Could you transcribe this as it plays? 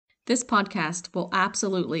This podcast will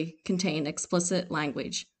absolutely contain explicit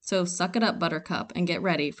language, so suck it up, Buttercup, and get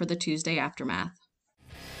ready for the Tuesday aftermath.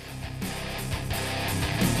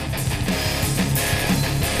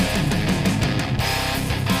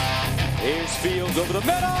 Here's Fields over the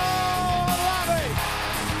middle. Olave.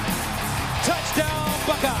 Touchdown,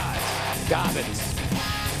 Buckeyes. Dobbins.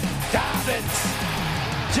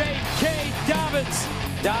 J.K. Dobbins.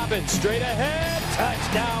 Dobbins straight ahead.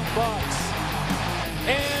 Touchdown, Bucks.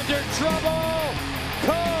 Under trouble.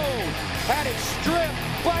 Cole had it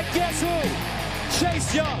stripped by guess who?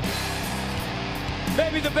 Chase Young.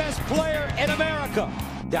 Maybe the best player in America.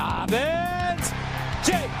 Dobbins.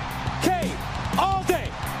 J.K. all day.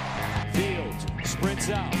 Fields sprints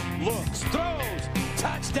out, looks, throws,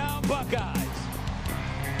 touchdown Buckeyes.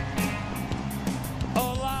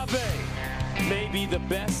 Olave, maybe the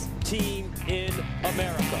best team in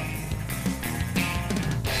America.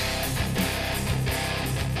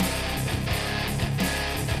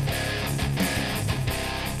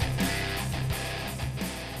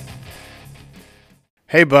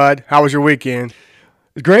 Hey, bud. How was your weekend?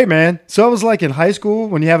 Great, man. So it was like in high school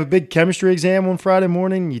when you have a big chemistry exam on Friday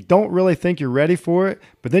morning. You don't really think you're ready for it,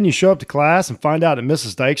 but then you show up to class and find out that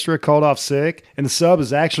Mrs. Dykstra called off sick, and the sub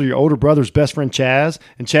is actually your older brother's best friend, Chaz.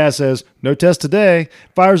 And Chaz says, "No test today,"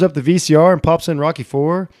 fires up the VCR and pops in Rocky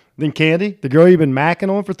IV. Then Candy, the girl you've been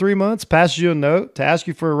macking on for 3 months, passes you a note to ask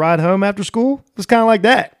you for a ride home after school. It was kind of like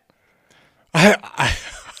that.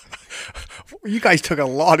 You guys took a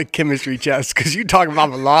lot of chemistry tests because you talk about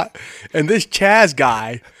him a lot. And this Chaz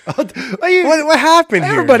guy, what happened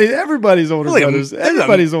here? Everybody's older brothers.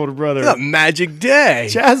 Everybody's older brother. It's a magic day.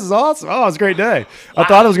 Chaz is awesome. Oh, it's a great day. Wow. I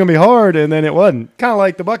thought it was going to be hard, and then it wasn't. Kind of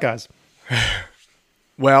like the Buckeyes.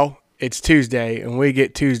 Well, it's Tuesday, and we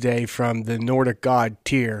get Tuesday from the Nordic god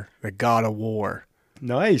Tyr, the god of war.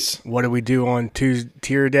 Nice. What do we do on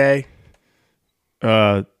Tyr Day?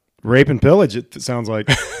 Rape and pillage, it sounds like.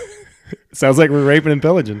 Sounds like we're raping and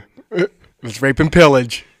pillaging. It's rape and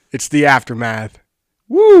pillage. It's the aftermath.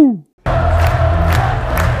 Woo!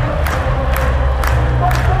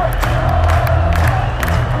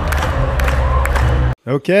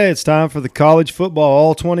 Okay, it's time for the college football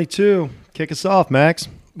all 22. Kick us off, Max.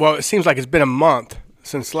 Well, it seems like it's been a month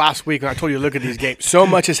since last week when I told you to look at these games. So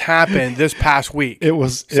much has happened this past week.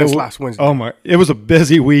 Since last Wednesday. Oh my! It was a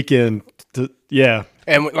busy weekend. Yeah.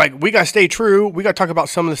 And we got to stay true. We got to talk about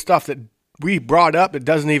some of the stuff that we brought up that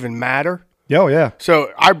doesn't even matter. Oh, yeah.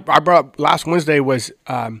 So I brought up last Wednesday was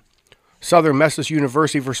Southern Methodist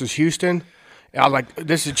University versus Houston. I was like,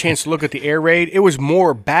 this is a chance to look at the air raid. It was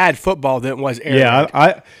more bad football than it was air raid.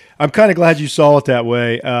 Yeah, I'm kind of glad you saw it that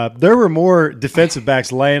way. There were more defensive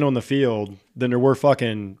backs laying on the field than there were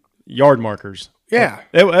fucking yard markers. Yeah.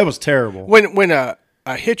 It was terrible. When a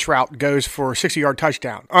hitch route goes for a 60-yard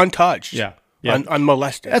touchdown, untouched. Yeah.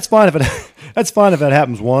 Unmolested. That's fine if it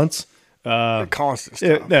happens once. Constant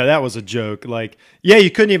stuff. That was a joke. Like, yeah,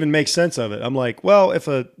 you couldn't even make sense of it. I'm like, well, if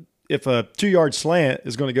a 2-yard slant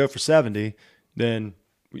is going to go for 70, then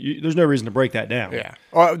there's no reason to break that down. Yeah.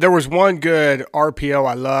 There was one good RPO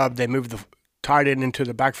I loved. They moved the tight end into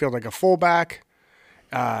the backfield like a fullback.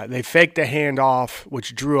 They faked the handoff,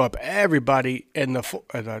 which drew up everybody, and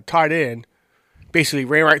the tight end basically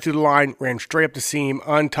ran right through the line, ran straight up the seam,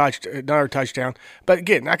 untouched, another touchdown. But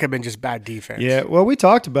again, that could have been just bad defense. Yeah, well, we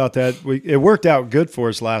talked about that. It worked out good for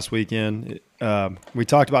us last weekend. We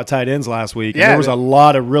talked about tight ends last week. Yeah, there was a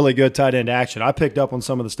lot of really good tight end action. I picked up on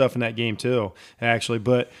some of the stuff in that game too, actually.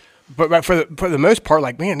 But for the most part,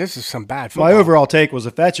 like, man, this is some bad football. My overall take was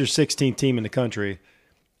if that's your 16th team in the country,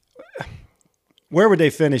 where would they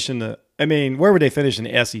finish in the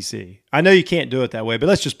SEC? I know you can't do it that way, but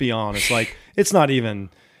let's just be honest. Like, it's not even.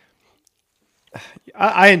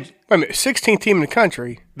 I mean, 16th team in the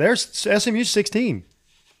country. There's SMU's 16.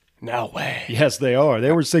 No way. Yes, they are.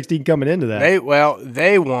 They were 16 coming into that.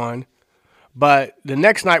 They won, but the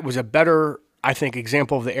next night was a better, I think,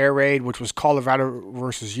 example of the air raid, which was Colorado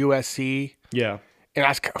versus USC. Yeah.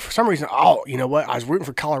 And for some reason, you know what? I was rooting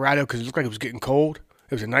for Colorado because it looked like it was getting cold.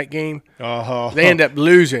 It was a night game. They end up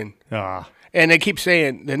losing. And they keep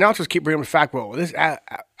saying, the announcers keep bringing up the fact, well, this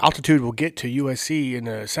altitude will get to USC in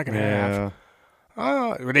the second half.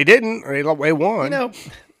 They didn't. Or they won. You know,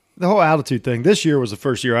 the whole altitude thing, this year was the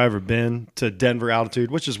first year I ever been to Denver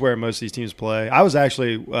altitude, which is where most of these teams play. I was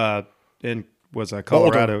actually in Colorado.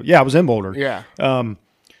 Boulder. Yeah, I was in Boulder. Yeah.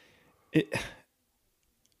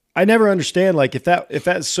 I never understand, like, if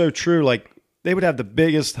that's so true, like, they would have the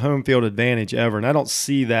biggest home field advantage ever, and I don't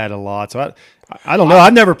see that a lot. So I don't know.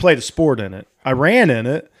 I've never played a sport in it. I ran in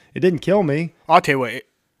it. It didn't kill me. I'll tell you what.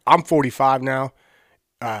 I'm 45 now.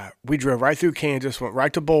 we drove right through Kansas, went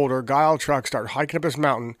right to Boulder, got out of the truck, started hiking up this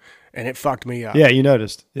mountain, and it fucked me up. Yeah, you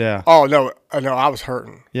noticed. Yeah. Oh, no, I was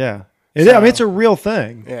hurting. Yeah. I mean, it's a real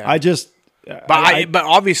thing. Yeah. I just. But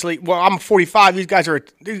obviously, well, I'm 45. These guys are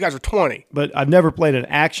 20. But I've never played an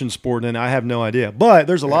action sport, and I have no idea. But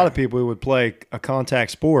there's a lot of people who would play a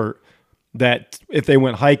contact sport that, if they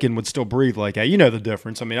went hiking, would still breathe like that. You know the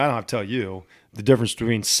difference. I mean, I don't have to tell you the difference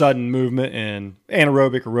between sudden movement and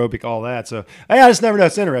anaerobic, aerobic, all that. So I just never know.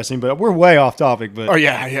 It's interesting, but we're way off topic. But Oh,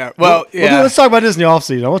 yeah. Well, yeah. let's talk about this in the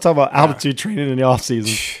offseason. I want to talk about altitude training in the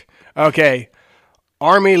offseason. Okay.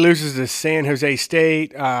 Army loses to San Jose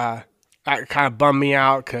State. That kind of bummed me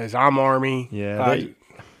out because I'm Army. Yeah.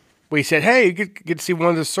 We said, hey, you get to see one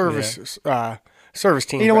of the service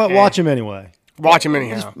teams. You know what? Watch him anyway. Watch him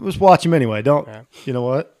anyhow. Just watch him anyway. Don't. You know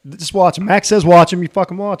what? Just watch him. Max says watch him. You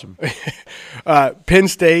fucking watch him. Penn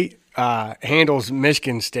State handles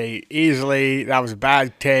Michigan State easily. That was a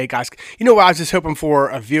bad take. I was just hoping for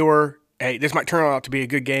a viewer. Hey, this might turn out to be a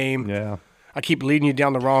good game. Yeah. I keep leading you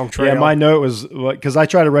down the wrong trail. Yeah, my note was because I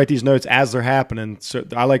try to write these notes as they're happening. So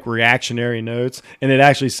I like reactionary notes, and it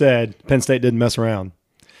actually said Penn State didn't mess around.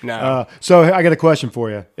 No. So I got a question for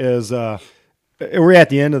you: Is are we at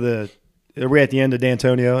the end of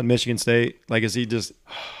D'Antonio at Michigan State? Like, is he just?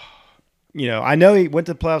 I know he went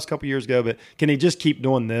to the playoffs a couple years ago, but can he just keep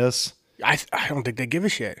doing this? I don't think they give a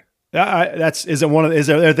shit. Are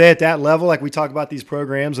they at that level? Like we talk about these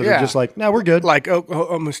programs that are just like, no, we're good. Like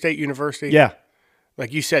Oklahoma State University. Yeah.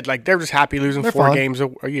 Like you said, like they're just happy losing They're 4 fine. games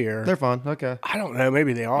a year. They're fun. Okay. I don't know.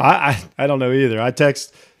 Maybe they are. I don't know either. I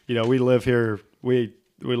text, we live here. We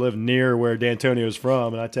live near where D'Antonio's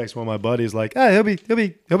from, and I text one of my buddies like, "Hey,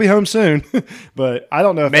 he'll be home soon," but I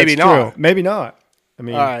don't know if Maybe that's not. true. Maybe not. I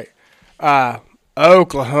mean, All right.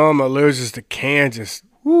 Oklahoma loses to Kansas.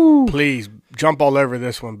 Woo. Please jump all over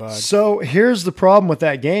this one, bud. So here's the problem with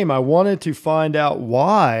that game. I wanted to find out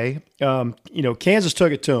why. Kansas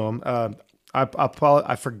took it to them.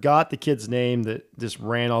 I forgot the kid's name that just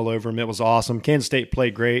ran all over him. It was awesome. Kansas State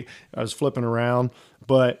played great. I was flipping around,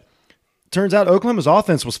 but turns out Oklahoma's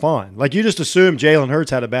offense was fine. Like you just assumed Jalen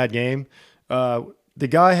Hurts had a bad game. The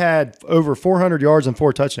guy had over 400 yards and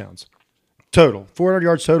 4 touchdowns total. 400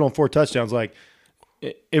 yards total and 4 touchdowns. Like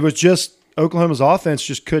it was just Oklahoma's offense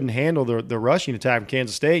just couldn't handle the rushing attack from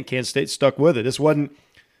Kansas State. Kansas State stuck with it. This wasn't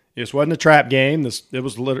a trap game. It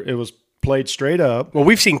was played straight up. Well,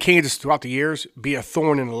 we've seen Kansas throughout the years be a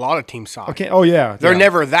thorn in a lot of teams' side. Okay. Oh yeah. They're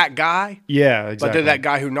never that guy. Yeah, exactly. But they're that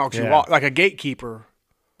guy who knocks you off, like a gatekeeper.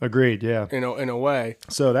 Agreed. Yeah. In a way.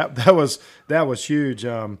 So that was huge.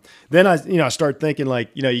 Then I start thinking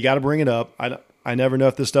like you got to bring it up. I never know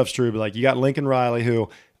if this stuff's true, but like you got Lincoln Riley, who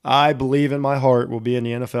I believe in my heart will be in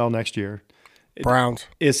the NFL next year. Browns.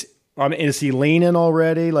 Is he leaning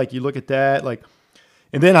already? Like you look at that, like,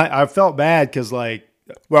 and then I felt bad because like,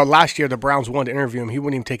 well, last year the Browns wanted to interview him. He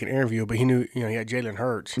wouldn't even take an interview, but he knew he had Jalen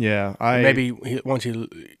Hurts. Yeah,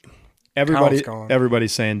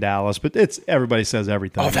 everybody's saying Dallas, but everybody says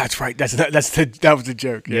everything. Oh, that's right. That was the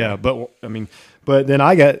joke. Yeah, but then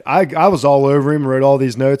I was all over him, wrote all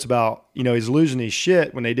these notes about he's losing his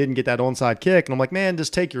shit when they didn't get that onside kick, and I'm like, man,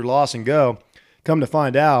 just take your loss and go. Come to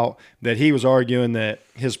find out that he was arguing that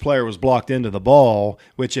his player was blocked into the ball,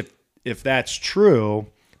 which if that's true,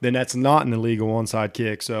 then that's not an illegal onside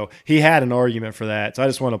kick. So he had an argument for that. So I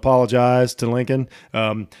just want to apologize to Lincoln.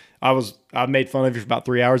 I made fun of you for about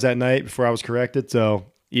 3 hours that night before I was corrected. So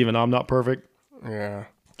even I'm not perfect. Yeah.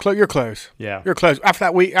 You're close. Yeah. You're close. After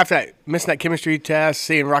that missing that chemistry test,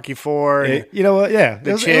 seeing Rocky IV. You know what? Yeah.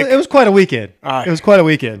 It was quite a weekend. It was quite a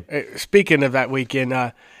weekend. Speaking of that weekend,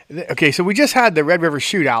 okay, so we just had the Red River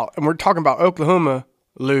Shootout, and we're talking about Oklahoma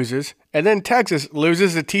loses, and then Texas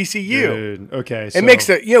loses to TCU. Dude, okay. It makes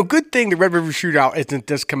a good thing the Red River Shootout isn't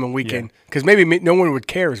this coming weekend because maybe no one would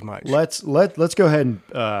care as much. Let's go ahead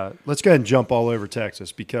and jump all over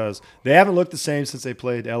Texas because they haven't looked the same since they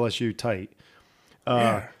played LSU tight.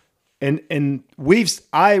 And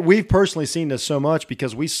we've personally seen this so much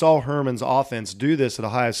because we saw Herman's offense do this at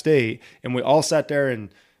Ohio State, and we all sat there and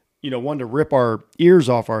wanted to rip our ears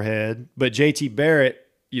off our head. But JT Barrett,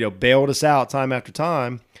 bailed us out time after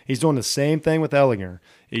time. He's doing the same thing with Ellinger.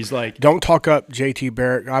 He's like, don't talk up JT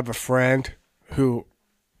Barrett. I have a friend who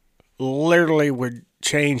literally would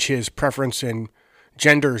change his preference in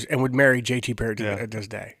genders and would marry JT Barrett to this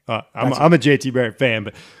day. I'm a JT Barrett fan,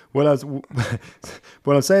 but what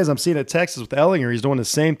I'm saying is I'm seeing at Texas with Ellinger. He's doing the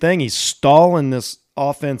same thing. He's stalling this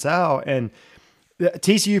offense out, and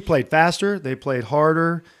TCU played faster. They played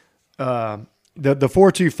harder. The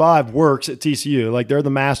 4-2-5 works at TCU. Like they're the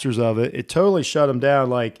masters of it. It totally shut them down.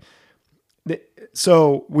 Like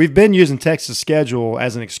So we've been using Texas' schedule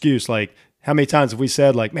as an excuse. Like, how many times have we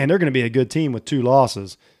said, like, man, they're going to be a good team with 2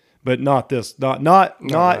 losses, but not this,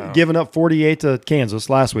 not giving up 48 to Kansas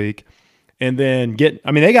last week, and then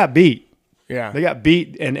they got beat. Yeah. They got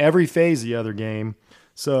beat in every phase of the other game.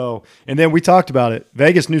 So, and then we talked about it.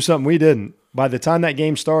 Vegas knew something we didn't. By the time that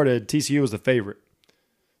game started, TCU was the favorite.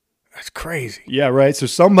 That's crazy. Yeah, right. So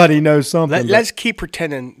somebody knows something. Let's keep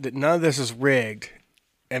pretending that none of this is rigged,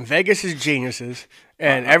 and Vegas is geniuses,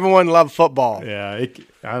 and everyone loves football. Yeah,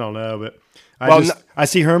 I don't know, but Well, I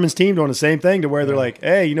see Herman's team doing the same thing to where they're like,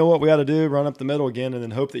 hey, you know what we got to do? Run up the middle again and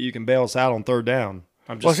then hope that you can bail us out on 3rd down.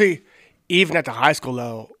 Well, see, even at the high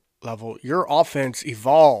school level, your offense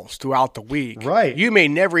evolves throughout the week. Right. You may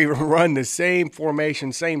never even run the same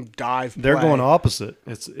formation, same dive They're play. going opposite.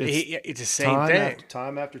 It's the same thing.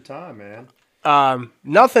 Time after time, man.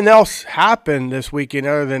 Nothing else happened this weekend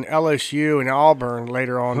other than LSU and Auburn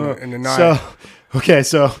later on in the night.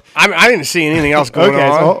 So I didn't see anything else going okay,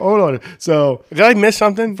 on. so hold on. So Did I miss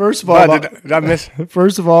something? First of all, did I miss?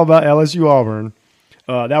 first of all, about LSU Auburn,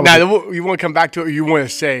 that was Now, you want to come back to it, or you want to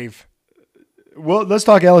save? well. Let's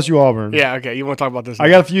talk LSU Auburn. Yeah, okay. You want to talk about this? I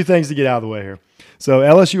got a few things to get out of the way here. So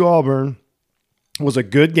LSU Auburn was a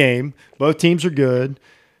good game. Both teams are good.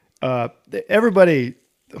 Everybody,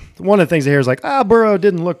 one of the things I hear is like, Burrow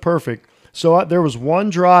didn't look perfect. So there was one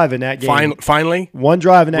drive in that game. Finally, One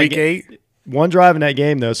drive in that week game. 8. One drive in that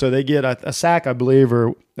game though, so they get a sack, I believe,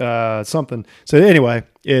 or something. So anyway,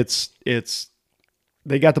 it's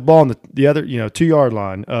they got the ball on the other 2-yard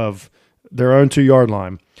line of their own 2-yard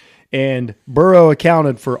line. And Burrow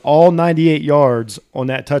accounted for all 98 yards on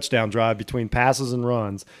that touchdown drive between passes and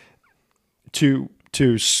runs to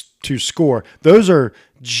score. Those are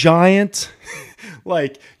giant.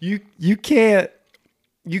 Like you can't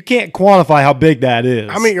quantify how big that is.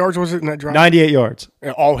 How many yards was it in that drive? 98 yards.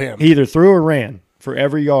 All him. He either threw or ran for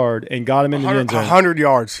every yard and got him in the end zone. 100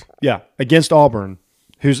 yards. Yeah, against Auburn,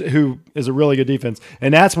 who is a really good defense.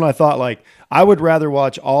 And that's when I thought, like, I would rather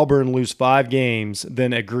watch Auburn lose 5 games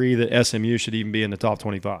than agree that SMU should even be in the top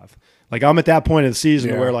 25. Like, I'm at that point of the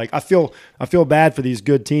season where, like, I feel bad for these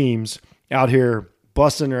good teams out here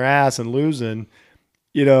busting their ass and losing.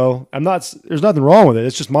 There's nothing wrong with it.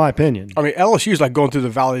 It's just my opinion. I mean, LSU is like going through the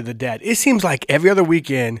valley of the dead. It seems like every other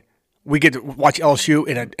weekend we get to watch LSU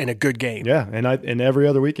in a good game. Yeah, and every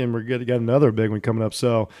other weekend we're going to get another big one coming up.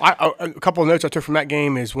 So a couple of notes I took from that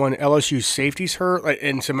game is one, LSU's safety's hurt,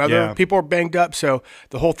 and some other people are banged up. So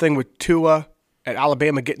the whole thing with Tua at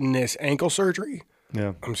Alabama getting this ankle surgery.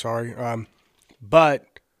 Yeah, I'm sorry, but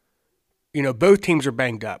both teams are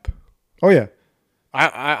banged up. Oh yeah.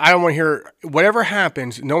 I don't want to hear whatever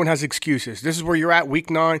happens. No one has excuses. This is where you're at week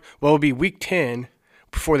 9. Well, it'll be week 10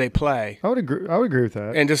 before they play. I would agree with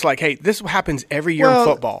that. And just like, hey, this happens every year in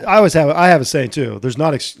football. I have a saying too. There's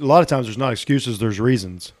not a lot of times there's not excuses. There's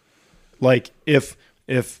reasons. Like if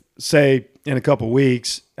say in a couple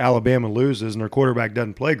weeks Alabama loses and their quarterback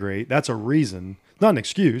doesn't play great, that's a reason, not an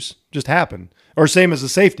excuse. Just happened. Or same as the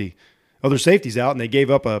safety. Oh, their safety's out and they gave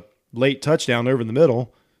up a late touchdown over in the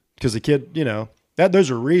middle because the kid,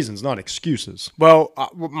 those are reasons, not excuses. Well,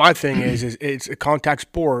 my thing is it's a contact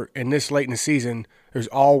sport, and this late in the season, there's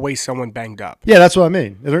always someone banged up. Yeah, that's what I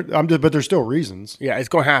mean. But there's still reasons. Yeah, it's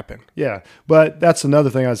going to happen. Yeah, but that's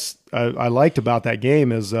another thing I liked about that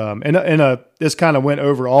game is this kind of went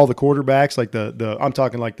over all the quarterbacks, like the I'm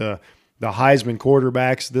talking like the Heisman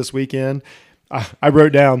quarterbacks this weekend. I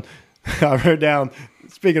wrote down.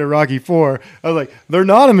 Speaking of Rocky IV, I was like, they're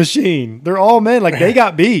not a machine. They're all men. Like, they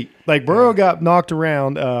got beat. Like, Burrow got knocked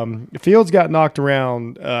around. Fields got knocked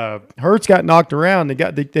around. Hurts got knocked around.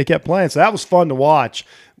 They kept playing. So that was fun to watch.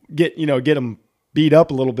 Get them beat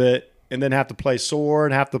up a little bit and then have to play sore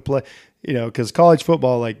and have to play, because college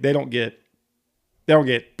football, like, they don't get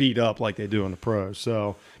beat up like they do in the pros.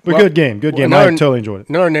 So, but good game. Good game. I totally enjoyed it.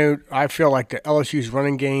 Another note, I feel like the LSU's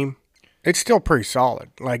running game, it's still pretty solid.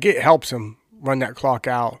 Like, it helps them run that clock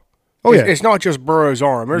out. Oh, yeah. It's not just Burrow's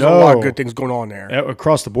arm. There's a lot of good things going on there.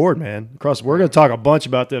 Across the board, man. We're going to talk a bunch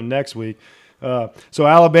about them next week. So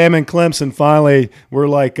Alabama and Clemson finally were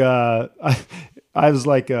like, I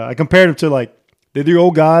compared them to like, the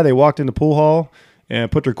old guy. They walked in the pool hall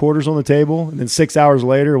and put their quarters on the table, and then 6 hours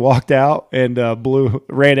later walked out and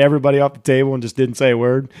ran everybody off the table and just didn't say a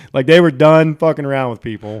word. Like, they were done fucking around with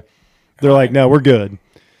people. They're like, no, we're good.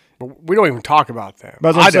 But we don't even talk about them.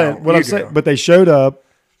 But but they showed up.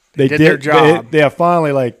 They did their job. They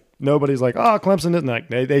finally, like, nobody's like, oh, Clemson isn't like.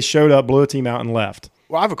 They showed up, blew a team out, and left.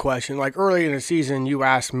 Well, I have a question. Like, early in the season, you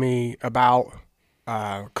asked me about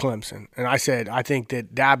Clemson, and I said I think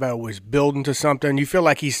that Dabo was building to something. You feel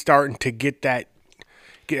like he's starting to get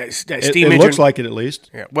that It steam engine. looks like it at least.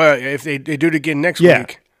 Yeah. Well, if they do it again next Yeah.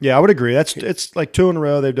 week. Yeah, I would agree. It's like 2 in a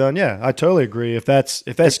row they've done. Yeah, I totally agree. If that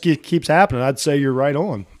keeps happening, I'd say you're right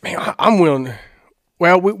on. Man, I'm willing.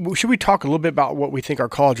 Well, should we talk a little bit about what we think our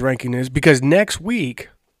college ranking is? Because next week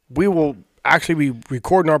we will actually be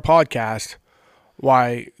recording our podcast.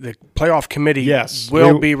 Why the playoff committee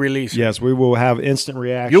will be released. Yes, we will have instant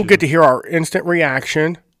reaction. You'll get to hear our instant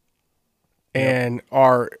reaction and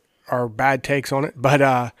our bad takes on it.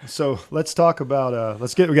 But So let's talk about.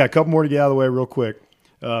 We got a couple more to get out of the way real quick.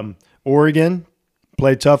 Oregon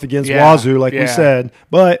played tough against Wazoo, like we said,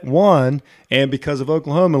 but won. And because of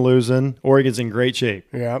Oklahoma losing, Oregon's in great shape.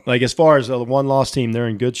 Yeah. Like as far as the one-loss team, they're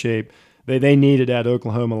in good shape. They needed that.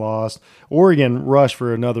 Oklahoma lost. Oregon rushed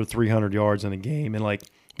for another 300 yards in a game, and like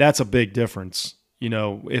that's a big difference. You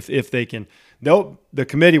know, if they can, the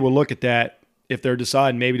committee will look at that if they're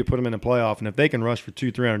deciding maybe to put them in a playoff, and if they can rush for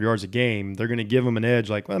 200-300 yards a game, they're going to give them an edge.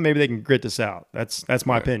 Like, well, maybe they can grit this out. That's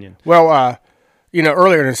my opinion. well,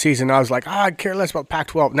 earlier in the season, I was like, I care less about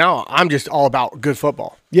Pac-12. Now I'm just all about good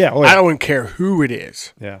football. Yeah, I don't care who it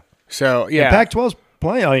is. Yeah. So yeah, Pac-12's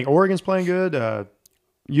playing. I think Oregon's playing good.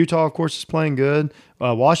 Utah, of course, is playing good.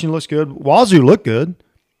 Washington looks good. Wazoo looked good.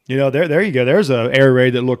 You know, there you go. There's an air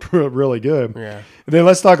raid that looked really good. Yeah. And then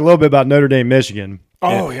let's talk a little bit about Notre Dame, Michigan.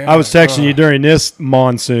 Oh, And yeah. I was texting you during this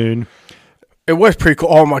monsoon. it was pretty cool.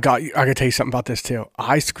 Oh my God, I gotta tell you something about this too.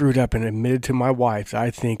 I screwed up and admitted to my wife that I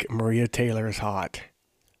think Maria Taylor is hot.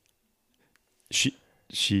 She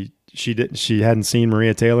hadn't seen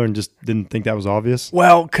Maria Taylor and just didn't think that was obvious.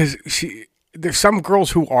 Well, because there's some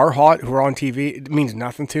girls who are hot who are on TV. It means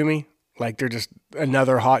nothing to me. Like they're just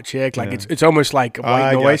another hot chick. Like it's almost like a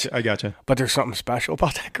white noise. I gotcha. But there's something special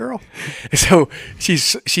about that girl. And so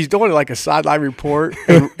she's doing like a sideline report,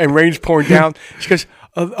 and rain's pouring down. She goes,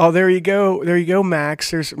 "Oh, there you go,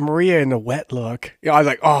 Max. There's Maria in the wet look." Yeah, I was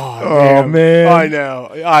like, "Oh, damn. man. I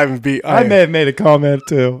know. I may have made a comment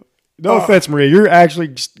too. No offense, Maria. You're actually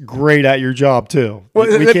just great at your job too. Well,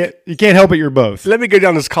 You can't help it. You're both. Let me go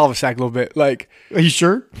down this cul-de-sac a little bit. Like, Are you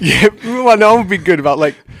sure? yeah, well, no, I'm gonna be good about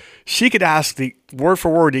like. She could ask the word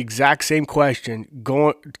for word the exact same question,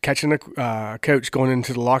 catching the coach going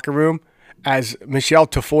into the locker room, as Michelle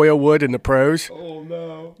Tafoya would in the pros. Oh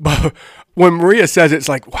no. But when Maria says it, it's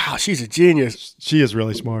like, wow, she's a genius. She is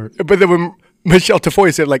really smart. But then when Michelle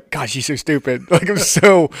Tafoya said, like, God, she's so stupid. Like, I'm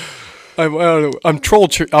so, I don't know, I'm troll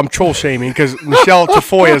shaming because Michelle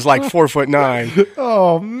Tafoya is like 4'9".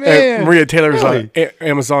 Oh man. And Maria Taylor is Really? like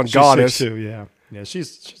Amazon She's goddess. 6'2", yeah.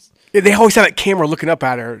 She's They always have that camera looking up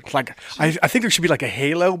at her. It's like I think there should be like a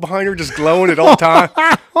halo behind her, just glowing at all times.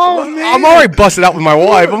 oh man. I'm already busted out with my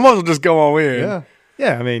wife. I might as well just go all in.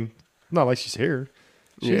 Yeah. I mean, not like she's here.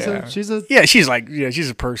 She's Yeah. she's she's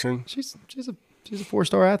a person. she's a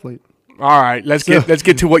 4-star athlete. All right, let's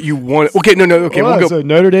get to what you want. Okay, no, okay, Well, we'll go. So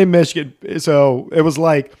Notre Dame, Michigan. So it was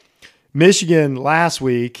like Michigan last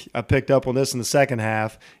week. I picked up on this in the second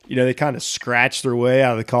half. You know, they kind of scratched their way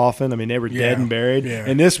out of the coffin. I mean, they were dead and buried. Yeah.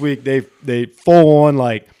 And this week they full on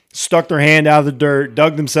like stuck their hand out of the dirt,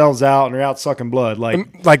 dug themselves out, and they're out sucking blood.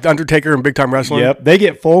 Like the Undertaker in Big Time Wrestling. Yep, they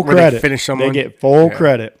get full Where they credit. finish someone. They get full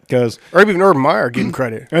credit because. Or even Urban Meyer getting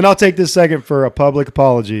credit. And I'll take this second for a public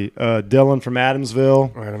apology. Dylan from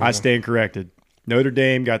Adamsville, Adamsville. I stand corrected. Notre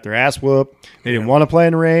Dame got their ass whooped. They didn't want to play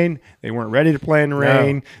in the rain. They weren't ready to play in the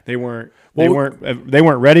rain. They weren't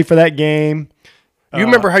ready for that game. You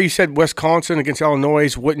remember how you said Wisconsin against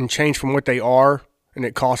Illinois wouldn't change from what they are, and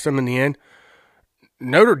it cost them in the end?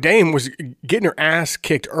 Notre Dame was getting their ass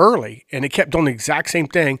kicked early, and they kept doing the exact same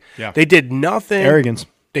thing. Yeah. They did nothing. Arrogance.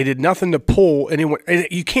 They did nothing to pull anyone.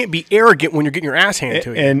 You can't be arrogant when you're getting your ass handed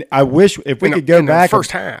to you. And I wish if we In could the- go in the back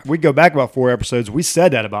first half. we'd go back about 4 episodes. We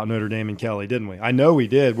said that about Notre Dame and Kelly, didn't we? I know we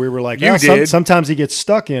did. We were like, You "Oh, did. sometimes he gets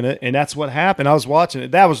stuck in it, and that's what happened. I was watching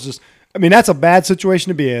it. That was just, I mean, that's a bad situation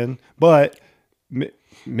to be in, but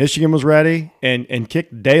Michigan was ready and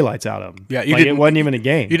kicked the daylights out of them. Yeah, it wasn't even a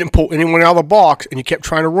game. You didn't pull anyone out of the box, and you kept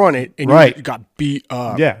trying to run it, and Right. you got beat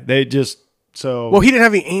up. Yeah, they just so. Well, he didn't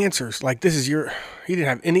have any answers. Like, he didn't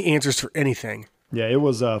have any answers for anything. Yeah, it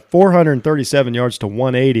was 437 yards to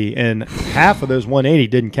 180, and half of those 180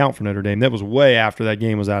 didn't count for Notre Dame. That was way after that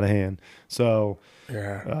game was out of hand. So,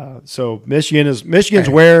 so Michigan's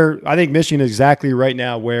where I think Michigan is exactly right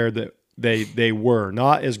now where they were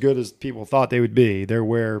not as good as people thought they would be.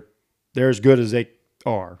 They're as good as they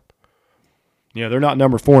are. You know, they're not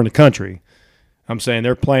number 4 in the country. I'm saying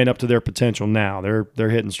they're playing up to their potential now. They're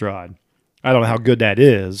hitting stride. I don't know how good that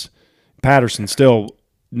is. Patterson's still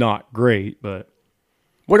not great, but.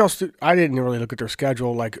 What else? I didn't really look at their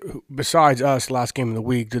schedule. Like, besides us, last game of the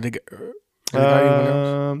week, did they get? Did they got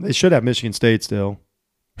anyone else? They should have Michigan State still.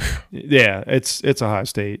 Yeah, it's Ohio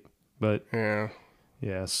State, but Yeah.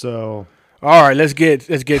 yeah. So All right, let's get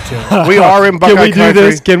to it. We are in Buckeye can we do country.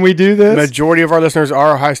 this? Can we do this? Majority of our listeners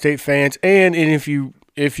are Ohio State fans, and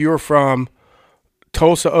if you're from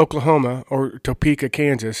Tulsa, Oklahoma, or Topeka,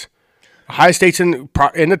 Kansas, Ohio State's in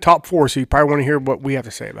the top 4, so you probably want to hear what we have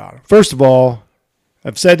to say about them. First of all,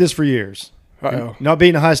 I've said this for years. Uh-oh. Not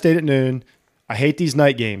beating Ohio State at noon. I hate these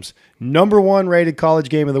night games. Number 1 rated college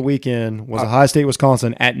game of the weekend was Ohio State,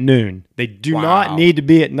 Wisconsin at noon. They do not need to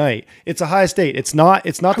be at night. It's Ohio State. It's not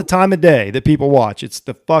the time of day that people watch. It's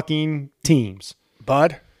the fucking teams.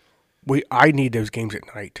 Bud, I need those games at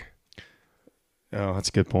night. Oh, that's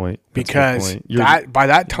a good point. Because by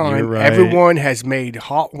that time, right. everyone has made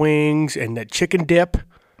hot wings and that chicken dip.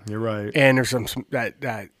 You're right. And there's some that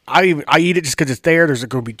I eat it just because it's there. There's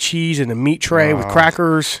going to be cheese in the meat tray with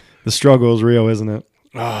crackers. The struggle is real, isn't it?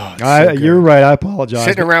 Oh, so you're right. I apologize.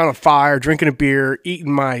 Sitting around a fire, drinking a beer,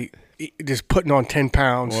 just putting on 10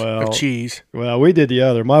 pounds of cheese. Well, we did the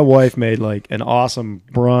other. My wife made like an awesome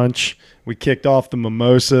brunch. We kicked off the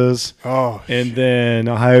mimosas. Oh, and then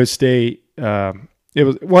Ohio State. It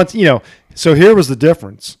was once, so here was the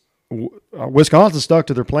difference. Wisconsin stuck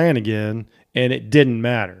to their plan again, and it didn't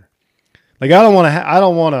matter. Like I don't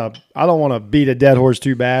want to beat a dead horse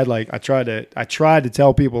too bad. Like I tried to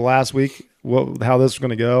tell people last week how this was going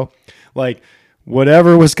to go. Like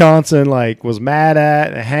whatever Wisconsin was mad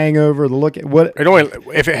at, a hangover, the look at what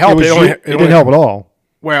if it helped, it didn't help at all.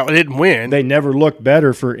 Well, it didn't win. They never looked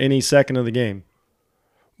better for any second of the game.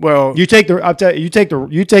 Well, you take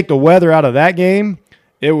the weather out of that game,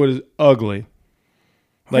 it was ugly.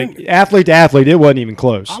 Like athlete to athlete, it wasn't even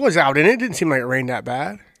close. I was out in it. It didn't seem like it rained that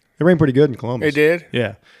bad. It rained pretty good in Columbus. It did?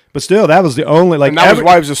 Yeah. But still, that was the only and that was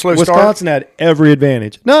why it was a slow start? Wisconsin had every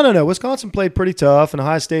advantage. No. Wisconsin played pretty tough, and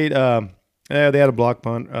Ohio State, they had a block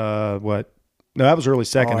punt. No, that was early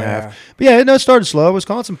second half. But yeah, it started slow.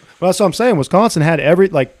 Wisconsin, well, that's what I'm saying. Wisconsin had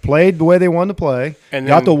played the way they wanted to play, and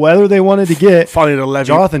got the weather they wanted to get. Finally, the levy.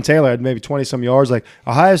 Jonathan Taylor had maybe 20-some yards. Like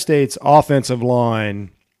Ohio State's offensive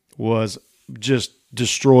line was just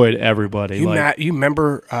destroyed everybody. You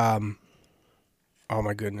remember, oh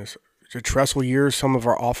my goodness, the Tressel years, some of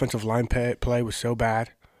our offensive line play was so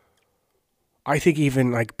bad. I think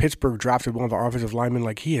even Pittsburgh drafted one of our offensive linemen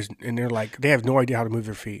and they're they have no idea how to move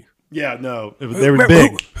their feet. Yeah, no, they were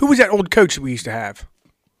big. Who was that old coach that we used to have?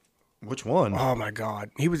 Which one? Oh my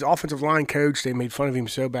God, he was offensive line coach. They made fun of him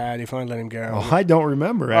so bad they finally let him go. Oh, I don't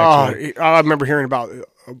remember actually. I remember hearing about it,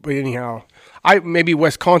 but anyhow, maybe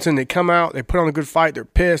Wisconsin. They come out, they put on a good fight. They're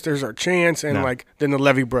pissed. There's our chance, and then the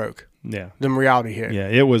levee broke. Yeah, then reality hit. Yeah,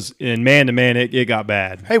 it was in man to man. It got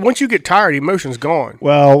bad. Hey, once you get tired, emotion's gone.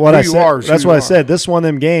 Well, that's what I said. This is one of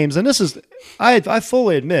them games, and this is I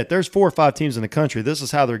fully admit there's 4 or 5 teams in the country. This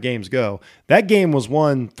is how their games go. That game was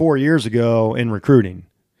won 4 years ago in recruiting.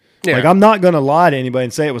 Yeah. I'm not going to lie to anybody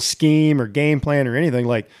and say it was scheme or game plan or anything.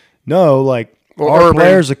 Our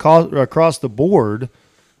players across the board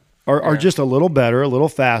are just a little better, a little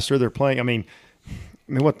faster. They're playing. I mean,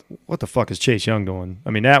 what the fuck is Chase Young doing?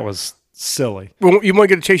 I mean, that was silly. Well, you want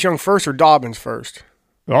to get Chase Young first or Dobbins first?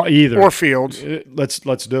 Well, either or Fields.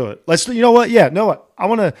 Let's do it. You know what? Yeah, no. I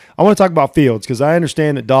want to talk about Fields because I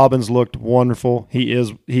understand that Dobbins looked wonderful. He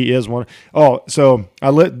is one. Oh, so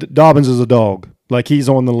Dobbins is a dog. He's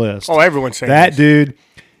on the list. Oh, everyone's saying that dude.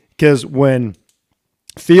 Because when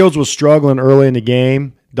Fields was struggling early in the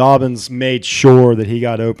game, Dobbins made sure that he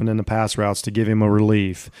got open in the pass routes to give him a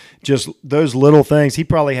relief. Just those little things. He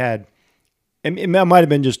probably had. It might have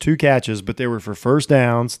been just 2 catches, but they were for first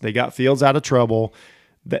downs. They got Fields out of trouble.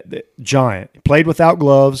 That giant played without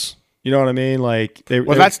gloves. You know what I mean?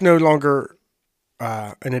 That's no longer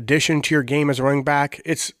an addition to your game as a running back.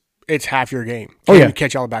 It's half your game. You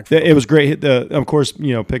catch all the backfield. It was great. Of course,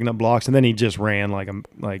 picking up blocks, and then he just ran it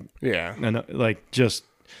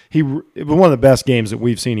was one of the best games that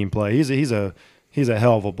we've seen him play. He's a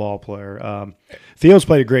hell of a ball player. Fields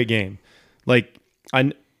played a great game.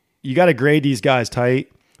 You got to grade these guys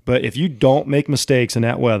tight, but if you don't make mistakes in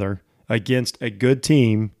that weather against a good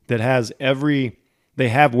team that has they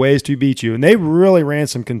have ways to beat you, and they really ran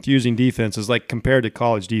some confusing defenses compared to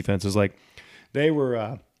college defenses. They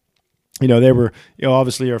were. They were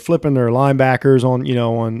obviously are flipping their linebackers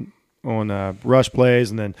on rush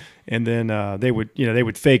plays, and then they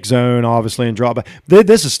would fake zone obviously and drop back.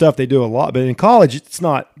 This is stuff they do a lot, but in college it's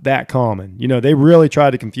not that common. They really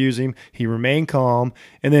tried to confuse him. He remained calm,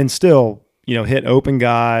 and then still hit open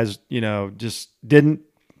guys. Just didn't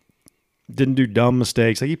do dumb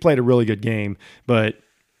mistakes. He played a really good game, but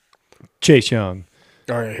Chase Young.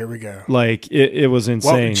 All right, here we go. It was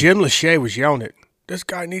insane. Well, Jim Lachey was yelling it. This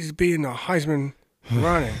guy needs to be in the Heisman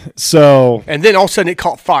running. So And then all of a sudden it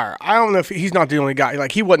caught fire. I don't know if he's not the only guy.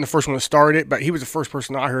 Like, he wasn't the first one to start it, but he was the first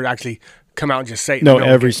person I heard actually come out and just say it. no,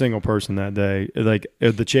 every single person that day, like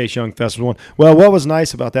at the Chase Young Festival one. Well, what was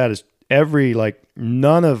nice about that is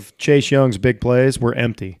none of Chase Young's big plays were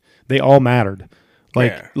empty. They all mattered.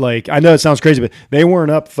 Like I know it sounds crazy, but they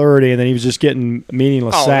weren't up 30, and then he was just getting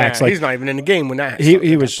meaningless sacks. Man, Like he's not even in the game when that.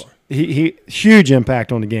 he was huge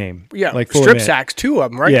impact on the game. Yeah, like strip sacks, 2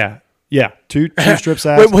 of them, right? Yeah, two strip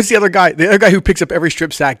sacks. Wait, what's the other guy? The other guy who picks up every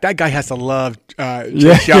strip sack. That guy has to love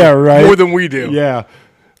Chase Young right. more than we do. Yeah.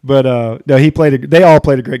 But no, they all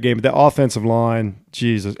played a great game. But the offensive line,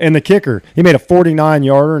 Jesus. And the kicker, he made a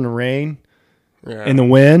 49-yarder in the rain, in the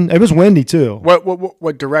wind. It was windy, too.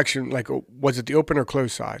 What direction? Like, was it the open or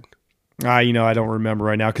closed side? I don't remember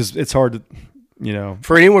right now because it's hard to,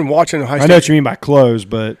 For anyone watching the high school. I know what you mean by closed,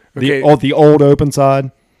 but the old open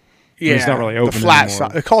side. Yeah, it's not really open the flat anymore.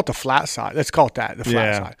 side. They call it the flat side. Let's call it that, the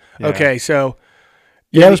flat side. Yeah. Okay, so.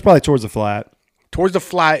 Yeah, it was probably towards the flat. Towards the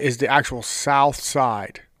flat is the actual south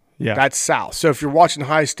side. Yeah. That's south. So if you're watching the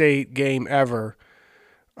High State game ever,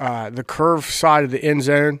 the curved side of the end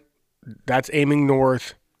zone, that's aiming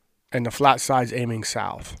north, and the flat side's aiming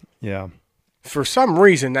south. Yeah. For some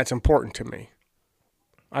reason, that's important to me.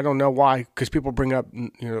 I don't know why, because people bring up,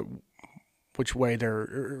 which way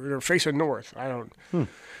they're facing north. I don't.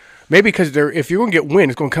 Maybe because if you're going to get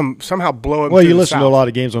wind, it's going to come somehow blow up. Well, you listen to a lot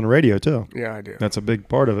of games on the radio too. Yeah, I do. That's a big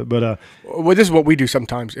part of it. But well, this is what we do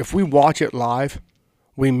sometimes. If we watch it live,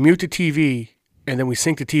 we mute the TV and then we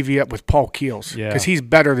sync the TV up with Paul Keels. Yeah. Because he's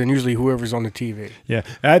better than usually whoever's on the TV. yeah,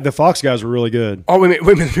 the Fox guys were really good. Oh, wait a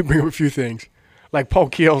minute. Let me bring up a few things. Like Paul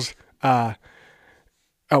Keels,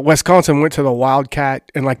 Wisconsin went to the Wildcat,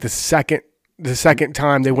 and like the second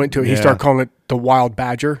time they went to it, he Yeah. started calling it the Wild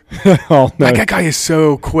Badger. Oh no, Like, that guy is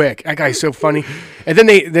so quick. That guy is so funny. And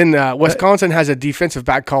then Wisconsin has a defensive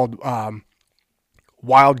back called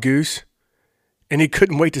Wild Goose, and he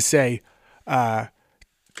couldn't wait to say,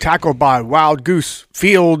 tackled by Wild Goose,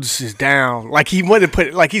 Fields is down. Like, he wanted to put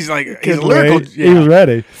it, like, he's lyrical. He was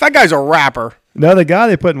ready. That guy's a rapper. No, the guy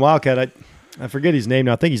they put in Wildcat, I forget his name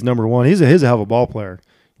now. I think he's number 1. He's a hell of a ball player.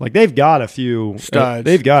 Like, they've got a few Studs.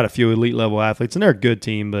 They've got a few elite level athletes, and they're a good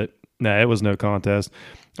team. But no, it was no contest.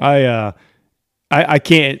 I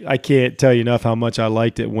can't tell you enough how much I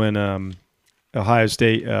liked it when Ohio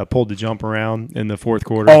State pulled the jump around in the fourth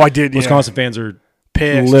quarter. Oh, I did. Wisconsin fans are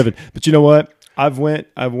Pissed. livid. But you know what? I've went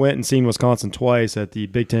and seen Wisconsin twice at the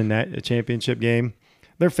Big Ten championship game.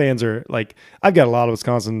 Their fans are like, I've got a lot of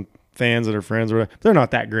Wisconsin fans that are friends. Or whatever. They're not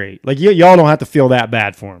that great. Like, y'all don't have to feel that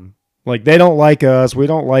bad for them. Like, they don't like us. We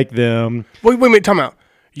don't like them. Wait, time out.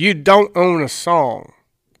 You don't own a song.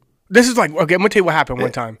 This is like, okay, I'm going to tell you what happened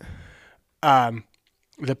one time.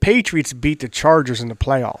 The Patriots beat the Chargers in the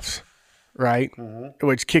playoffs, right? Mm-hmm.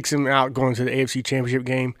 Which kicks them out going to the AFC Championship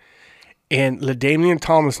game. And LaDainian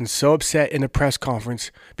Tomlinson's so upset in the press conference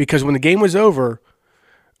because when the game was over,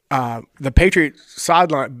 the Patriots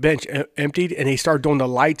sideline bench emptied, and he started doing the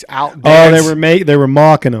lights out dance. Oh, they were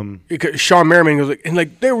mocking him. Because Sean Merriman was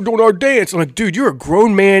like, they were doing our dance. I'm like, dude, you're a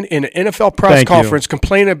grown man in an NFL press conference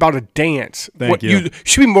complaining about a dance. Thank you. You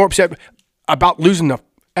should be more upset about losing the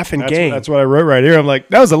effing game. That's what I wrote right here. I'm like,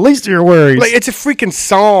 that was the least of your worries. Like, it's a freaking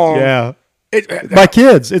song. Yeah. My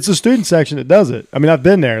kids, it's the student section that does it. I mean, I've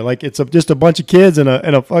been there. Like, it's just a bunch of kids and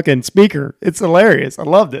a fucking speaker. It's hilarious. I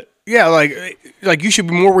loved it. Yeah, like you should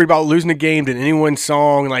be more worried about losing a game than anyone's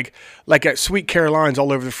song. Like at Sweet Caroline's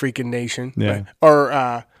all over the freaking nation. Yeah.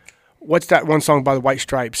 Or what's that one song by the White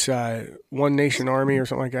Stripes? One Nation Army or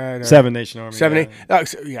something like that. Seven Nation Army.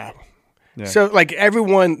 Yeah. Yeah. So like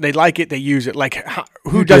everyone, they like it, they use it. Like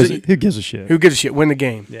who does it? Who gives a shit? Who gives a shit? Win the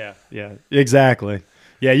game. Yeah, exactly.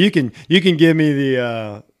 Yeah, you can give me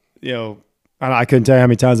the I couldn't tell you how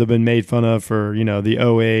many times I've been made fun of for the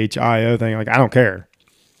OHIO thing. Like, I don't care.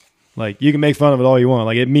 Like, you can make fun of it all you want.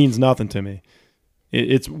 Like, it means nothing to me.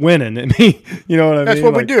 It's winning. You know what I mean? That's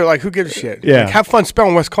what we do. Like, who gives a shit? Yeah. Like, have fun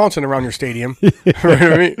spelling Wisconsin around your stadium. You know what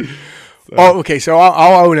I mean? Oh, okay. So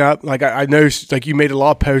I'll own up. Like, I know, like, you made a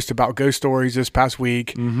lot of posts about ghost stories this past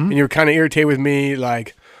week, and you were kind of irritated with me.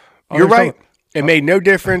 Like, you're right. It made no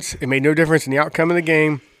difference. It made no difference in the outcome of the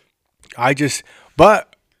game.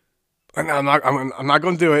 But I'm not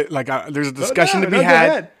going to do it. Like, there's a discussion to be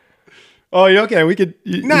had. Oh, okay. We could.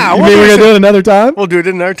 We're gonna do it another time. We'll do it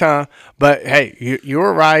another time. But hey, you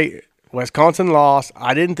were right. Wisconsin lost.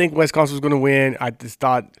 I didn't think Wisconsin was going to win. I just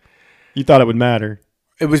thought you thought it would matter.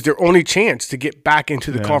 It was their only chance to get back into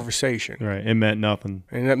the conversation. Right. It meant nothing.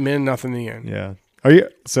 And that meant nothing in the end. Yeah. Are you?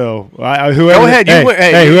 So whoever. Go ahead.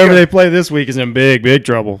 Whoever they play this week is in big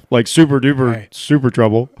trouble. Like super duper super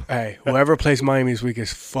trouble. Hey, whoever plays Miami this week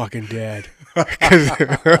is fucking dead. What,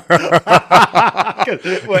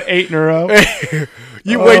 8 in a row?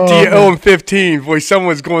 You wait till you're 0-15, boy.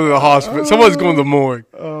 Someone's going to the hospital. Someone's going to the morgue.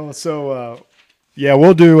 Yeah,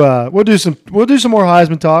 we'll do some more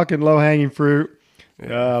Heisman talk and low hanging fruit.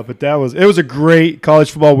 But it was a great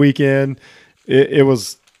college football weekend. It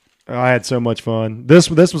was. I had so much fun. This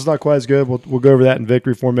was not quite as good. We'll go over that in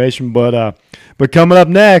victory formation. But coming up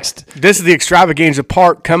next, this is the Extravaganza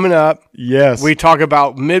part coming up. Yes, we talk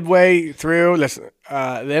about midway through the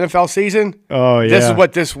NFL season. Oh yeah, this is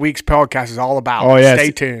what this week's podcast is all about. Oh yeah,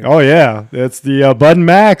 stay tuned. Oh yeah, it's the Bud and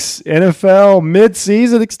Max NFL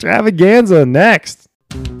midseason Extravaganza next.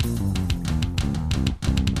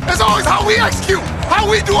 It's always how we execute, how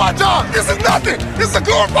we do our job. This is nothing. This is a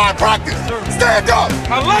glorified practice. Stand up.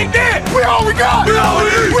 I like that. We all we got. We all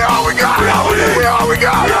we need. We all we got. We all we need. We all we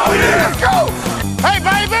got. We all we need. Let's go. Hey,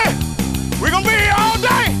 baby. We're going to be here all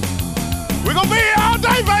day. We're going to be here all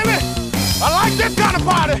day, baby. I like this kind of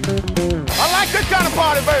party. I like this kind of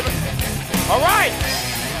party, baby. All right.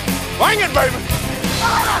 Bring it, baby.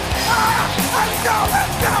 Let's go.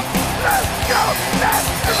 Let's go. Let's go. Let's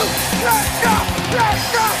go. Let's go. Let's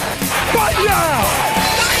go. Fight now!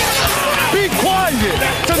 Be quiet!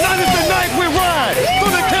 Tonight is the night we ride!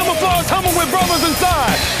 Through the camouflage humming with brothers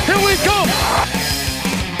inside! Here we go!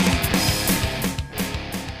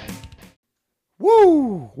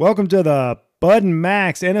 Woo! Welcome to the Bud and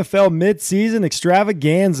Max NFL Midseason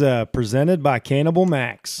Extravaganza presented by Cannibal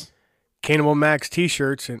Max. Cannibal Max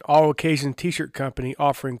T-shirts, an all-occasion T-shirt company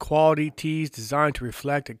offering quality tees designed to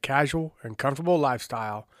reflect a casual and comfortable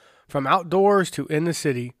lifestyle. From outdoors to in the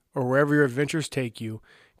city, or wherever your adventures take you,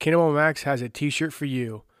 Cannibal Max has a T-shirt for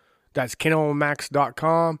you. That's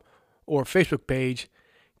cannibalmax.com or Facebook page,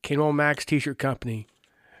 Cannibal Max T-shirt Company.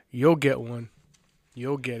 You'll get one.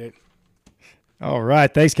 You'll get it. All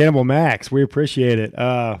right. Thanks, Cannibal Max. We appreciate it.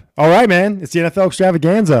 All right, man. It's the NFL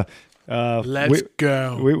Extravaganza. Let's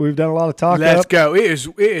go. We've done a lot of talk. Let's go. It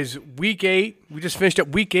is week 8. We just finished up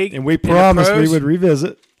week 8. And we promised we would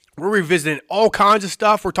revisit. We're revisiting all kinds of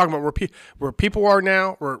stuff. We're talking about where people are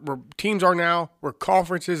now, where teams are now, where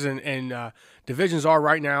conferences and divisions are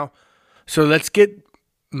right now. So let's get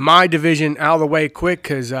my division out of the way quick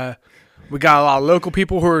because we got a lot of local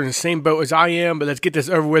people who are in the same boat as I am. But let's get this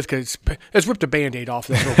over with because let's rip the Band-Aid off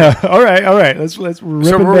this real quick. All right. Let's rip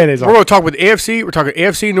the Band-Aids off. We're going to talk with the AFC. We're talking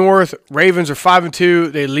AFC North. Ravens are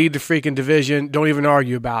 5-2. They lead the freaking division. Don't even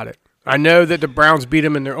argue about it. I know that the Browns beat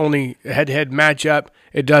them in their only head-to-head matchup.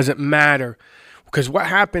 It doesn't matter because what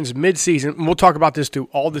happens mid-season, and we'll talk about this through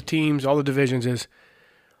all the teams, all the divisions, is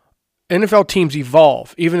NFL teams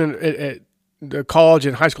evolve. Even at the college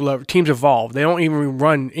and high school level, teams evolve. They don't even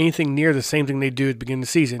run anything near the same thing they do at the beginning of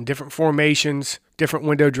the season. Different formations, different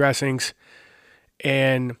window dressings,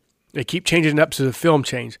 and they keep changing it up so the film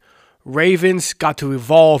change. Ravens got to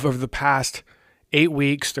evolve over the past 8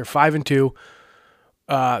 weeks. They're 5-2.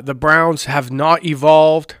 The Browns have not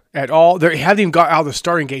evolved at all. They haven't even got out of the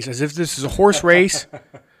starting gates as if this is a horse race.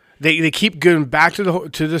 They keep going back to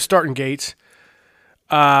the starting gates.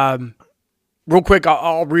 Real quick,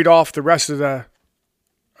 I'll read off the rest of the.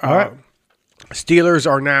 All right. Steelers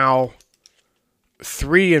are now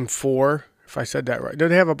 3-4. If I said that right, do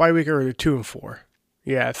they have a bye week or are they 2-4?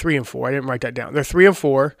 Yeah, 3-4. I didn't write that down. They're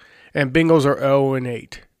 3-4, and Bengals are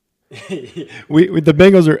 0-8. The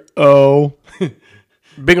Bengals are 0.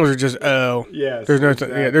 Bengals are just Yes, there's no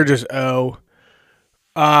exactly. they're just where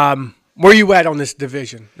are you at on this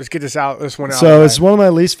division? Let's get this one out. So it's one of my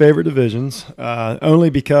least favorite divisions, only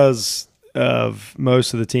because of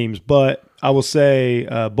most of the teams. But I will say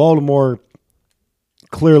Baltimore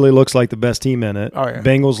clearly looks like the best team in it. Oh, yeah.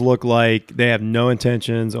 Bengals look like they have no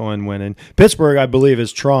intentions on winning. Pittsburgh, I believe,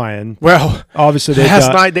 is trying. Well, obviously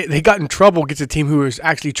last night they got in trouble against a team who was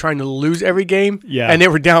actually trying to lose every game. Yeah. And they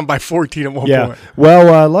were down by 14 at one point.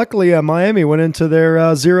 Well, luckily Miami went into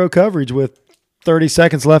their zero coverage with 30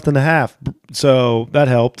 seconds left in the half, so that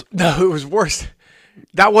helped. No, it was worse.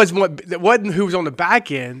 That wasn't who was on the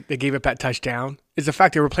back end that gave up that touchdown. It's the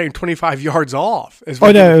fact they were playing 25 yards off. It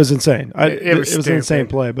was insane. It was an insane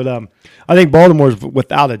play. But I think Baltimore's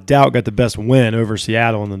without a doubt got the best win over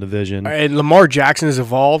Seattle in the division. And Lamar Jackson has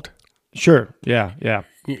evolved. Sure. Yeah.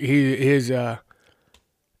 He is.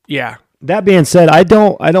 Yeah. That being said, I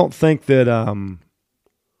don't think that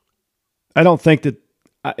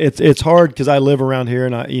it's hard because I live around here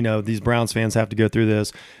and these Browns fans have to go through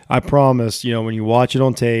this. I promise, when you watch it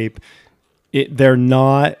on tape, they're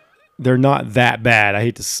not they're not that bad. I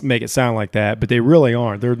hate to make it sound like that, but they really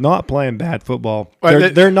aren't. They're not playing bad football.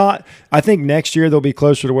 They're not. I think next year they'll be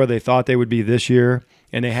closer to where they thought they would be this year,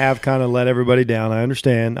 and they have kind of let everybody down. I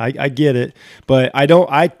understand. I get it, but I don't.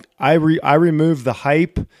 I remove the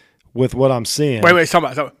hype with what I'm seeing. Wait,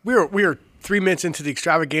 stop about. We are 3 minutes into the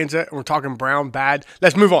extravaganza, and we're talking Brown bad.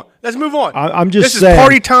 Let's move on. I'm just this saying. is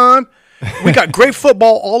party time. We got great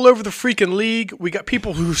football all over the freaking league. We got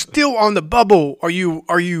people who are still on the bubble. Are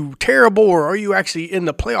you terrible, or are you actually in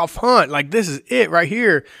the playoff hunt? Like, this is it right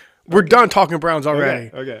here. We're done talking Browns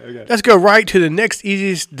already. Okay. Let's go right to the next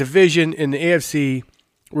easiest division in the AFC.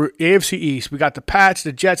 We're AFC East. We got the Pats,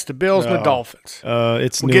 the Jets, the Bills, and the Dolphins.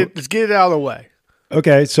 Let's Let's get it out of the way.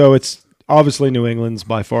 Okay, so it's obviously New England's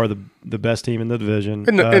by far the best team in the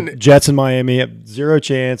division. Jets and Miami have zero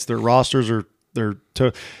chance. Their rosters are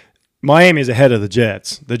Miami is ahead of the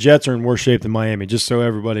Jets. The Jets are in worse shape than Miami, just so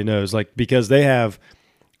everybody knows. Like, because they have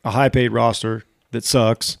a high-paid roster that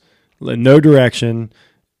sucks, no direction.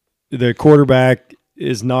 The quarterback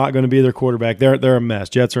is not going to be their quarterback. They're a mess.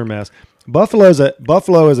 Jets are a mess. Buffalo is a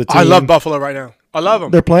team. I love Buffalo right now. I love them.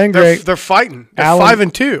 They're playing great. They're fighting. They're Allen,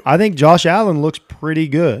 5-2. I think Josh Allen looks pretty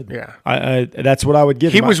good. Yeah. That's what I would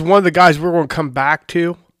give him. He was one of the guys we're going to come back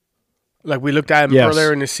to. Like, we looked at him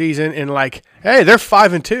earlier in the season, and like, hey, they're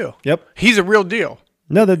 5-2. Yep. He's a real deal.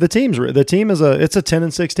 No, the team is a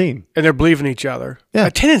 10-6 team, and they're believing each other. Yeah,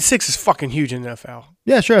 10-6 is fucking huge in the NFL.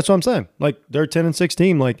 Yeah, sure, that's what I'm saying. Like, they're a 10-6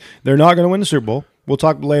 team. Like, they're not going to win the Super Bowl. We'll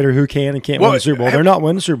talk later who can and can't win the Super Bowl. They're not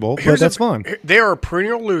winning the Super Bowl, but that's fine. They are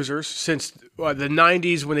perennial losers since the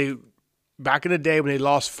 '90s back in the day when they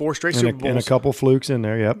lost 4 straight Super Bowls and a couple flukes in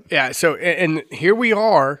there. Yep. Yeah. So and here we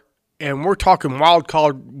are, and we're talking wild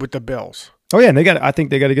card with the Bills. Oh yeah, and I think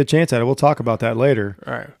they got a good chance at it. We'll talk about that later.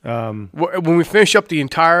 All right. When we finish up the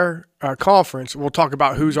entire conference, we'll talk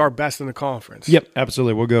about who's our best in the conference. Yep,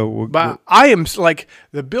 absolutely. We'll go. But I am like,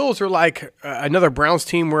 the Bills are like another Browns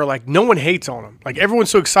team where like no one hates on them. Like, everyone's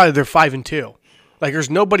so excited they're 5-2. Like, there's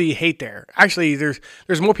nobody to hate there. Actually, there's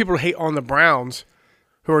more people to hate on the Browns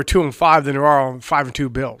who are 2-5 than there are on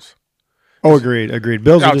 5-2 Bills. Oh, agreed.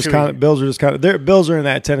 Bills are just kind of. Bills are in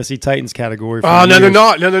that Tennessee Titans category. Oh, no, they're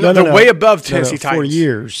not. No, they're way above Tennessee Titans. For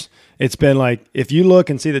years, it's been like, if you look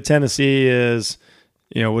and see that Tennessee is,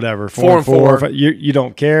 whatever, 4-4. You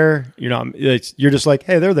don't care. You're not. You're just like,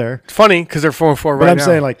 hey, they're there. It's funny because they're 4-4 right now. But I'm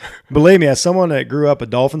saying, like, believe me, as someone that grew up a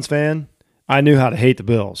Dolphins fan, I knew how to hate the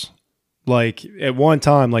Bills. Like, at one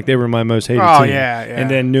time, like, they were my most hated team. Oh, yeah. And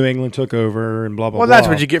then New England took over and blah, blah, blah. Well, that's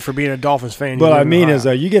what you get for being a Dolphins fan. But I mean is,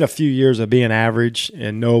 you get a few years of being average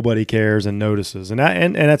and nobody cares and notices. And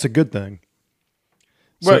that's a good thing.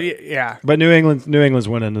 Well, yeah. But New England's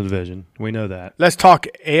winning the division. We know that. Let's talk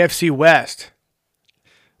AFC West.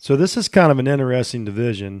 So this is kind of an interesting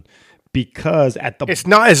division because it's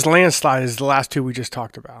not as landslide as the last two we just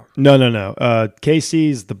talked about. No.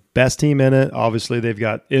 KC's the best team in it. Obviously, they've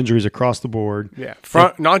got injuries across the board. Yeah,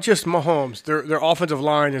 not just Mahomes. Their offensive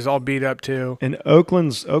line is all beat up too. And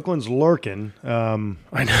Oakland's lurking. I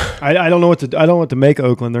know. I don't know what to make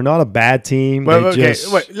Oakland. They're not a bad team. Wait.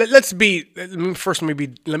 Let me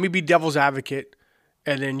be devil's advocate,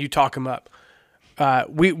 and then you talk them up.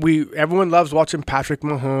 Everyone loves watching Patrick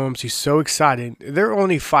Mahomes. He's so excited. They're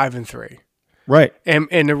only 5-3, right?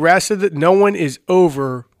 And the rest of no one is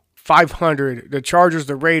over 500. The Chargers,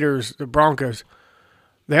 the Raiders, the Broncos,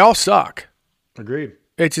 they all suck. Agreed.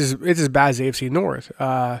 It's as bad as the AFC North.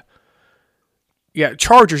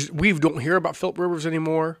 Chargers. We don't hear about Phillip Rivers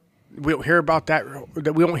anymore. We don't hear about that. We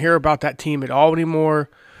don't hear about that team at all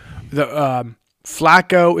anymore. The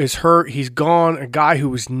Flacco is hurt. He's gone. A guy who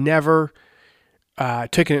was never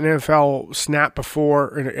taking an NFL snap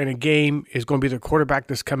before in a game is going to be their quarterback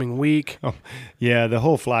this coming week. Oh, yeah, the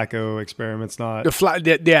whole Flacco experiment's not. It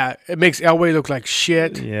makes Elway look like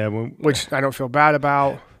shit. Yeah, which I don't feel bad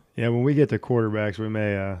about. Yeah, when we get to quarterbacks, we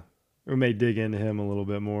may dig into him a little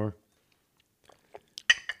bit more.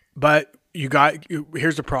 But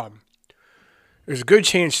here's the problem. There's a good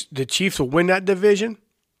chance the Chiefs will win that division.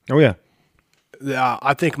 Oh yeah.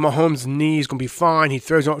 I think Mahomes' knee is going to be fine. He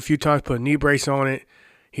throws on it a few times, put a knee brace on it.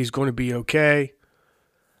 He's going to be okay.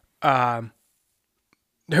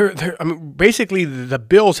 Basically, the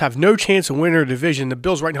Bills have no chance of winning their division. The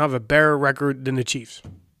Bills right now have a better record than the Chiefs.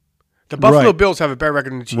 The Buffalo Bills have a better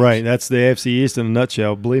record than the Chiefs. Right, that's the AFC East in a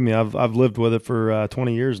nutshell. Believe me, I've lived with it for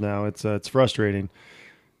 20 years now. It's frustrating.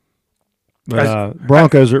 But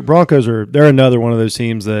Broncos are they're another one of those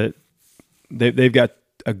teams that they've got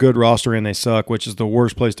a good roster and they suck, which is the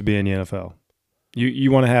worst place to be in the NFL.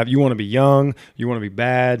 You want to be young, you want to be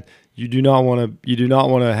bad. You do not want to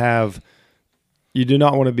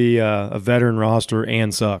be a veteran roster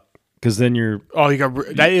and suck. because then you're Oh, you got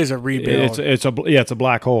that is a rebuild. it's a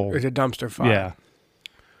black hole. It's a dumpster fire. Yeah.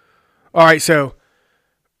 All right, so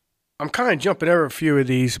I'm kind of jumping over a few of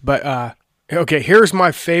these, but okay, here's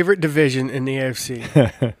my favorite division in the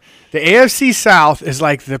AFC. The AFC South is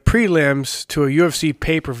like the prelims to a UFC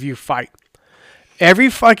pay-per-view fight. Every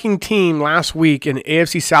fucking team last week in the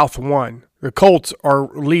AFC South won. The Colts are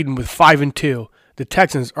leading with 5-2. The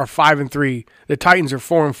Texans are 5-3. The Titans are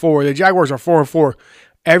 4-4. The Jaguars are 4-4.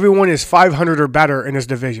 Everyone is 500 or better in this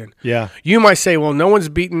division. Yeah. You might say, well, no one's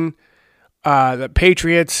beaten the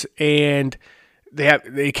Patriots, and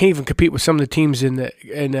they can't even compete with some of the teams in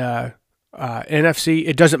the NFC.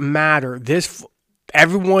 It doesn't matter.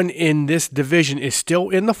 Everyone in this division is still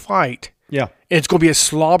in the fight. Yeah. It's going to be a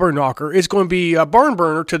slobber knocker. It's going to be a barn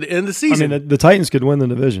burner to the end of the season. I mean, the Titans could win the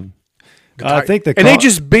division. I think they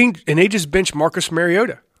just benched Marcus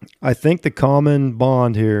Mariota. I think the common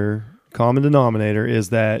bond here, common denominator, is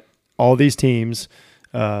that all these teams,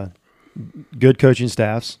 good coaching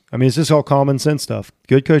staffs. I mean, it's just all common sense stuff.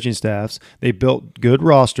 Good coaching staffs. They built good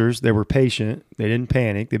rosters. They were patient. They didn't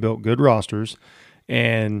panic. They built good rosters.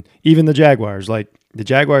 And even the Jaguars, the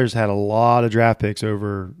Jaguars had a lot of draft picks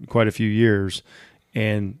over quite a few years,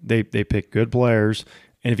 and they picked good players.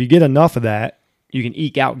 And if you get enough of that, you can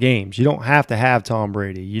eke out games. You don't have to have Tom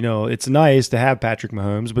Brady. You know, it's nice to have Patrick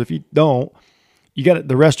Mahomes, but if you don't, you got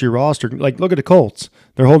the rest of your roster. Like, look at the Colts.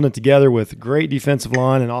 They're holding it together with great defensive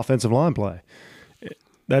line and offensive line play.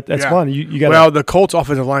 That's fun. You got. Well, the Colts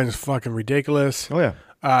offensive line is fucking ridiculous. Oh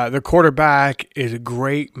yeah. The quarterback is a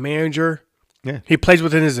great manager. Yeah. He plays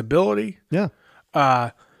within his ability. Yeah.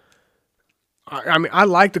 I mean, I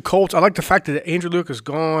like the Colts. I like the fact that Andrew Luck is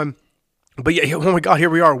gone. But yeah, oh my God, here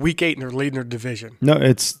we are, week 8, and they're leading their division. No,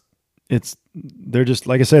 they're just,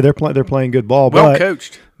 like I say, they're playing good ball. Well but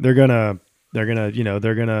coached. They're gonna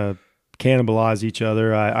cannibalize each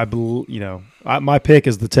other. I believe, my pick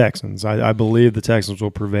is the Texans. I believe the Texans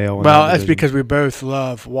will prevail. Well, that's because we both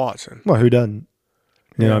love Watson. Well, who doesn't?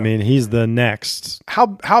 You know what I mean? He's the next.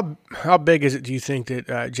 How big is it, do you think,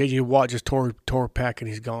 that J.J. Watt just tore pec and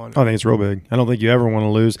he's gone? I think it's real big. I don't think you ever want to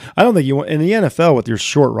lose. I don't think you want, in the NFL with your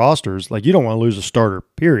short rosters, like, you don't want to lose a starter,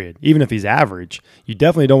 period. Even if he's average. You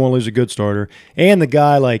definitely don't want to lose a good starter. And the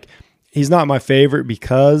guy, like, he's not my favorite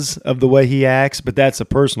because of the way he acts, but that's a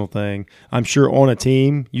personal thing. I'm sure on a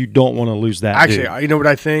team, you don't want to lose that Actually, dude. you know what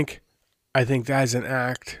I think? I think that is an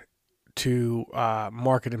act to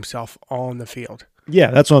market himself on the field.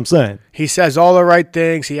 Yeah, that's what I'm saying. He says all the right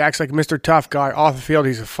things. He acts like Mr. Tough Guy. Off the field,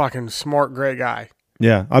 he's a fucking smart, great guy.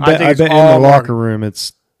 Yeah, I bet in the locker room,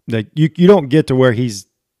 it's like you don't get to where you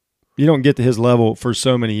don't get to his level for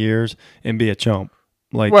so many years and be a chump.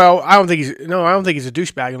 Like, well, I don't think he's a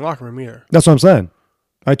douchebag in the locker room either. That's what I'm saying.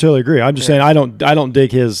 I totally agree. I'm just saying I don't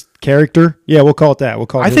dig his character. Yeah, we'll call it that.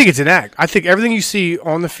 I think it's an act. I think everything you see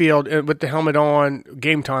on the field with the helmet on,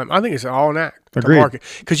 game time, I think it's all an act. Agreed.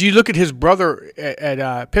 Because you look at his brother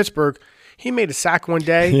at Pittsburgh, he made a sack one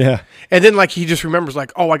day. Yeah. And then he just remembers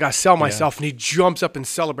oh, I got to sell myself, and he jumps up and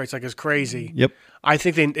celebrates like it's crazy. Yep. I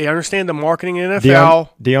think they understand the marketing in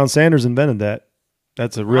NFL. Deion Sanders invented that.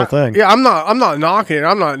 That's a real thing. Yeah, I'm not knocking it.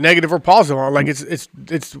 I'm not negative or positive on it.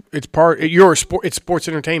 It's part. You're a sport. It's sports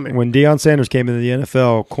entertainment. When Deion Sanders came into the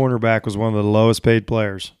NFL, cornerback was one of the lowest paid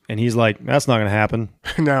players, and he's like, "That's not going to happen."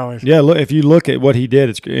 No. Yeah, look, if you look at what he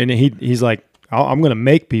did, he's like, "I'm going to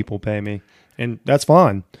make people pay me," and that's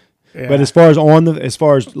fine. Yeah. But as far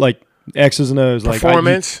as like X's and O's,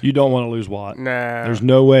 performance, you don't want to lose Watt. Nah, there's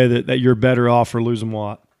no way that you're better off for losing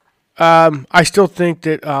Watt. I still think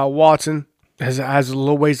that Watson has a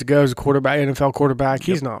little ways to go as a quarterback, NFL quarterback.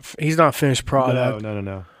 He's not finished product.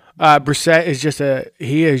 No. Brissett is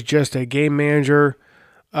just a game manager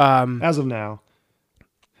as of now.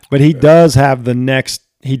 But he does have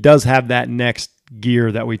that next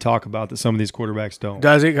gear that we talk about that some of these quarterbacks don't.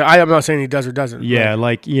 Does he? I'm not saying he does or doesn't. Yeah,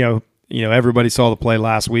 everybody saw the play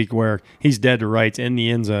last week where he's dead to rights in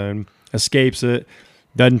the end zone, escapes it,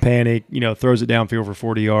 doesn't panic, throws it downfield for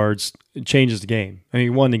 40 yards, it changes the game. I mean, he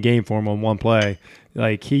won the game for him on one play.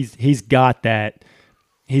 Like he's got that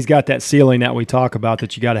ceiling that we talk about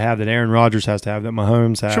that you got to have, that Aaron Rodgers has to have, that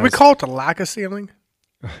Mahomes has. Should we call it the lack of ceiling?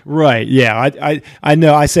 Right. Yeah. I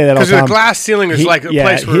know. I say that all the time. Because the glass ceiling is like a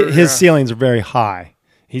place where his ceilings are very high.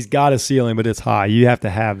 He's got a ceiling, but it's high. You have to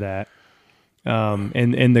have that.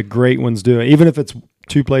 And the great ones do it, even if it's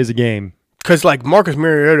 2 plays a game. Because Marcus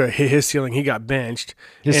Mariota hit his ceiling, he got benched.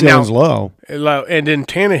 His ceiling's low. And then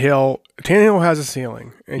Tannehill has a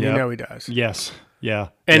ceiling, and you know he does. Yes. Yeah.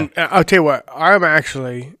 And I'll tell you what,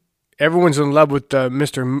 everyone's in love with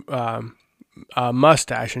Mr.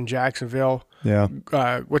 Mustache in Jacksonville. Yeah.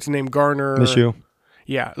 What's his name? Gardner. Minshew.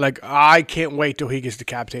 Yeah, like I can't wait till he gets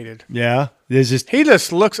decapitated. Yeah, it's just He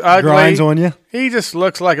just looks ugly. grinds on you, He just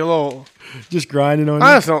looks like a little. just grinding on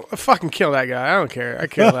I you. just don't fucking kill that guy. I don't care. I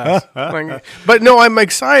care less. Like, but no, I'm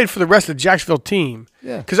excited for the rest of the Jacksonville team.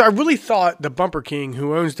 Yeah. Because I really thought the Bumper King,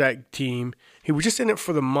 who owns that team, he was just in it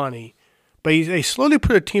for the money. But they slowly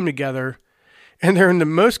put a team together, and they're in the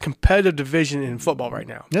most competitive division in football right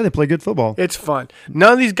now. Yeah, they play good football. It's fun.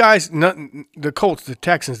 None of these guys, the Colts, the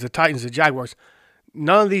Texans, the Titans, the Jaguars,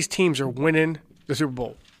 none of these teams are winning the Super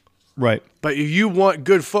Bowl. Right. But you want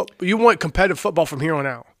you want competitive football from here on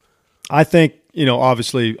out. I think,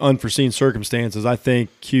 obviously unforeseen circumstances. I think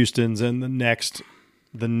Houston's in the next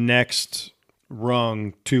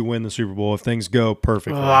rung to win the Super Bowl if things go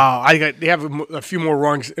perfectly. Wow, they have a few more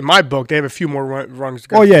rungs in my book. They have a few more rungs to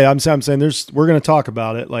go. Oh yeah, I'm saying we're going to talk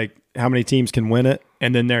about it, like how many teams can win it,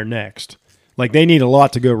 and then they're next. Like they need a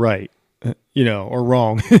lot to go right, or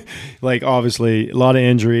wrong. Like obviously a lot of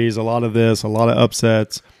injuries, a lot of this, a lot of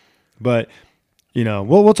upsets, but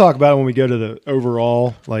we'll talk about it when we go to the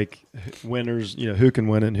overall like winners. Who can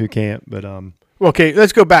win it and who can't. But Okay,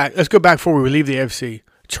 let's go back. Let's go back before we leave the AFC.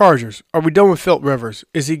 Chargers. Are we done with Philip Rivers?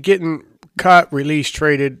 Is he getting cut, released,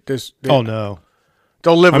 traded? oh no,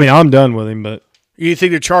 They'll live. I mean I'm done with him, but. You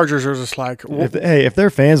think the Chargers are just like, If their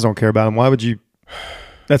fans don't care about him, why would you?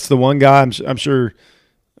 That's the one guy I'm sure.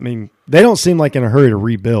 I mean, they don't seem like in a hurry to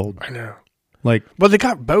rebuild. I know. Like, Well, they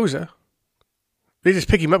got Boza. They just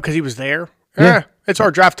pick him up because he was there. Yeah. It's our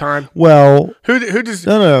draft time. well, Who does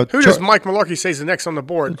no. Who does Mike Mularkey say is the next on the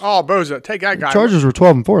board? Oh, Boza, take that guy. Chargers were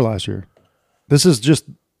 12-4 last year. This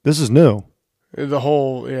is new. The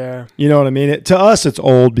whole You know what I mean? To us, it's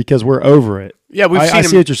old because we're over it. Yeah, we've seen I him.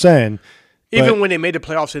 see what you're saying. Even but- when they made the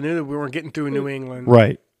playoffs, they knew that we weren't getting through in New England,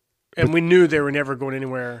 Right, and we knew they were never going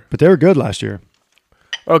anywhere. but they were good last year.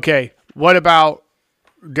 Okay, what about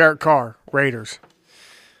Derek Carr, Raiders?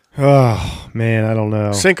 Oh man, I don't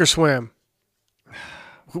know. Sink or swim?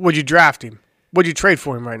 Would you draft him? Would you trade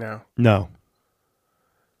for him right now? No,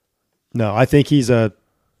 I think he's a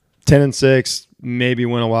 10-6, maybe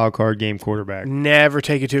win a wild card game quarterback. Never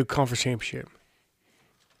take it to a conference championship.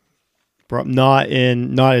 Not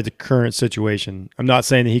at the current situation. I'm not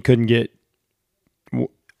saying that he couldn't get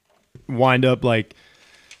wind up like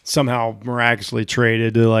somehow miraculously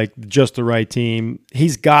traded to like just the right team.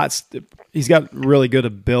 He's got really good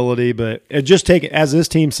ability, but it just take as this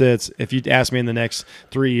team sits. If you ask me in the next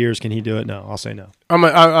 3 years, can he do it? No, I'll say no. I'm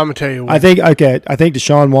gonna tell you what. I think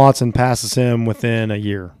Deshaun Watson passes him within a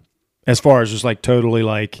year, as far as just like totally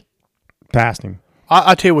like past him.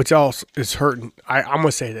 I'll tell you what else is hurting. I'm going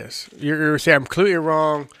to say this. You're going to say I'm completely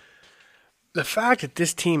wrong. The fact that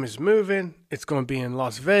this team is moving, it's going to be in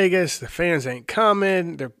Las Vegas. The fans ain't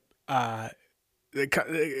coming. They're kind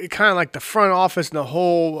of like the front office and the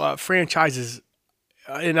whole franchise is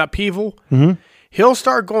in upheaval. Mm-hmm. He'll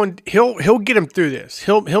start going. He'll get him through this.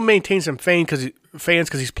 He'll maintain some fans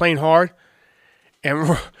because he's playing hard,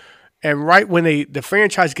 and right when the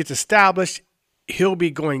franchise gets established, he'll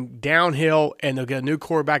be going downhill, and they'll get a new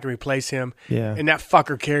quarterback and replace him. Yeah. And that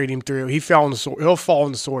fucker carried him through. He fell on the sword. He'll fall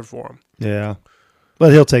on the sword for him. Yeah,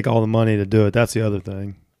 but he'll take all the money to do it. That's the other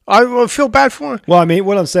thing. I will feel bad for him. Well, I mean,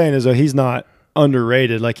 what I'm saying is, he's not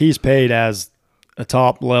underrated. Like he's paid as a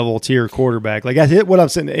top level tier quarterback. Like what I'm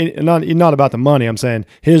saying, not about the money. I'm saying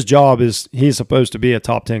his job is he's supposed to be a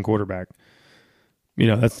top 10 quarterback.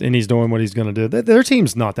 And he's doing what he's going to do. Their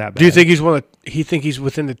team's not that bad. Do you think he's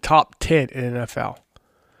within the top 10 in NFL?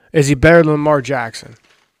 Is he better than Lamar Jackson?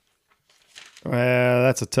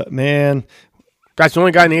 That's a tough man. That's the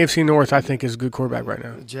only guy in the AFC North I think is a good quarterback right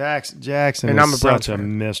now. Jackson And is I'm a Browns such a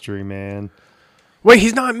fan. mystery, man. Wait,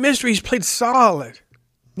 he's not a mystery. He's played solid.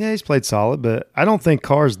 Yeah, he's played solid, but I don't think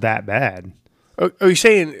Carr's that bad. Are you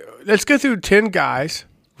saying let's go through 10 guys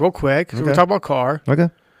real quick? So we're Okay. talking about Carr. Okay.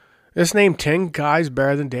 Let's name 10 guys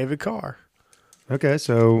better than David Carr. Okay,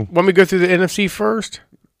 so Want me to go through the NFC first?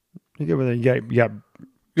 you go with it. You got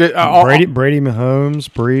Brady. Brady,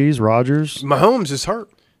 Mahomes, Breeze, Rodgers. Mahomes is hurt.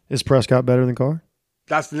 Is Prescott better than Carr?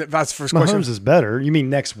 That's the first Mahomes question. is better. You mean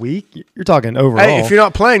next week? You're talking overall. Hey, if you're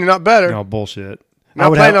not playing, you're not better. no bullshit. Not I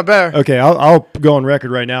would playing, not better. Okay, I'll go on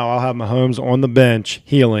record right now. I'll have Mahomes on the bench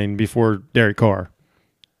healing before Derek Carr.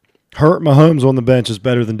 Hurt Mahomes on the bench is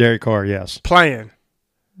better than Derek Carr. Yes, Playing.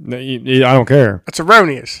 I don't care. That's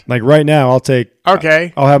erroneous. Like right now, I'll Okay.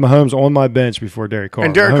 have Mahomes on my bench before Derek Carr.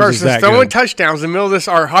 And Derek Mahomes Carr is is that throwing good. touchdowns in the middle of this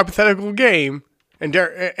our hypothetical game, and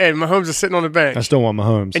Mahomes is sitting on the bench, I still want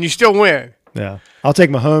Mahomes. and you still win. Yeah, I'll take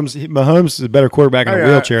Mahomes. Mahomes is a better quarterback in a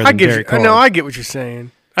wheelchair than Derek Carr. No, I get what you're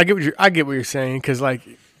saying. I get what you're saying because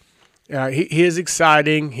he is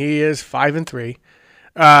exciting. He is 5-3.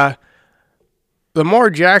 Lamar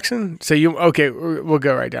Jackson. So we'll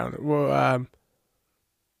go right down. Well,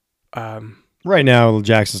 Right now,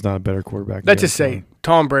 Jackson's not a better quarterback. let's just say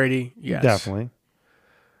Tom Brady. Yes, definitely.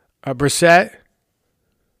 Brissett.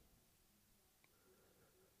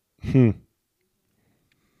 I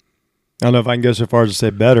don't know if I can go so far as to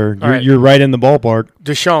say better. All right. You're right in the ballpark.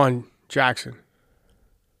 Deshaun Jackson.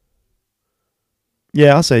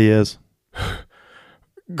 Yeah, I'll say he is.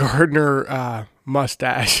 Gardner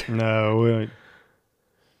Mustache. No,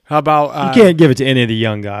 How about you can't give it to any of the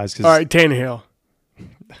young guys. 'Cause all right, Tannehill.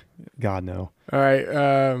 God, no. All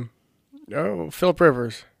right, Phillip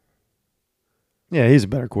Rivers. Yeah, he's a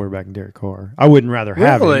better quarterback than Derek Carr. I wouldn't rather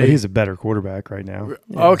have him, Really? but he's a better quarterback right now.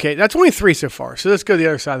 Yeah. Okay, that's only 3 so far. So let's go to the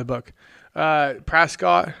other side of the book.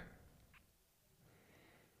 Prescott.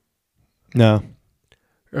 No.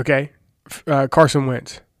 Okay. Carson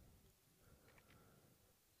Wentz.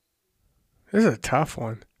 This is a tough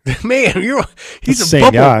one. Man, he's the a same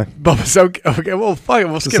bubble. guy. Bubble. So, okay, well, fuck it.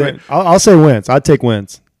 We'll skip it. I'll say Wentz. I'd take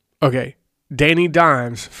Wentz. Okay. Danny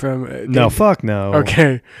Dimes from. No, fuck no.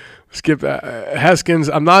 Okay. Skip that. Haskins.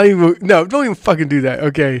 I'm not even. No, don't even fucking do that.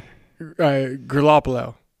 Okay.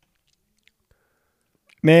 Garoppolo.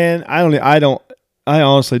 Man, I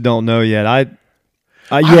honestly don't know yet.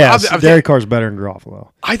 Yes, Derek Carr's better than Garoppolo.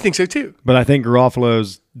 I think so too. But I think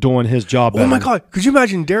Garoppolo's doing his job better. Oh my God. Could you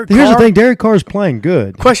imagine Derek Carr? Here's the thing. Derek Carr's playing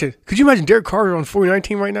good. Question. Could you imagine Derek Carr on 49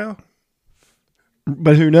 team right now?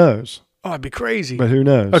 But who knows? Oh, it'd be crazy. But who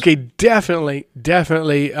knows? Okay, definitely.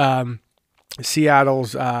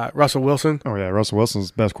 Seattle's Russell Wilson. Oh, yeah. Russell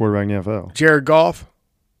Wilson's the best quarterback in the NFL. Jared Goff.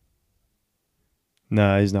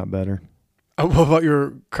 No, he's not better. What about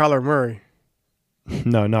your Kyler Murray?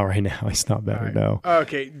 No, not right now. He's not better, Right. no.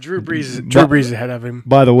 Okay, Drew Brees is ahead of him.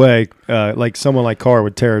 By the way, like someone like Carr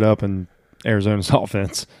would tear it up in Arizona's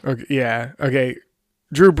offense. Okay, yeah. Okay,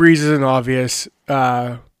 Drew Brees isn't obvious.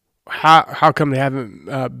 How come they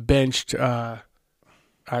haven't benched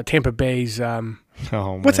Tampa Bay's?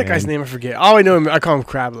 What's that guy's name? I forget. All I know him. I call him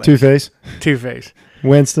Crab Legs. Two-Face.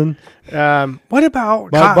 Winston. What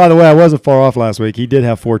about? By the way, I wasn't far off last week. He did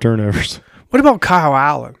have 4 turnovers. What about Kyle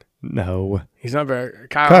Allen? No. He's not very.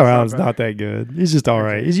 Kyle Allen's not that good. He's just all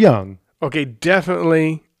right. He's young. Okay,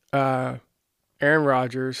 definitely Aaron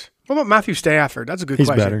Rodgers. What about Matthew Stafford? That's a good He's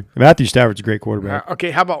question. better. Matthew Stafford's a great quarterback.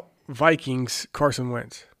 Okay, how about Vikings Carson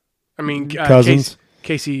Wentz? I mean, Cousins.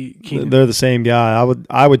 Casey Keenum. They're the same guy.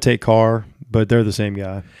 I would take Carr, but they're the same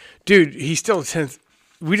guy. Dude, he's still 10th.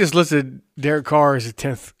 We just listed Derek Carr as a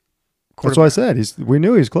 10th quarterback. That's what I said. We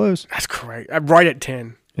knew he was close. That's correct. I'm right at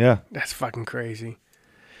 10. Yeah. That's fucking crazy.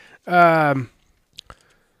 Real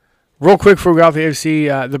quick before we go out the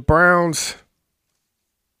AFC, the Browns,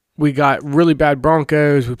 we got really bad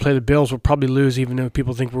Broncos. We play the Bills. We'll probably lose, even though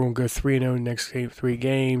people think we're going to go 3-0 in the next 3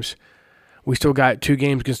 games. We still got 2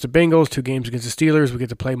 games against the Bengals, 2 games against the Steelers. We get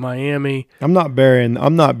to play Miami. I'm not burying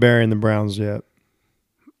the Browns yet.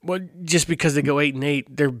 Well, just because they go 8-8,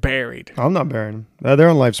 they're buried. I'm not burying them. They're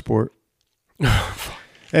on life support.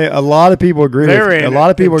 Hey, a lot of people agree.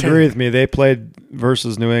 With me. They played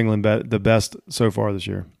versus New England the best so far this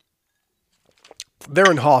year. They're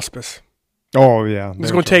in hospice. Oh yeah,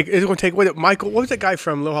 It's going to take. What was that guy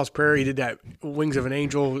from Little House Prairie? He did that Wings of an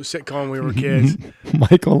Angel sitcom when we were kids.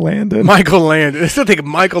 Michael Landon. It's still take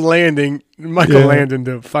Michael Landon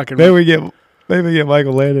to fucking. Maybe we get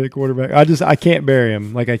Michael Landon at quarterback. I can't bury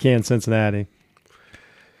him like I can Cincinnati.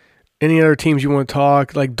 Any other teams you want to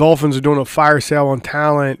talk? Like Dolphins are doing a fire sale on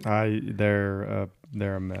talent. They're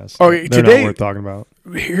a mess. Okay, they're today not worth talking about.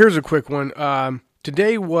 Here's a quick one.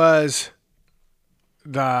 Today was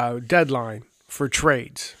the deadline for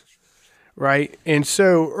trades, right? And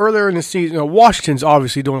so earlier in the season, Washington's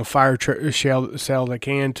obviously doing a fire sale they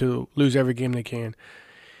can to lose every game they can.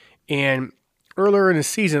 And earlier in the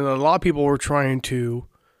season, a lot of teams were trying to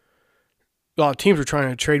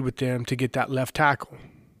trade with them to get that left tackle.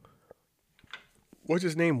 What's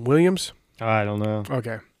his name? Williams? I don't know.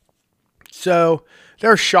 Okay. So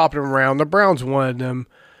they're shopping around. The Browns wanted them.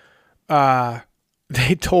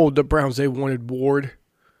 They told the Browns they wanted Ward.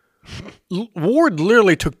 Ward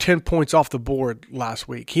literally took 10 points off the board last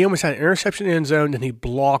week. He almost had an interception in the end zone, and he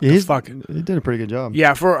blocked the fucking. He did a pretty good job.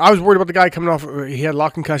 Yeah, I was worried about the guy coming off. He had a lot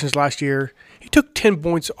of concussions last year. He took 10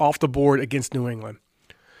 points off the board against New England.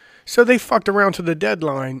 So they fucked around to the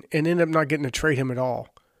deadline and ended up not getting to trade him at all.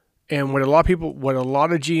 And what a lot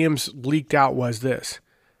of GMs leaked out was this: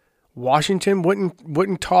 Washington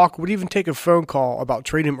wouldn't talk, would even take a phone call about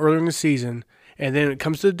trading him earlier in the season. And then it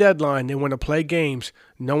comes to the deadline, they want to play games.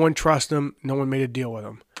 No one trusts them. No one made a deal with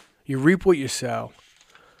them. You reap what you sow.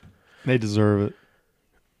 They deserve it.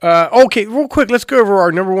 Okay, real quick, let's go over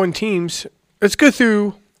our number 1 teams. let's go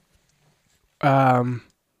through.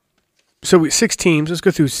 So 6 teams. Let's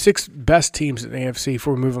go through 6 best teams in the AFC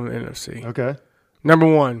before we move on to the NFC. Okay. Number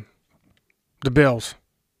 1, the Bills.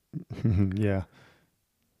 Yeah.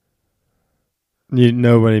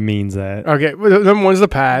 Nobody means that. Okay, well, number 1 is the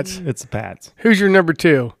Pats. It's the Pats. Who's your number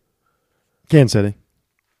 2? Kansas City.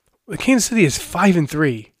 Kansas City is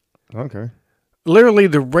 5-3. Okay. Literally,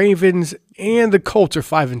 the Ravens and the Colts are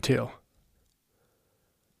 5-2.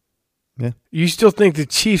 Yeah. You still think the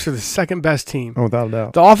Chiefs are the second best team? Oh, without a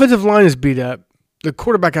doubt. The offensive line is beat up. The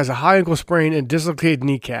quarterback has a high ankle sprain and dislocated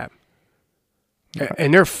kneecap.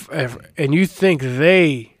 And you think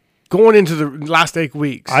they going into the last 8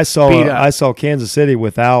 weeks? I saw Kansas City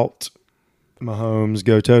without Mahomes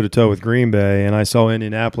go toe to toe with Green Bay, and I saw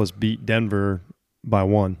Indianapolis beat Denver by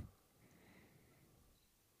 1.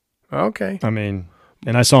 Okay. I mean,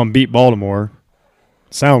 and I saw them beat Baltimore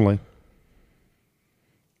soundly.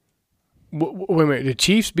 Wait a minute. The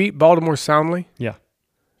Chiefs beat Baltimore soundly? Yeah.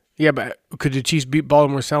 Yeah, but could the Chiefs beat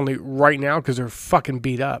Baltimore soundly right now because they're fucking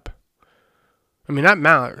beat up? I mean, that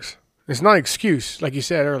matters. It's not an excuse, like you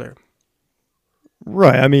said earlier.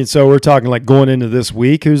 Right. I mean, so we're talking like going into this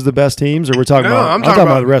week, who's the best teams, or we're talking No, about? I'm I'm talking talking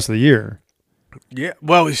about about the rest of the year. Yeah.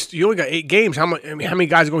 Well, you only got 8 games. How many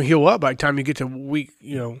guys are going to heal up by the time you get to week?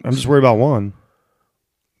 I'm just worried about 1.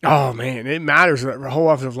 Oh man, it matters that the whole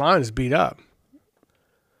offensive line is beat up,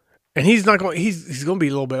 and he's not going. He's going to be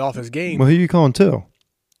a little bit off his game. Well, who are you calling 2?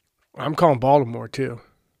 I'm calling Baltimore too.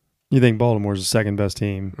 You think Baltimore's the second best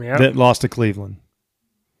team Yeah. that lost to Cleveland?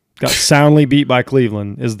 Got soundly beat by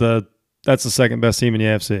Cleveland. That's the second best team in the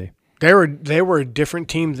AFC. They were a different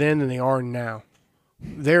team then than they are now.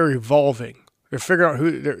 They're evolving. They're figuring out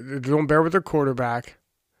who they're doing better with their quarterback.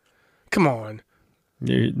 Come on.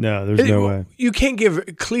 No, there's no way. You can't give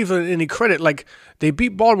Cleveland any credit. Like, they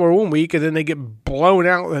beat Baltimore one week, and then they get blown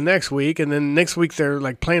out the next week, and then next week they're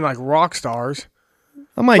like playing like rock stars.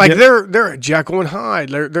 I might Like they're a Jekyll and Hyde.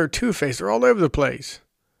 They're Two-Faced. They're all over the place.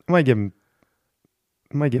 I might give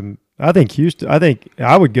them. I think Houston. I think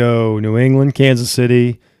I would go New England, Kansas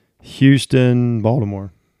City, Houston,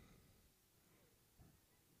 Baltimore.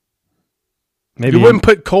 Maybe You wouldn't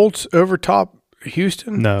put Colts over top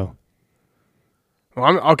Houston? No.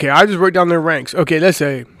 Well, okay, I just wrote down their ranks. Okay, let's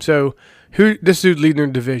say so. This dude leading their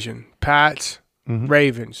division? Pats,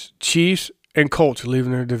 Ravens, Chiefs, and Colts are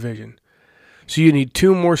leaving their division. So you need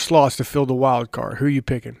 2 more slots to fill the wild card. Who are you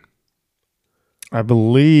picking? I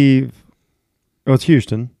believe. Oh, it's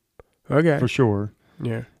Houston Okay, for sure.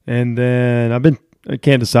 yeah. And then I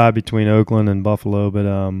can't decide between Oakland and Buffalo, but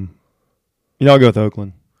I'll go with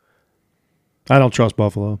Oakland. I don't trust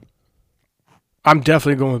Buffalo. I'm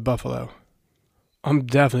definitely going with Buffalo.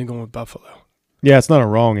 Yeah, it's not a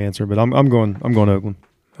wrong answer, but I'm going Oakland.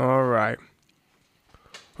 All right,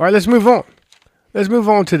 let's move on. Let's move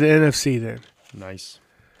on to the NFC then. Nice.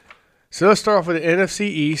 So let's start off with the NFC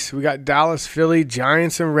East. We got Dallas, Philly,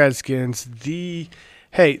 Giants, and Redskins.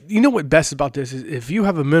 Hey, you know what best about this is? If you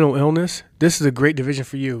have a mental illness, this is a great division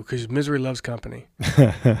for you because misery loves company.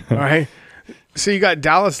 All right? So you got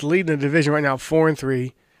Dallas leading the division right now,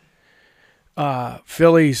 4-3.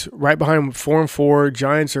 Philly's right behind them, 4-4.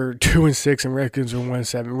 Giants are 2-6, and Redskins are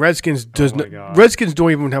 1-7. Redskins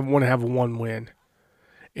don't even want to have 1 win.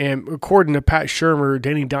 And according to Pat Shurmur,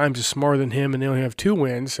 Danny Dimes is smarter than him, and they only have 2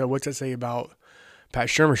 wins. So what's that say about Pat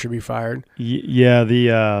Shurmur should be fired? Yeah,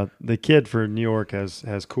 the kid for New York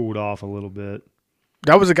has cooled off a little bit.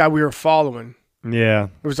 That was the guy we were following. Yeah,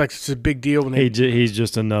 It was like such a big deal when he's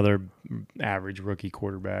just another average rookie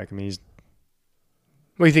quarterback. I mean,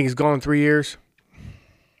 What do you think? He's gone in 3 years?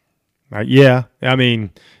 yeah. I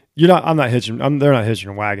mean, they're not hitching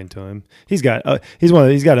a wagon to him. He's got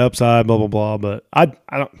upside, blah blah blah. But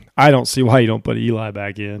I don't see why you don't put Eli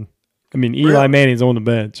back in. I mean, Eli Manning's on the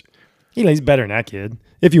bench. He's better than that kid.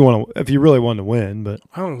 If you really want to win, but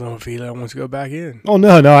I don't know if Eli wants to go back in. oh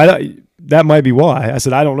no, that might be why. I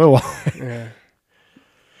said I don't know why. Yeah.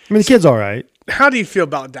 I mean, the kid's all right. How do you feel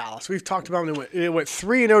about Dallas? We've talked about them. They went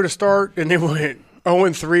 3-0 to start, and they went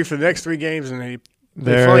 0-3 for the next 3 games, and they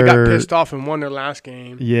finally got pissed off and won their last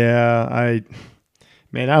game. Yeah, I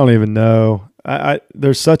don't even know.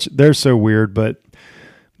 They're so weird, but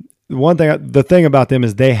the thing about them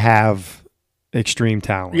is they have extreme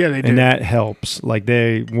talent. Yeah, they do. And that helps. Like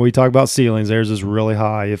when we talk about ceilings, theirs is really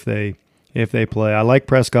high if they play. I like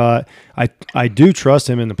Prescott. I do trust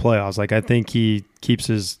him in the playoffs. Like I think he keeps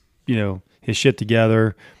his shit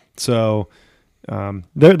together. So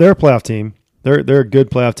they're a playoff team. They're a good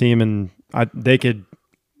playoff team, and I could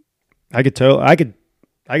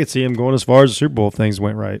see him going as far as the Super Bowl if things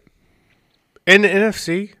went right. In the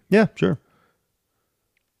NFC, Yeah, sure.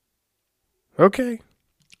 Okay.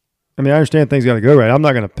 I mean, I understand things got to go right. I'm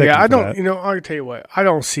not going to pick. Yeah, them I for don't. that. You know, I'll tell you what. I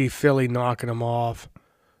don't see Philly knocking them off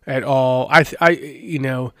at all. You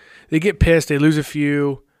know, they get pissed. They lose a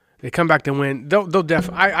few. They come back to win. They'll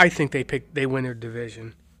I think they win their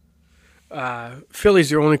division. Philly's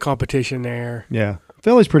their only competition there. Yeah,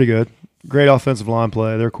 Philly's pretty good. Great offensive line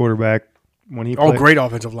play. Their quarterback when he Great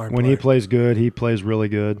offensive line. when play. he plays good, he plays really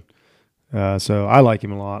good. So I like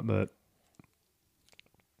him a lot. But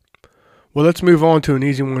Well, let's move on to an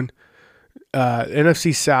easy one.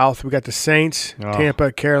 NFC South. We got the Saints, Oh.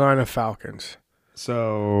 Tampa, Carolina, Falcons.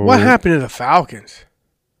 so What happened to the Falcons?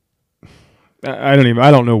 I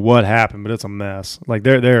don't know what happened, but it's a mess. Like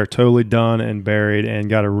they're totally done and buried and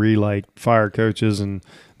got to fire coaches, and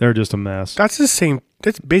they're just a mess. That's the same.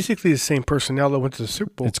 That's basically the same personnel that went to the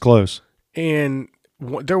Super Bowl, It's close. and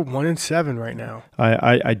they're 1-7 right now.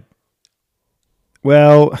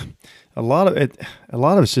 Well, a lot of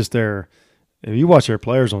it's just their. If you watch their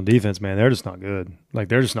players on defense, man, they're just not good. Like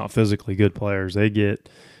they're just not physically good players. They get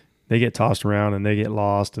tossed around and they get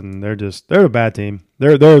lost, and they're a bad team.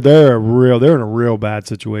 They're in a real bad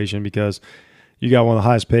situation because you got one of the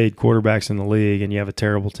highest paid quarterbacks in the league and you have a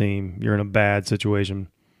terrible team. You're in a bad situation.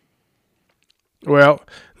 Well,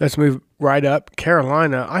 let's move right up.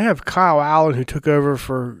 Carolina. I have Kyle Allen, who took over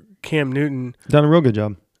for Cam Newton. Done a real good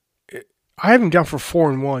job. I have him down for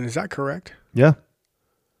 4-1. Is that correct? Yeah.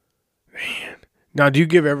 Now, do you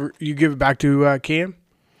give it back to Cam?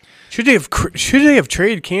 Should they have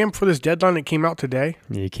traded Cam for this deadline that came out today?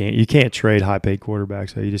 You can't trade high paid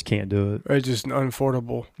quarterbacks. So you just can't do it. Or it's just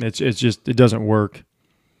unaffordable. It's just it doesn't work.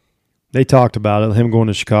 They talked about it, him going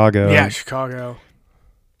to Chicago. Yeah, Chicago.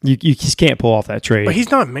 You just can't pull off that trade. But he's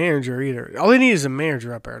not a manager either. All they need is a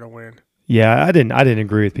manager up there to win. Yeah, I didn't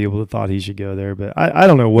agree with people that thought he should go there, but I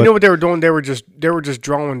don't know what. You know what they were doing? They were just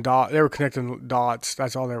drawing dots. They were connecting dots.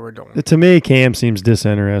 That's all they were doing. To me, Cam seems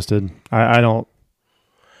disinterested. I don't,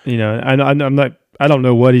 I'm not. I don't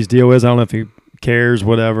know what his deal is. I don't know if he cares,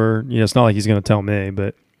 whatever. It's not like he's going to tell me,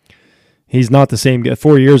 but he's not the same guy.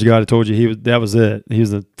 4 years ago, I told you that was it. He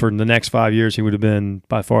was for the next 5 years, he would have been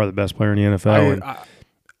by far the best player in the NFL.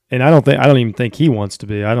 And I don't even think he wants to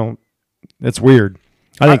be. It's weird.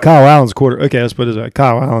 I think Kyle Allen's okay, let's put it this.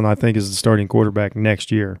 Kyle Allen, I think, is the starting quarterback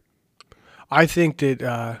next year. I think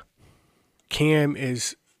that Cam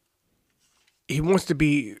he wants to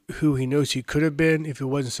be who he knows he could have been if he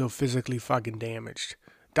wasn't so physically fucking damaged.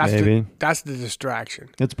 Maybe. That's the distraction.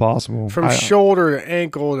 It's possible. From shoulder to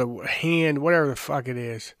ankle to hand, whatever the fuck it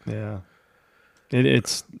is. Yeah.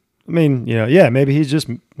 It's I mean, yeah, maybe he's just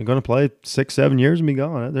going to play 6-7 years and be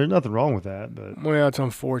gone. There's nothing wrong with that, but Well, it's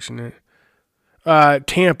unfortunate.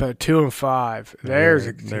 Tampa 2-5.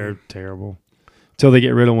 They're terrible. Until they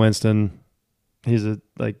get rid of Winston, this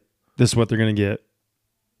is what they're going to get.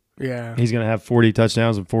 Yeah. He's going to have 40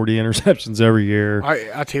 touchdowns and 40 interceptions every year.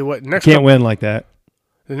 I tell you what, Can't win like that.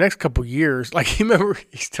 The next couple years, like you remember,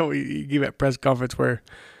 he gave that press conference where,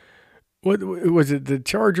 what was it? The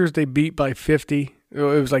Chargers they beat by 50. It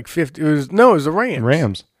was like 50. It was the Rams.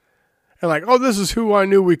 Rams. And like, oh, this is who I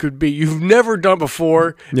knew we could be. You've never done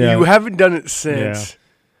before. Yeah. You haven't done it since. Yeah.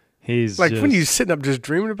 He's like when you sitting up just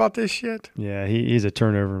dreaming about this shit. Yeah, he's a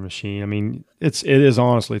turnover machine. I mean, it is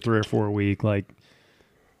honestly 3 or 4 a week. Like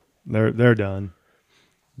they're done.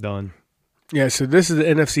 Yeah. So this is the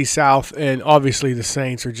NFC South, and obviously the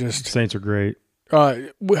Saints are just. Saints are great.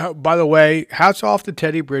 By the way, hats off to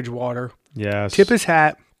Teddy Bridgewater. Yes. Tip his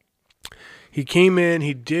hat. He came in.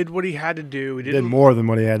 He did what he had to do. He did more than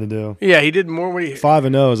what he had to do. Yeah, he did more.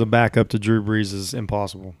 5-0 as a backup to Drew Brees is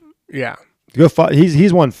impossible. Yeah.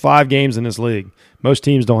 He's won 5 games in this league. Most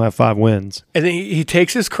teams don't have 5 wins. And then he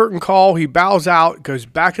takes his curtain call. He bows out, goes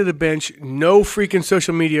back to the bench. No freaking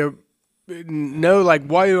social media. No, like,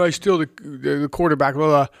 why do I steal the quarterback?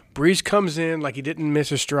 Well, Brees comes in like he didn't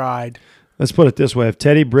miss a stride. Let's put it this way: if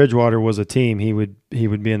Teddy Bridgewater was a team, he would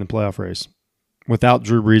be in the playoff race without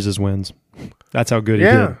Drew Brees' wins. That's how good he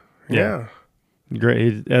did. Yeah.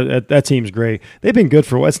 Great. That team's great. They've been good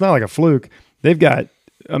for. It's not like a fluke. They've got.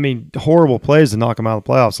 I mean, horrible plays to knock them out of the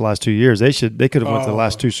playoffs the last 2 years. They could have went to the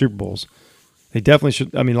last 2 Super Bowls. They definitely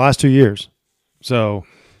should. I mean, last 2 years. So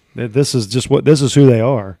this is who they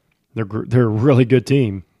are. They're a really good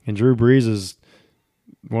team, and Drew Brees is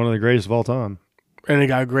one of the greatest of all time. And they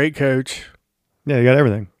got a great coach. Yeah, they got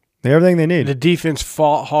everything. They have everything they need. The defense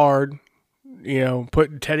fought hard.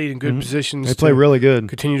 Putting Teddy in good positions. They play really good.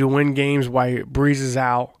 Continue to win games while Brees is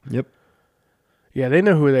out. Yep. Yeah, they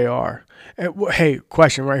know who they are. Hey,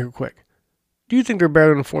 question right here quick. Do you think they're better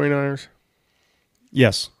than the 49ers?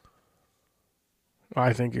 Yes.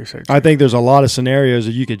 I think you're so. I think there's a lot of scenarios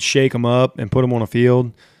that you could shake them up and put them on a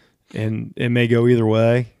field and it may go either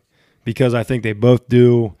way because I think they both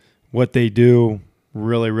do what they do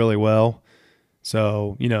really, really well.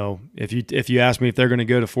 So, if you ask me if they're going to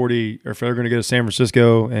go to 40 or if they're going to go to San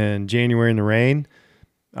Francisco in January in the rain,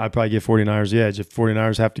 I'd probably give 49ers the edge. If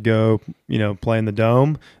 49ers have to go, play in the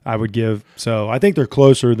Dome, I would give. So I think they're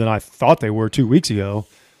closer than I thought they were 2 weeks ago.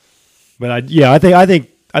 But I think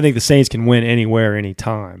the Saints can win anywhere,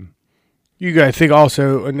 anytime. You guys think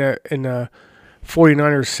also in the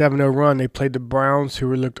 49ers 7-0 run, they played the Browns,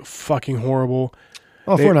 who looked fucking horrible.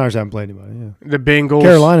 Oh, 49ers haven't played anybody, yeah. The Bengals.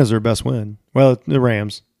 Carolina's their best win. Well, the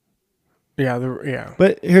Rams. Yeah.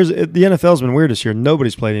 But the NFL's been weird this year.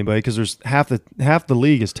 Nobody's played anybody because there's half the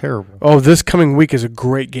league is terrible. Oh, this coming week is a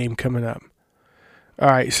great game coming up. All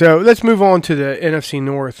right, so let's move on to the NFC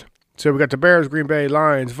North. So we got the Bears, Green Bay,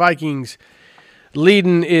 Lions, Vikings.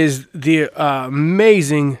 Leading is the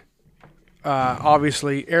amazing,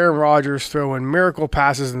 obviously, Aaron Rodgers throwing miracle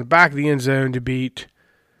passes in the back of the end zone to beat.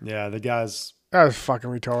 Yeah, the guys. That was fucking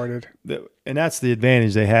retarded. And that's the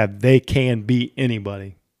advantage they have. They can beat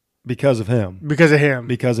anybody because of him. Because of him.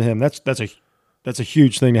 That's a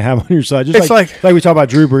huge thing to have on your side. Just It's like we talk about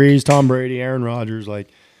Drew Brees, Tom Brady, Aaron Rodgers,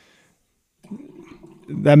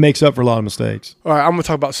 that makes up for a lot of mistakes. All right, I'm going to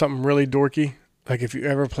talk about something really dorky. Like if you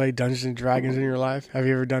ever played Dungeons and Dragons in your life. Have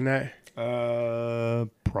you ever done that?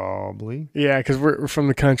 Probably. Yeah, because we're from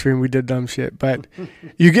the country and we did dumb shit. But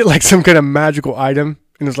you get like some kind of magical item,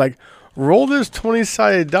 and it's like, roll this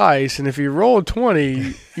 20-sided dice, and if you roll a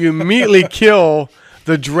 20, you immediately kill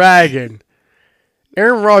the dragon.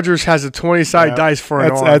 Aaron Rodgers has a 20-sided dice for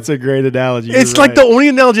an arm. That's a great analogy. It's like the only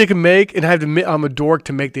analogy I can make, and I have to admit I'm a dork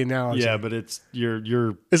to make the analogy. Yeah, but it's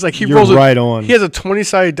you're. It's like you're right on. He has a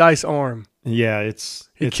 20-sided dice arm. Yeah, it's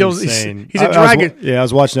kills. insane. He's a dragon. I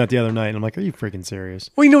was watching that the other night, and I'm like, are you freaking serious?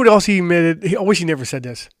 Well, you know what else he admitted? I wish he never said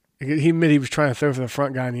this. He admitted he was trying to throw for the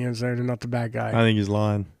front guy in the end zone and not the bad guy. I think he's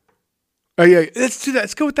lying. Oh yeah, let's do that.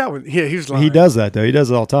 Let's go with that one. Yeah, he was lying. He does that though. He does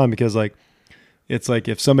it all the time because it's like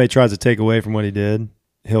if somebody tries to take away from what he did,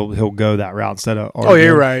 he'll go that route instead of. Oh, yeah,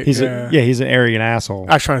 you're right. He's an arrogant asshole.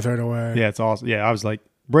 I was trying to throw it away. Yeah, it's awesome. Yeah, I was like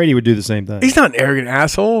Brady would do the same thing. He's not an arrogant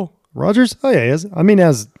asshole. Rodgers? Oh yeah, he is. I mean,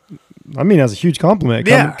 as a huge compliment.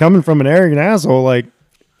 Yeah. Coming from an arrogant asshole,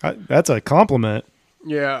 that's a compliment.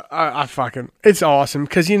 Yeah, I fucking. It's awesome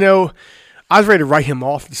because I was ready to write him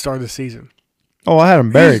off at the start of the season. Oh, I had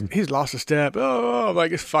him buried. He's lost a step. Oh,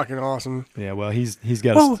 like it's fucking awesome. Yeah, well, he's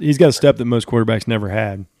got a step that most quarterbacks never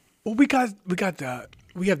had. Well, we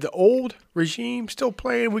have the old regime still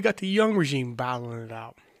playing. We got the young regime battling it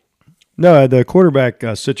out. No, the quarterback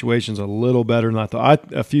situation's a little better than I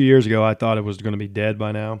thought. A few years ago, I thought it was going to be dead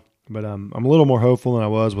by now, but I'm a little more hopeful than I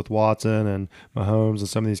was with Watson and Mahomes and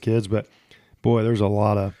some of these kids. But boy, there's a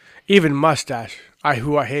lot of even Mustache,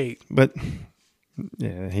 who I hate. But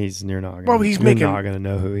yeah, you're not going to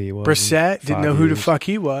know who he was. Brissett didn't know who the fuck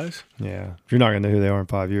he was. Yeah, you're not going to know who they are in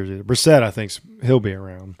 5 years either. Brissett, I think he'll be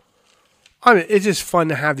around. I mean, it's just fun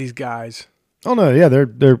to have these guys. Oh no, yeah, they're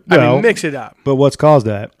mix it up. But what's caused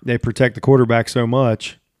that? They protect the quarterback so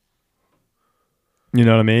much. You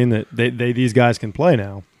know what I mean? That these guys can play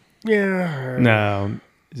now. Yeah. No,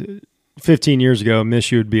 15 years ago,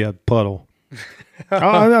 Minshew would be a puddle.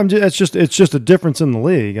 It's just a difference in the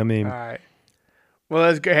league. I mean, all right. Well,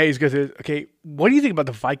 let's go. Hey, let's go through. Okay, what do you think about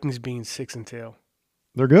the Vikings being 6-2?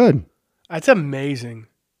 They're good. That's amazing.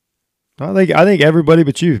 I think everybody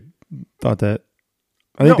but you thought that.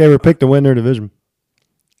 I think they were picked to win their division.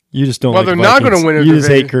 You just don't. Well, like they're not going to win their division. You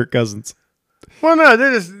division. just hate Kirk Cousins. Well, no,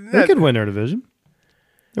 they could win their division.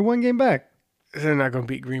 They're one game back. They're not going to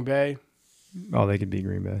beat Green Bay. Oh, they could beat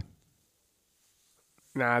Green Bay.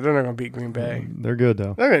 Nah, they're not going to beat Green Bay. They're good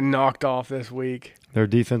though. They're getting knocked off this week. Their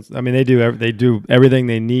defense. I mean, they do everything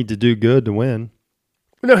they need to do good to win.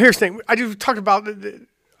 No, here's the thing. I just talked about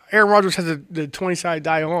Aaron Rodgers has the 20-sided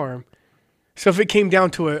die arm. So if it came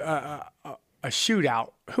down to a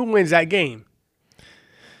shootout, who wins that game?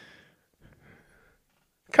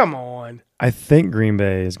 Come on. I think Green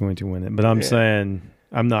Bay is going to win it, but I'm saying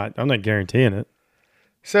I'm not guaranteeing it.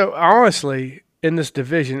 So honestly, in this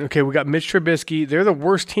division, okay, we got Mitch Trubisky. They're the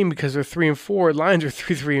worst team because they're 3-4. Lions are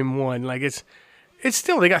 3-3-1. Like it's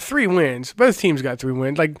still they got 3 wins. Both teams got 3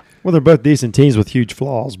 wins. Like, well, they're both decent teams with huge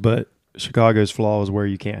flaws, but Chicago's flaw is where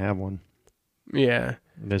you can't have one. Yeah.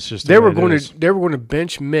 That's just they were going to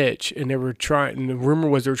bench Mitch, and they were trying. And the rumor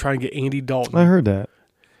was they were trying to get Andy Dalton. I heard that.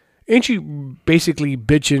 Ain't you basically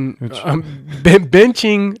benching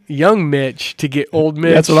young Mitch to get old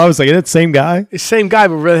Mitch? That's what I was thinking. It's the same guy. It's the same guy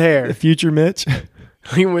with red hair. The future Mitch.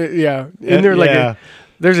 He went, yeah. And they're like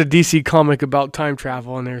There's a DC comic about time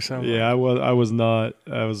travel in there somewhere. Yeah, I was not.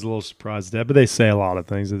 I was a little surprised at that, but they say a lot of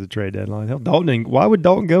things at the trade deadline. Hell, why would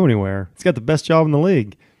Dalton go anywhere? He's got the best job in the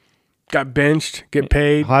league. Got benched, get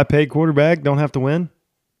paid. High paid quarterback, don't have to win.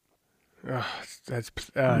 That's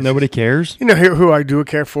Nobody cares. You know who I do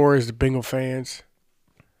care for is the Bengal fans.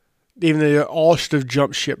 Even though they all should have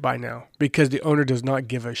jumped ship by now because the owner does not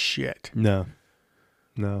give a shit. No.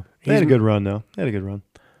 They had a good run, though. They had a good run.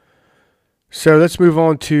 So let's move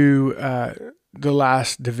on to the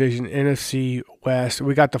last division, NFC West.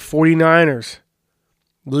 We got the 49ers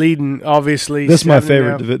leading, obviously. This is my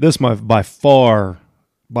favorite. This is by far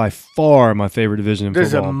my favorite division in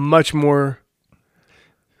There's football. a much more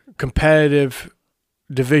competitive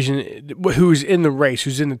division. Who's in the race?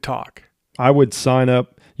 Who's in the talk? I would sign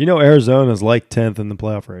up. You know, Arizona's like 10th in the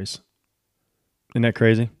playoff race. Isn't that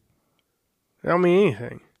crazy? I don't mean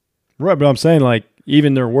anything. Right, but I'm saying, like,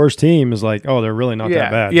 even their worst team is like, oh, they're really not that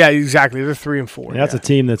bad. Yeah, exactly. They're 3-4. And that's a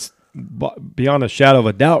team that's beyond a shadow of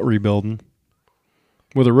a doubt rebuilding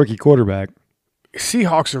with a rookie quarterback.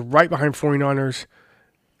 Seahawks are right behind 49ers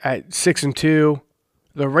at 6-2.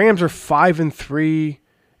 The Rams are 5-3,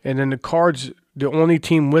 and then the Cards, the only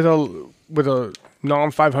team with a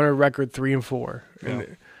non-500 record, 3-4,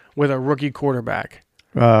 and with a rookie quarterback.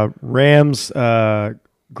 Rams,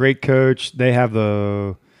 great coach. They got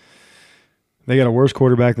a worse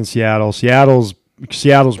quarterback than Seattle. Seattle's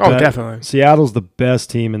definitely. Seattle's the best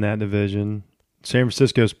team in that division. San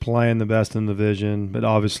Francisco's playing the best in the division, but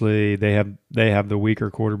obviously they have the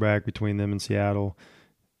weaker quarterback between them and Seattle.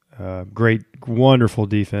 Great, wonderful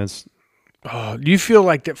defense. Do you feel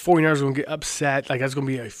like that 49ers are going to get upset? Like that's going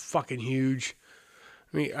to be a fucking huge.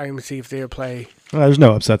 I'm going to see if they play. There's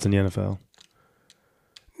no upsets in the NFL.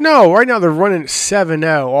 No, right now they're running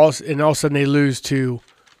 7-0, and all of a sudden they lose to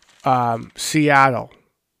Seattle,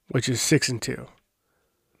 which is 6-2.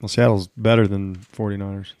 Well, Seattle's better than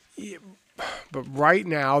 49ers. But right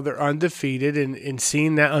now they're undefeated, and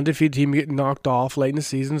seeing that undefeated team get knocked off late in the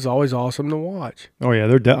season is always awesome to watch. Oh yeah,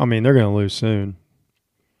 they're going to lose soon.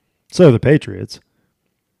 So are the Patriots.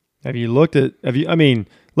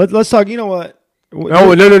 Let's talk. You know what?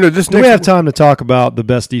 No. Do we have time to talk about the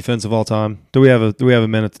best defense of all time? Do we have a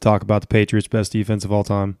minute to talk about the Patriots' best defense of all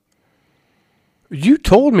time? You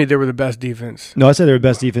told me they were the best defense. No, I said they were the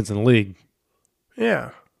best defense in the league. Yeah.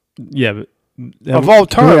 Yeah, but Of all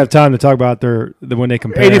time. Do we have time to talk about when they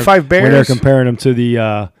compare 85 Bears? when they're comparing them to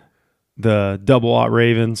the double-aught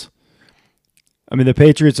Ravens? I mean, the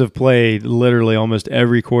Patriots have played literally almost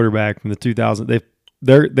every quarterback from the 2000s.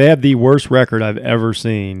 They have the worst record I've ever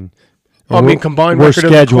seen. Combined worst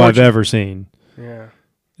record schedule of I've ever seen. Yeah.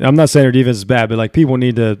 I'm not saying their defense is bad, but like people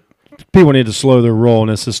need to slow their roll in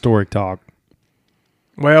this historic talk.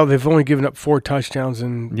 Well, they've only given up 4 touchdowns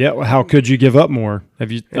and Yeah, how could you give up more?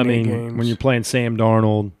 games. When you're playing Sam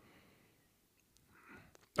Darnold,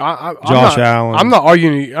 Josh Allen. I'm not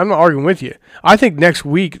arguing with you. I think next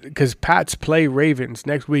week, because Pats play Ravens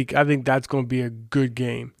next week, I think that's going to be a good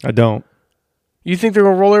game. I don't. You think they're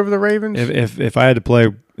going to roll over the Ravens? If I had to play,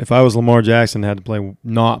 if I was Lamar Jackson, and had to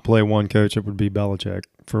not play one coach, it would be Belichick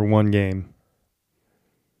for one game.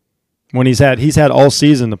 When he's had all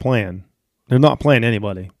season to plan, they're not playing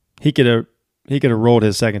anybody. He could have rolled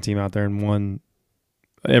his second team out there and won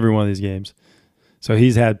every one of these games. So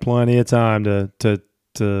he's had plenty of time to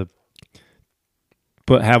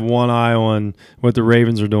have one eye on what the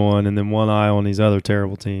Ravens are doing and then one eye on these other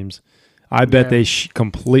terrible teams. I bet they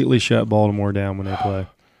completely shut Baltimore down when they play.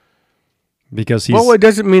 Because it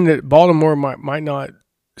doesn't mean that Baltimore might not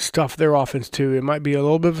stuff their offense too. It might be a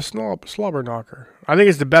little bit of a slobber knocker. I think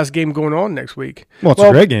it's the best game going on next week. Well, it's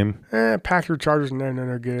a great game. Packers, Chargers, no,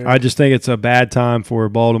 they're good. I just think it's a bad time for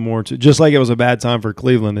Baltimore to, just like it was a bad time for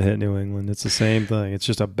Cleveland to hit New England. It's the same thing. It's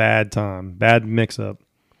just a bad time, bad mix-up.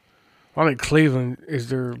 I think Cleveland is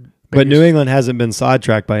their biggest. But New England hasn't been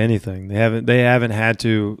sidetracked by anything. They haven't had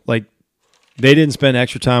to, like, they didn't spend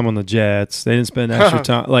extra time on the Jets. They didn't spend extra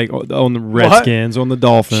time like on the Redskins, on the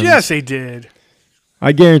Dolphins. Yes, they did.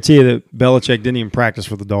 I guarantee you that Belichick didn't even practice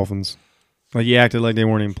for the Dolphins. Like, he acted like they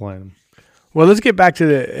weren't even playing them. Well, let's get back to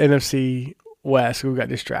the NFC West. We got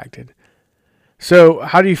distracted. So,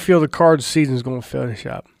 how do you feel the Cards' season is going to finish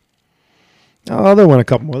up? Oh, they'll win a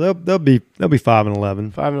couple more. They'll be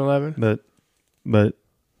 5-11. 5-11. But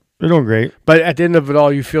they're doing great. But at the end of it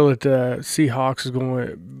all, you feel that the Seahawks is going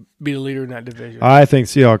to be the leader in that division. I think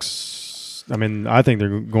Seahawks. I think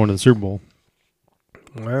they're going to the Super Bowl.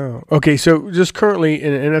 Wow. Okay, so just currently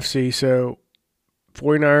in the NFC, so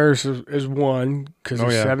 49ers is 1 because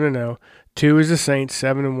they're 7-0. 2 is the Saints,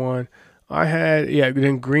 7-1.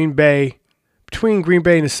 Then Green Bay between Green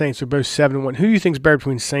Bay and the Saints, they're both 7-1. Who do you think's better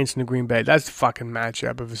between the Saints and the Green Bay? That's the fucking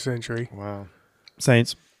matchup of the century. Wow.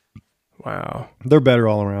 Saints. Wow. They're better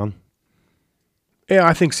all around. Yeah,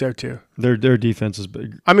 I think so too. Their defense is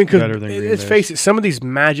big. I mean, because better than Green let's Bay's. face it, some of these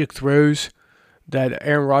magic throws that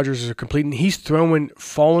Aaron Rodgers is completing, he's throwing,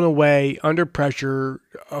 falling away under pressure,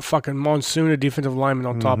 a fucking monsoon of defensive linemen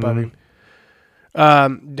on top of him.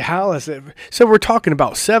 Dallas. So we're talking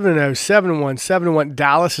about 7-0, 7-1, 7-1.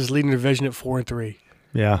 Dallas is leading the division at 4-3.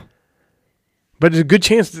 Yeah. But there's a good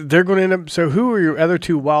chance that they're going to end up. So who are your other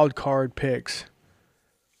two wild card picks?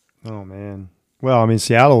 Oh man. Well, I mean,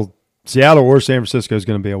 Seattle or San Francisco is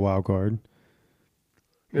going to be a wild card.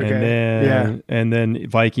 Okay. And then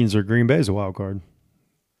Vikings or Green Bay is a wild card.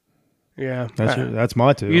 Yeah. That's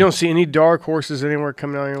my two. You don't see any dark horses anywhere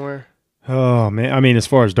coming out anywhere? Oh man. I mean, as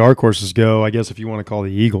far as dark horses go, I guess if you want to call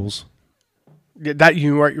the Eagles. Yeah, that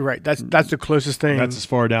you're right. That's the closest thing. That's as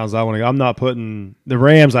far down as I want to go. I'm not putting the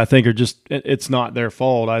Rams. I think are just. It's not their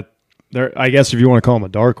fault. I guess if you want to call them a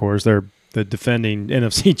dark horse, they're the defending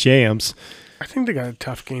NFC champs. I think they got a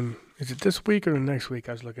tough game. Is it this week or the next week?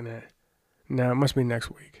 I was looking at. No, it must be next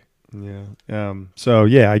week. Yeah. So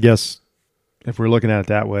yeah, I guess if we're looking at it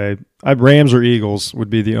that way, Rams or Eagles would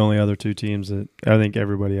be the only other two teams that I think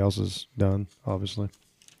everybody else has done. Obviously.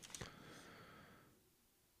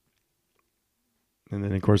 And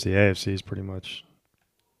then, of course, the AFC is pretty much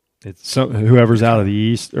whoever's out of the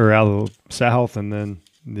East or out of the South, and then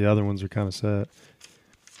the other ones are kind of set.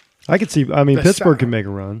 I could see. I mean, Pittsburgh can make a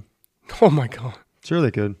run. Oh my God! Sure,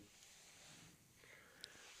 they could.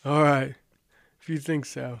 All right, if you think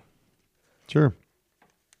so. Sure.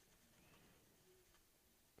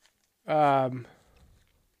 I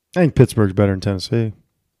think Pittsburgh's better than Tennessee.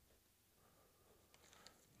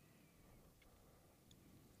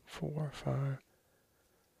 4, 5.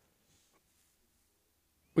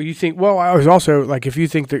 Well, you think? Well, I was also like, if you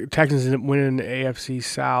think the Texans end up winning the AFC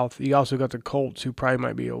South, you also got the Colts, who probably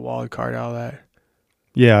might be a wild card out of that.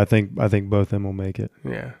 Yeah, I think both of them will make it.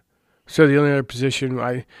 Yeah. So the only other position,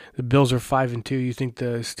 the Bills are 5-2. You think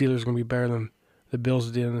the Steelers are going to be better than the Bills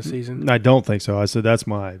at the end of the season? I don't think so. I said that's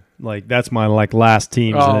my last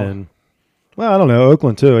teams Oh. in. Well, I don't know.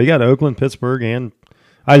 Oakland too. You got Oakland, Pittsburgh, and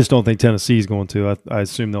I just don't think Tennessee's going to. I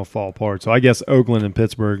assume they'll fall apart. So I guess Oakland and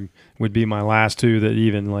Pittsburgh would be my last two that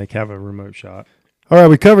even have a remote shot. All right,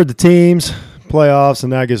 we covered the teams, playoffs,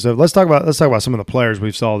 and that good stuff. Let's talk about some of the players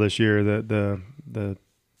we saw this year. The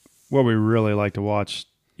what we really like to watch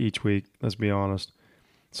each week. Let's be honest.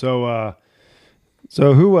 So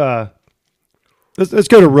who? Let's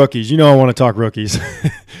go to rookies. You know I want to talk rookies.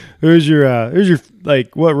 Who's your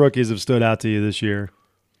what rookies have stood out to you this year?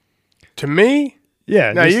 To me?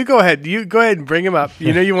 Yeah. No, you go ahead. You go ahead and bring him up.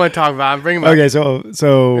 You know you want to talk about him. Bring him up. Okay,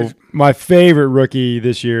 so my favorite rookie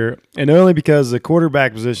this year, and only because the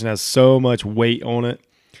quarterback position has so much weight on it,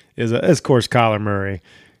 is of course Kyler Murray.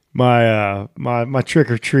 My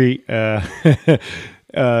trick or treat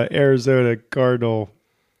Arizona Cardinal.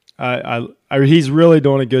 He's really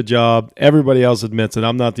doing a good job. Everybody else admits it.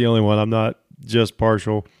 I'm not the only one. I'm not just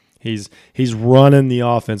partial. He's running the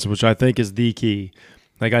offense, which I think is the key.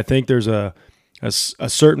 Like, I think there's a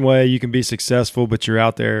certain way you can be successful, but you're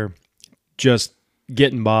out there just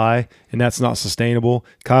getting by, and that's not sustainable.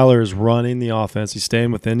 Kyler is running the offense. He's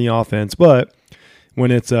staying within the offense. But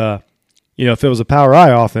when it's if it was a power I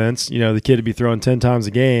offense, the kid would be throwing 10 times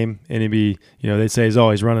a game, and he'd be, they'd say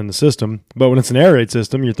he's running the system. But when it's an air raid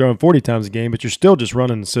system, you're throwing 40 times a game, but you're still just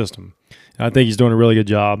running the system. And I think he's doing a really good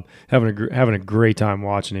job, having a great time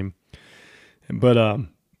watching him. But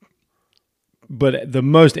the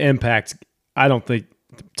most impact, I don't think,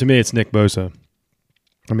 to me, it's Nick Bosa.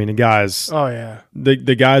 I mean, the guy's Oh, yeah.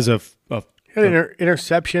 the guy's He had an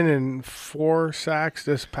interception and 4 sacks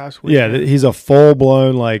this past week. yeah, he's a full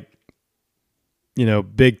blown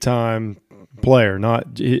big time player.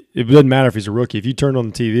 It doesn't matter if he's a rookie. If you turned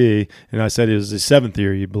on the TV and I said it was his 7th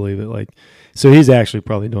year, you'd believe it. So he's actually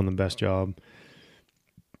probably doing the best job.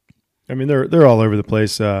 I mean, they're all over the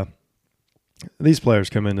place. These players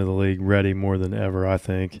come into the league ready more than ever, I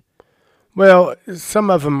think. Well, some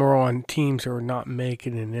of them are on teams who are not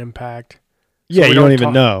making an impact. Yeah, you don't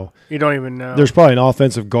even know. You don't even know. There's probably an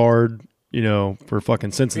offensive guard, for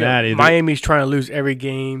fucking Cincinnati. Yeah, Miami's trying to lose every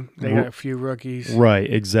game. They got a few rookies. Right,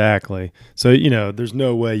 exactly. So, there's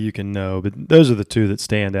no way you can know. But those are the two that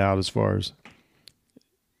stand out as far as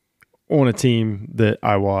on a team that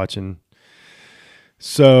I watch. And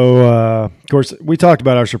so, of course, we talked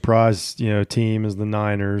about our surprise, team is the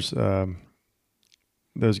Niners.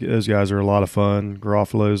 Those guys are a lot of fun.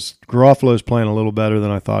 Garoppolo's playing a little better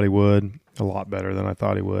than I thought he would. A lot better than I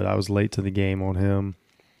thought he would. I was late to the game on him.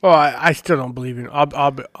 Well, I still don't believe in.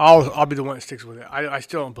 I'll be the one that sticks with it. I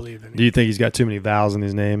still don't believe in Do it. you think he's got too many vowels in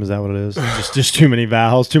his name? Is that what it is? just too many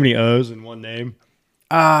vowels, too many O's in one name.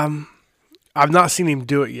 I've not seen him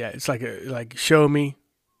do it yet. It's like show me,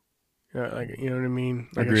 like you know what I mean.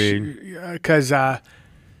 Like Agreed. Because I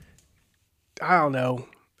don't know.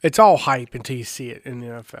 It's all hype until you see it in the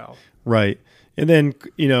NFL. Right. And then,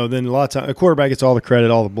 then a lot of time a quarterback gets all the credit,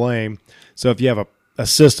 all the blame. So if you have a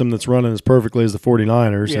system that's running as perfectly as the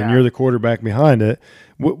 49ers and Yeah. you're the quarterback behind it,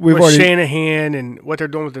 we've With already Shanahan and what they're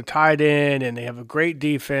doing with the tight end, and they have a great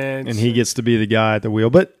defense. and he gets to be the guy at the wheel.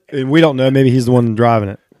 But we don't know. Maybe he's the one driving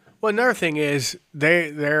it. Well, another thing is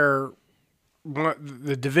the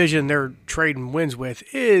division they're trading wins with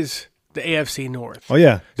is the AFC North. Oh,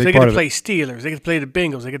 yeah. So Big they get part to of play it. Steelers, they get to play the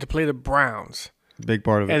Bengals, they get to play the Browns, Big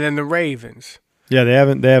part of it. and then the Ravens. Yeah, they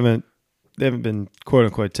haven't been quote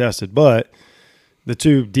unquote tested, but the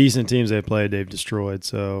two decent teams they played, they've destroyed.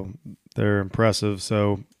 So they're impressive.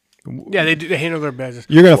 So Yeah, they handle their business.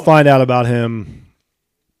 you're going to find out about him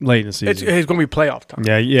late in the season. It's going to be playoff time.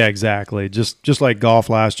 Yeah, exactly. Just like golf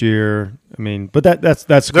last year. I mean, but that's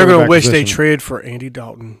They're going to quarterback wish they position. traded for Andy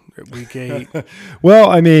Dalton at week 8. Well,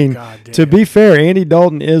 I mean, God damn. to be fair, Andy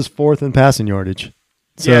Dalton is fourth in passing yardage.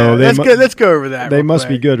 So yeah, they let's go over that. they real must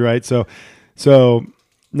be quick. good, right? So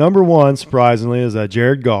number one, surprisingly, is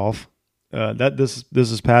Jared Goff. This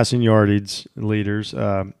is passing yardage leaders.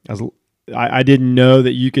 I didn't know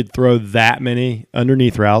that you could throw that many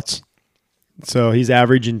underneath routes. So he's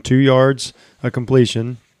averaging 2 yards a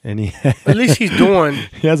completion, and he At least he's doing.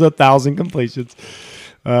 he has 1,000 completions.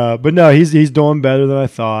 But no, he's doing better than I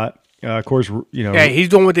thought. Of course, Yeah, he's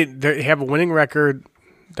doing what they have a winning record.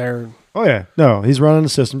 They're Oh yeah, no, he's running the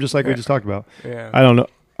system just like we just talked about. Yeah. I don't know.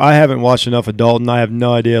 I haven't watched enough of Dalton. I have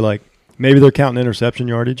no idea. Like maybe they're counting interception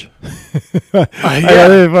yardage. I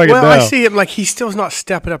don't fucking well, I know. see him like he still's not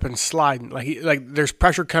stepping up and sliding. Like there's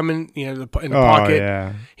pressure coming, in the Oh pocket.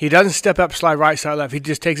 yeah. He doesn't step up, slide right side, left. He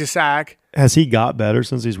just takes a sack. Has he got better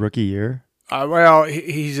since his rookie year? Well,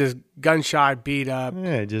 he's just gun shy, beat up.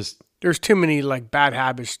 Yeah, just There's too many like bad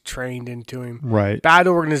habits trained into him. right. Bad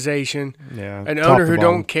organization. Yeah. An top owner to who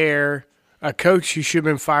bottom. don't care. A coach who should have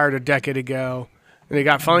been fired a decade ago. And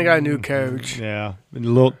they finally got a new coach. Yeah, too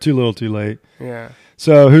little, too late. Yeah.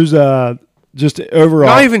 So who's just overall?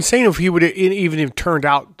 Not even saying if he would even have turned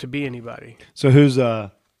out to be anybody. So who's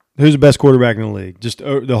the best quarterback in the league? Just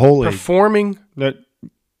the whole league. Performing.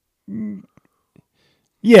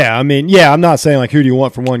 Yeah, I mean, yeah. I'm not saying like who do you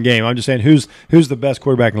want for one game. I'm just saying who's the best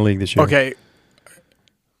quarterback in the league this year. Okay.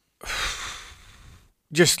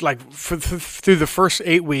 Just like through the first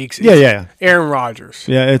 8 weeks. Yeah. Aaron Rodgers.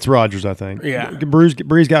 Yeah, it's Rodgers, I think. Yeah. Breeze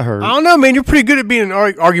got hurt. I don't know, man. You're pretty good at being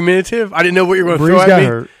argumentative. I didn't know what you were going to throw Breeze at got me.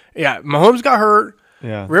 hurt. Yeah, Mahomes got hurt.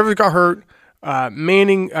 Yeah. Rivers got hurt.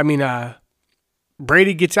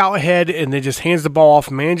 Brady gets out ahead and then just hands the ball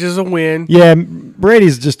off, manages a win. Yeah,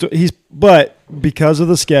 Brady's but because of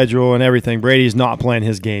the schedule and everything, Brady's not playing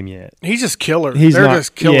his game yet. He's just killer. He's They're not-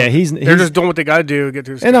 just killer. yeah, he's- They're just doing what they got to do to get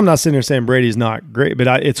through. And I'm not sitting there saying Brady's not great, but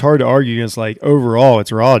it's hard to argue against like overall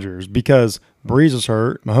it's Rodgers because Breeze is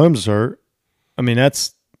hurt, Mahomes is hurt. I mean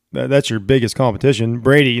that's your biggest competition.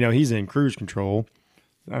 Brady, he's in cruise control.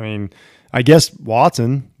 I mean, I guess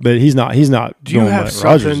Watson, but he's not. Do you doing have what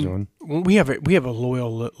Rodgers is something? doing. We have a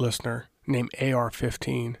loyal listener named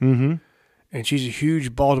AR15, and she's a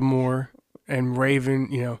huge Baltimore and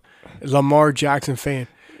Raven, Lamar Jackson fan.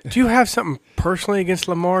 Do you have something personally against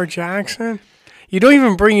Lamar Jackson? You don't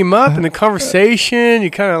even bring him up in the conversation.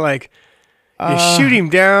 You kind of like you shoot him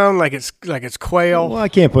down like it's quail. Well, I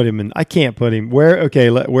can't put him in. I can't put him where. Okay,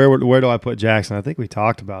 where do I put Jackson? I think we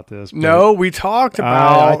talked about this. but No, we talked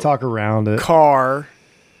about I talk around it. Carr.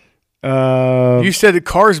 You said the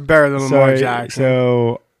Carr's better than Lamar Jackson.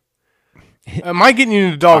 So Am I getting you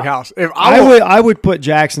in the doghouse? If I would put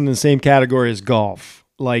Jackson in the same category as golf.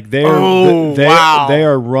 Like wow. they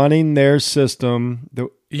are running their system the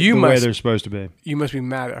way they're supposed to be. You must be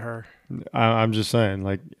mad at her. I'm just saying,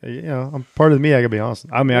 like I'm part of me. I gotta be honest.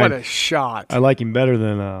 I mean, What a shot! I like him better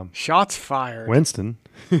than Shots fired. Winston.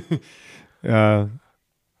 All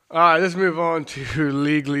right, let's move on to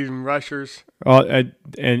league leading rushers. And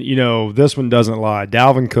this one doesn't lie.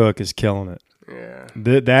 Dalvin Cook is killing it. Yeah.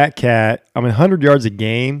 That cat. 100 yards a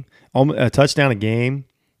game, a touchdown a game.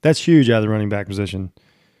 That's huge out of the running back position.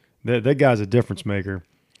 That guy's a difference maker.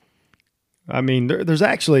 I mean, there's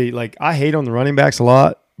actually I hate on the running backs a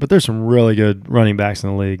lot, but there's some really good running backs in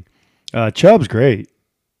the league. Chubb's great.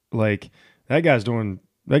 That guy's doing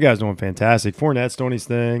fantastic. Fournette's doing his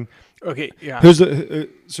thing. Okay. Yeah.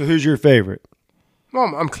 Who's your favorite?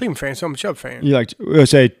 Well, I'm a Cleveland fan, so I'm a Chubb fan. You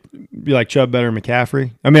like Chubb better than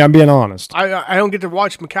McCaffrey? I mean, I'm being honest. I don't get to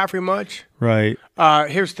watch McCaffrey much. Right.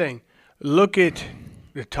 Here's the thing. Look at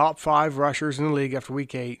the top 5 rushers in the league after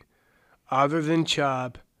week 8, other than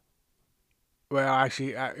Chubb. Well,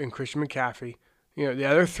 actually, and Christian McCaffrey. The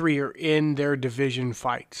other 3 are in their division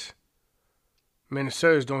fights.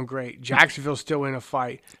 Minnesota's doing great. Jacksonville's still in a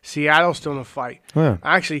fight. Seattle's still in a fight. Yeah.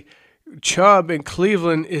 Actually, Chubb in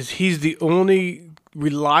Cleveland he's the only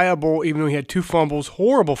reliable, even though he had 2 fumbles,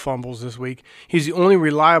 horrible fumbles this week, he's the only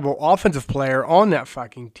reliable offensive player on that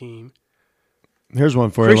fucking team. Here's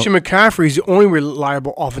one for Christian you. McCaffrey's the only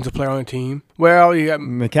reliable offensive player on the team. Well, you got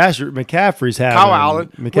McCaffrey's having Kyle Allen.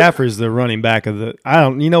 McCaffrey's the running back of the.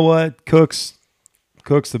 You know what? Cook's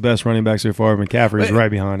the best running back so far. McCaffrey's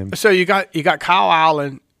right behind him. So you got Kyle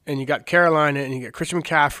Allen and you got Carolina and you got Christian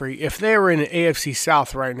McCaffrey. If they were in the AFC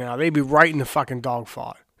South right now, they'd be right in the fucking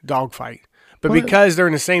dogfight. But because they're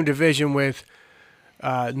in the same division with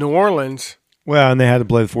New Orleans. Well, and they had to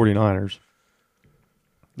play the 49ers.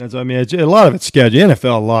 It's a lot of it's schedule.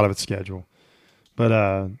 NFL, a lot of it's schedule.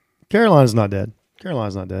 But Carolina's not dead.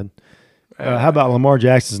 How about Lamar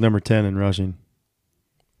Jackson's number 10 in rushing?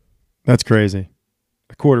 That's crazy.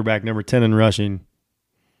 A quarterback number 10 in rushing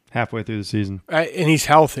halfway through the season. And he's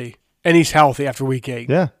healthy. And he's healthy after week 8.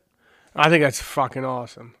 Yeah. I think that's fucking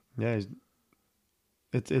awesome. Yeah.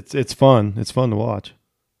 It's fun. It's fun to watch.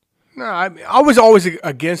 No, I was always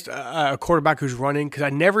against a quarterback who's running because I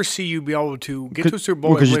never see you be able to get to a Super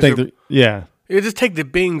Bowl. Because you think you just take the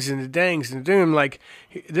bings and the dangs and do them like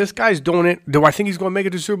this guy's doing it. Do I think he's going to make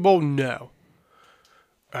it to the Super Bowl? No.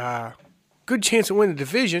 Good chance of winning the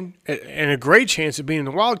division and a great chance of being in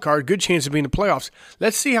the wild card. Good chance of being in the playoffs.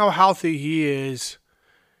 Let's see how healthy he is,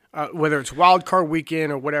 whether it's wild card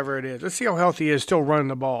weekend or whatever it is. Let's see how healthy he is still running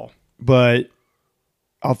the ball. But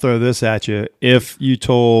I'll throw this at you. If you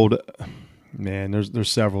told, man,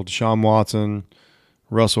 there's several. Deshaun Watson,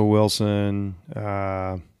 Russell Wilson,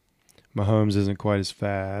 Mahomes isn't quite as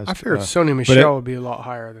fast. I figured Sony Michel would be a lot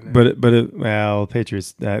higher than that. Well,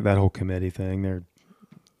 Patriots, that whole committee thing,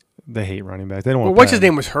 they hate running back. They don't want. Well, to what's pay his him.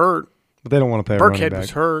 name was hurt. But they don't want to pay a running Burkhead back.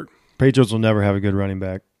 was hurt. Patriots will never have a good running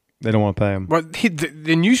back. They don't want to pay him. Well,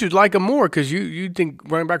 then you should like him more because you think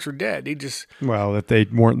running backs are dead. Well, if they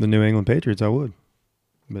weren't the New England Patriots, I would.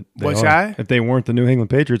 But What's that? If they weren't the New England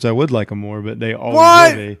Patriots, I would like them more. But they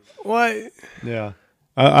always will be. What? Yeah,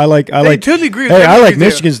 I like. totally agree with Hey, I like everything you do.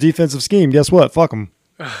 Michigan's defensive scheme. Guess what? Fuck them.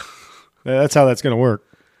 That's how that's going to work.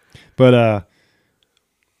 But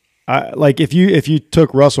I like if you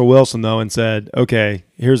took Russell Wilson though and said, okay,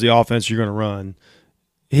 here's the offense you're going to run.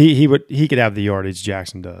 He could have the yardage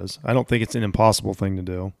Jackson does. I don't think it's an impossible thing to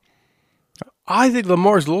do. I think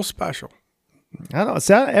Lamar's a little special. I don't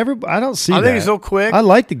see that. I think he's so quick. I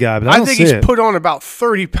like the guy, but I don't think see he's it. put on about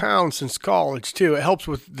 30 pounds since college too. It helps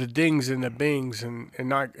with the dings and the bings and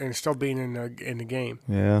still being in the game.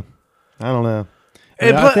 Yeah, I don't know.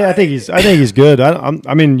 And I think he's good.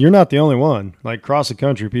 I mean, you're not the only one. Like across the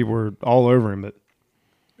country, people are all over him.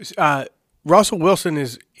 But Russell Wilson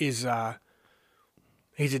is he's a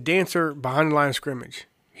dancer behind the line of scrimmage.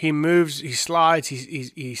 He moves, he slides,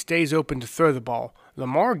 he stays open to throw the ball.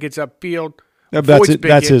 Lamar gets upfield.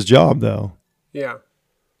 that's his job, though. Yeah.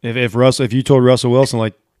 If you told Russell Wilson,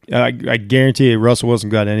 like I guarantee you, Russell Wilson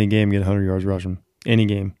got any game get 100 yards rushing, any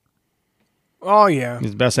game. Oh yeah,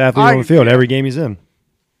 He's the best athlete on the field every game he's in,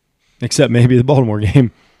 except maybe the Baltimore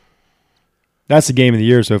game. That's the game of the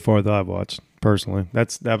year so far that I've watched personally.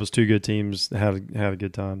 That was 2 good teams that had a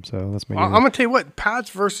good time. So let's make it. I'm gonna tell you what, Pats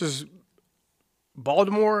versus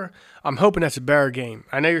Baltimore, I'm hoping that's a better game.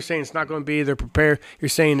 I know you're saying it's not going to be. They're prepared. You're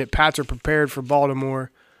saying that Pats are prepared for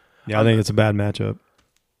Baltimore. Yeah, I think it's a bad matchup.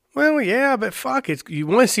 Well, yeah, but fuck it. You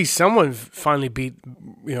want to see someone finally beat.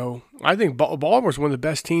 I think Baltimore's one of the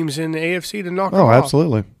best teams in the AFC to knock them off. Oh,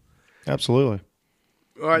 absolutely, absolutely.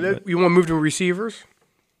 All right, you want to move to receivers?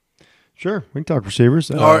 Sure, we can talk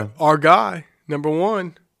receivers. Our guy, number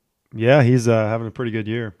 1. Yeah, he's having a pretty good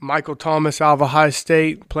year. Michael Thomas out of Ohio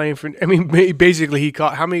State playing for. I mean, basically he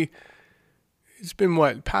caught how many? It's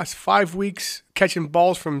been past 5 weeks catching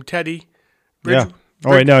balls from Teddy. Oh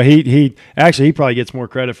wait, no, he probably gets more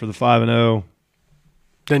credit for the 5-0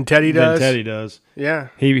 than Teddy does. Yeah,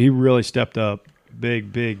 he really stepped up,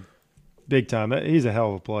 big time. He's a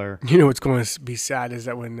hell of a player. You know what's going to be sad is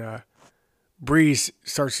that when Breeze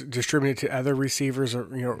starts distributing it to other receivers, or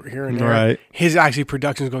here and there, right, his actually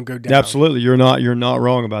production is going to go down. Absolutely, you're not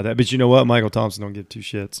wrong about that. But you know what, Michael Thompson don't give 2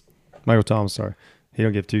 shits. He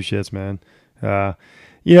don't give 2 shits, man.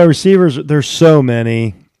 Receivers, there's so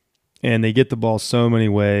many, and they get the ball so many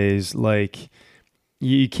ways. Like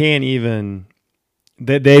you can't even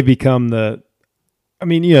they become the. I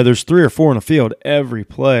mean, there's 3 or 4 in the field every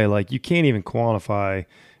play. Like you can't even quantify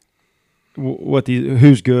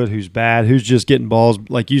who's good, who's bad, who's just getting balls,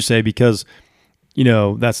 like you say, because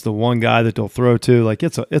that's the one guy that they'll throw to. Like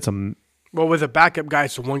it's a. Well, with a backup guy,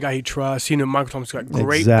 it's the one guy he trusts. Michael Thomas got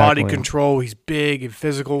great Exactly. body control. He's big and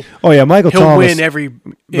physical. Oh yeah, Michael He'll Thomas. win every.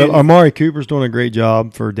 But Amari Cooper's doing a great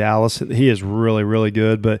job for Dallas. He is really, really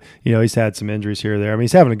good. But he's had some injuries here or there. I mean,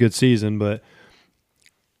 he's having a good season, but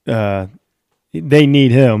they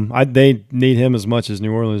need him. They need him as much as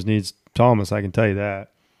New Orleans needs Thomas. I can tell you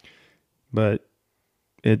that. But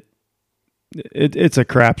it's a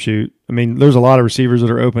crapshoot. I mean, there's a lot of receivers that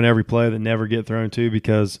are open every play that never get thrown to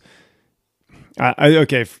because.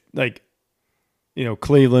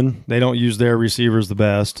 Cleveland, they don't use their receivers the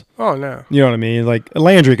best. Oh, no. You know what I mean? Like,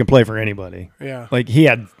 Landry can play for anybody. Yeah. Like,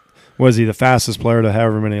 was he the fastest player to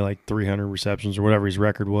however many, 300 receptions or whatever his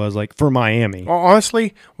record was, for Miami? Well,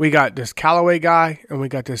 honestly, we got this Callaway guy, and we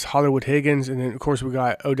got this Hollywood Higgins, and then, of course, we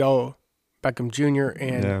got Odell Beckham Jr.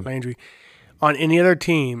 and Landry. On any other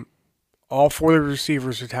team, all 4 of the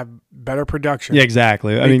receivers would have better production. Yeah,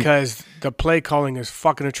 exactly. Because the play calling is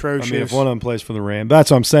fucking atrocious. If one of them plays for the Rams,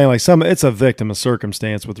 that's what I'm saying. It's a victim of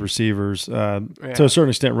circumstance with receivers, to a certain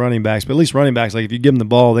extent, running backs. But at least running backs, if you give them the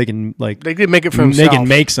ball, they can they can make it for themselves. They can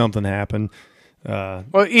make something happen.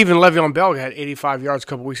 Well, even Le'Veon Bell had 85 yards a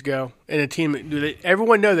couple weeks ago, and a team.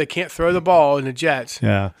 Everyone know they can't throw the ball in the Jets.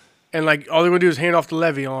 Yeah. And all they're gonna do is hand off to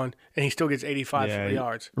Le'Veon, and he still gets 85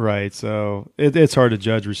 yards. Right. So it's hard to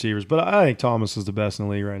judge receivers, but I think Thomas is the best in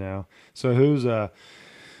the league right now. So who's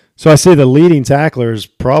So I say the leading tackler is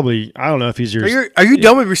probably, I don't know if he's your. Are you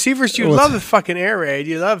done with receivers? You love the fucking air raid.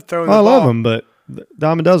 You love throwing the ball. I love him, but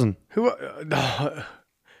dime a dozen. Who?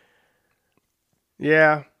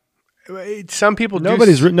 Yeah. Some people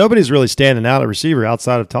nobody's really standing out at receiver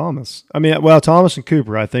outside of Thomas. I mean, Thomas and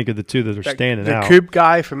Cooper, I think, are the two that are standing out. The Coop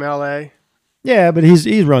guy from L.A. Yeah, but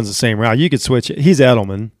he runs the same route. You could switch it. He's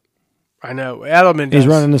Edelman. I know Edelman does. He's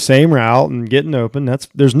running the same route and getting open.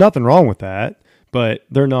 There's nothing wrong with that, but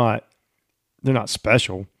they're not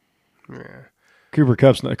special. Yeah. Cooper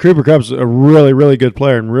Kupp's a really, really good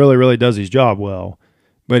player and really, really does his job well,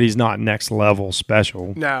 but he's not next level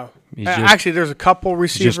special. No. Actually, there's a couple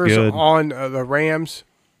receivers on the Rams.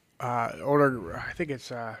 I think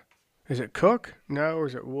it's is it Cook? No, or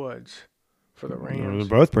is it Woods for the Rams?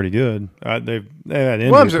 They're both pretty good. They've had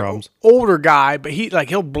injury problems. An older guy, but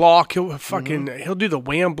he'll block. He'll he'll do the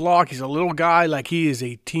wham block. He's a little guy. He is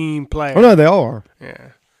a team player. Oh no, they all are.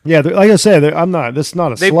 Yeah. Yeah, like I said, I'm not. This is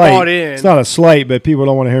not a they slight. Bought in. It's not a slight, but people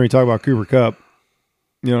don't want to hear me talk about Cooper Kupp.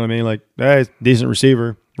 You know what I mean? Hey, decent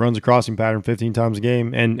receiver, runs a crossing pattern 15 times a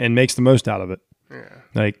game, and makes the most out of it.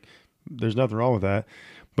 Yeah. There's nothing wrong with that.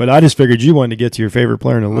 But I just figured you wanted to get to your favorite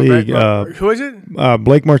player in the league. Who is it?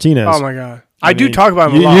 Blake Martinez. Oh my God, I do talk about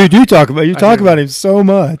him a lot. You do talk about him so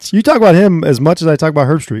much. You talk about him as much as I talk about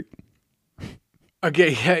Herbstreit.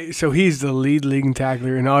 Okay, so he's the leading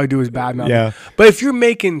tackler, and all I do is badmouth. Yeah. But if you're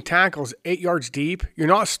making tackles 8 yards deep, you're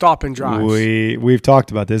not stopping drives. We've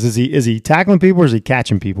talked about this. Is he tackling people or is he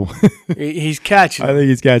catching people? He's catching. I think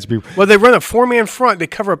he's catching people. Well, they run a 4-man front. They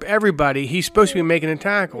cover up everybody. He's supposed to be making a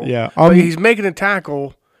tackle. Yeah. But he's making a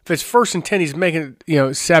tackle. If it's 1st and 10, he's making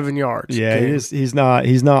 7 yards. Yeah, he's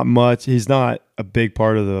not much. He's not a big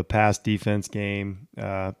part of the pass defense game.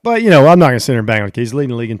 But I'm not going to sit here and bang on it. He's leading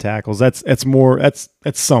the league in tackles. That's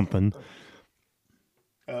something.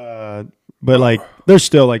 But there's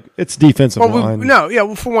still it's defensive line.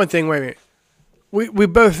 Well, for one thing, wait a minute. We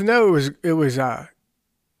both know it was Aaron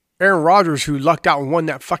Rodgers who lucked out and won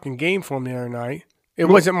that fucking game for him the other night. It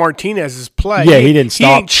wasn't Martinez's play. Yeah, he didn't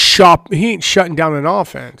stop. He ain't shutting down an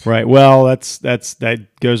offense. Right. Well, that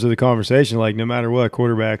goes to the conversation. No matter what,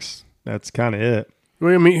 quarterbacks, that's kind of it.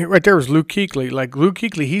 I mean, right there was Luke Kuechly. Luke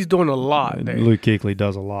Kuechly, he's doing a lot. Luke Kuechly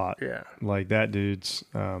does a lot. Yeah. That dude's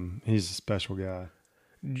he's a special guy.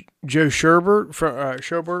 Joe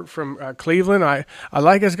Sherbert from Cleveland. I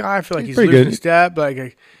like this guy. I feel like he's pretty losing good. step.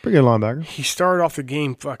 Pretty good linebacker. He started off the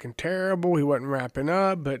game fucking terrible. He wasn't wrapping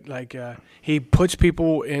up, but he puts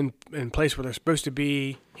people in place where they're supposed to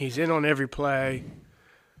be. He's in on every play.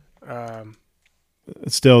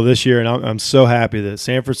 Still this year, and I'm so happy that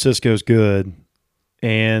San Francisco's good,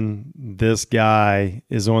 and this guy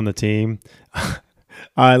is on the team.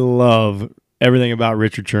 I love everything about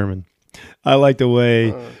Richard Sherman. I like the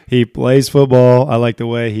way he plays football. I like the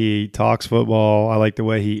way he talks football. I like the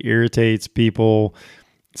way he irritates people.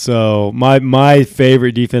 So my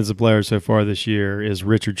favorite defensive player so far this year is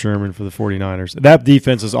Richard Sherman for the 49ers. That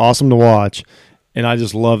defense is awesome to watch, and I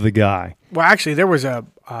just love the guy. Well, actually, there was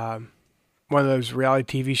one of those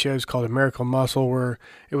reality TV shows called American Muscle, where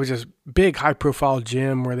it was this big high profile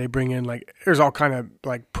gym where they bring in like there's all kind of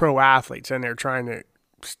like pro athletes in there trying to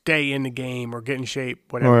stay in the game or get in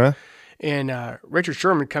shape, whatever. Oh, yeah? And Richard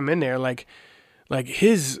Sherman come in there like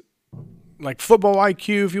his like football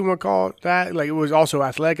IQ, if you want to call it that. Like it was also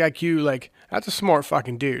athletic IQ. Like that's a smart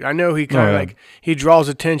fucking dude. I know he kind of like he draws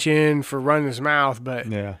attention for running his mouth, but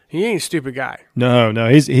he ain't a stupid guy. No,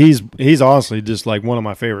 he's honestly just like one of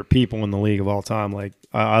my favorite people in the league of all time. Like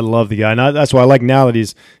I love the guy, and that's why I like now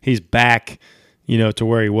that he's back, to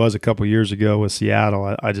where he was a couple years ago with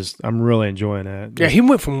Seattle. I'm really enjoying that. Yeah, he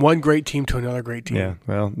went from one great team to another great team. Yeah,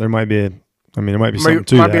 well, there might be something to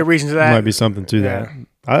that. Might be a reason to that. There might be something to that.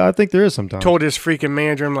 I think there is sometimes. Told his freaking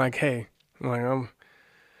manager, I'm like, hey,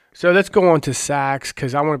 so let's go on to sacks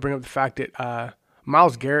because I want to bring up the fact that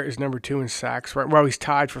Myles Garrett is number 2 in sacks. Right, well, he's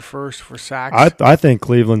tied for first for sacks. I think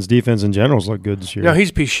Cleveland's defense in general look good this year. No,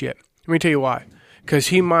 he's a piece of shit. Let me tell you why. Because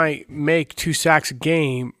he might make 2 sacks a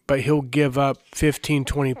game, but he'll give up 15,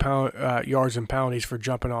 20 yards and penalties for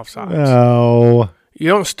jumping off sides. Oh. You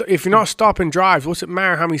don't. If you're not stopping drives, what's it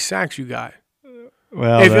matter how many sacks you got?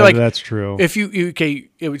 Well, that's true. If you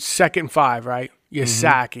it was 2nd and 5, right? You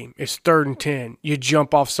sack him. It's 3rd and 10. You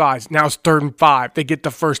jump off sides. Now it's 3rd and 5. They get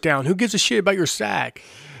the first down. Who gives a shit about your sack?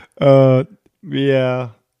 Yeah.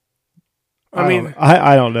 I mean,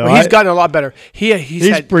 I don't know. Well, he's gotten a lot better.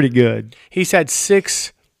 He's pretty good. He's had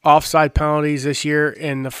 6 offside penalties this year,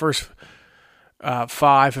 and the first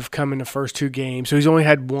 5 have come in the first 2 games. So he's only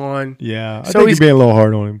had 1. Yeah, I think you're being a little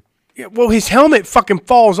hard on him. Yeah, well, his helmet fucking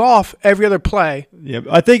falls off every other play. Yeah,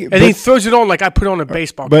 I think, and he throws it on like I put on a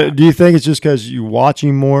baseball cap. But do you think it's just because you watch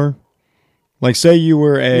him more? Like, say you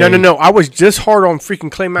were a no. I was just hard on freaking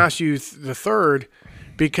Clay Matthew the third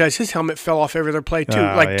because his helmet fell off every other play too.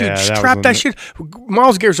 Dude, strap that shit.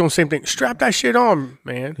 Myles Garrett's on the same thing. Strap that shit on,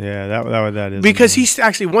 man. Yeah, that is because he's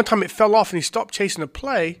actually one time it fell off and he stopped chasing the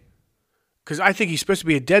play because I think he's supposed to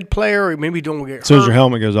be a dead player or maybe don't get hurt. As soon as your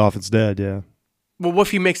helmet goes off, it's dead. Yeah. Well, what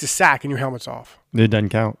if he makes a sack and your helmet's off? It doesn't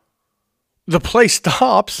count. The play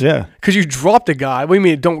stops. Yeah, because you dropped a guy. What do you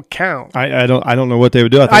mean it don't count? I don't know what they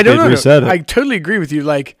would do. I think they'd reset it. I totally agree with you.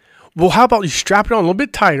 Like, well, how about you strap it on a little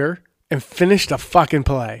bit tighter and finish the fucking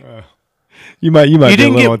play? You might be a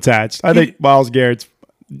little attached. I think Myles Garrett's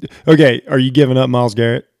okay. Are you giving up Myles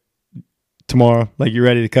Garrett tomorrow? Like you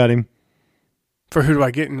ready to cut him? For who do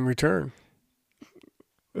I get in return?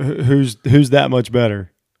 Who's that much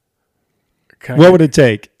better? What would it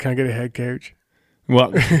take? Can I get a head coach?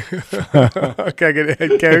 Well, can I get a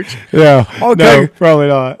head coach? Yeah. Okay. No, probably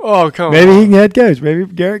not. Oh, come on. Maybe he can head coach. Maybe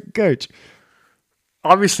Garrett can coach.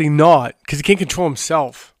 Obviously not, because he can't control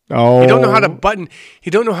himself. Oh. He don't know how to button.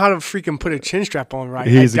 He don't know how to freaking put a chin strap on right.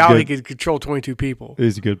 I doubt he could control 22 people.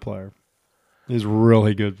 He's a good player. He's a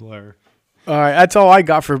really good player. All right, that's all I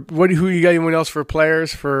got for who you got? Anyone else for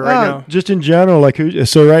players for right now? Just in general, like who?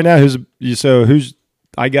 So right now, who's?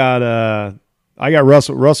 I got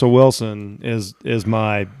Russell Wilson is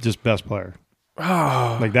my just best player.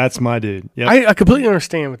 Oh, like that's my dude. Yep. I completely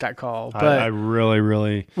understand with that call, but I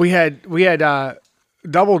really we had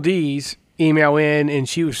Double D's email in, and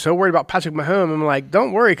she was so worried about Patrick Mahomes. I'm like,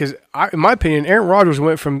 don't worry, because in my opinion, Aaron Rodgers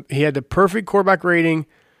went from he had the perfect quarterback rating,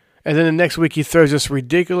 and then the next week he throws this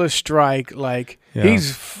ridiculous strike. Like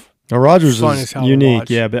he's Rodgers is unique,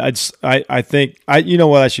 yeah. But I think you know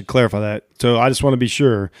what, I should clarify that. So I just want to be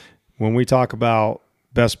sure when we talk about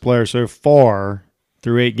best player so far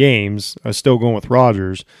through 8 games, I'm still going with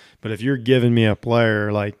Rodgers. But if you're giving me a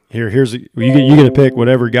player like you get to pick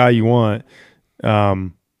whatever guy you want.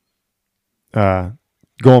 Going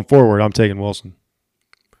forward, I'm taking Wilson,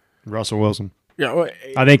 Russell Wilson. Yeah, well,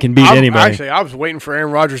 I think can beat anybody. Actually, I was waiting for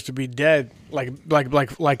Aaron Rodgers to be dead, like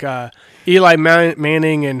Eli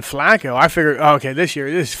Manning and Flacco. I figured, okay, this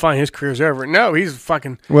is fine. His career's over. No, he's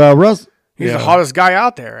fucking. Well, he's the hottest guy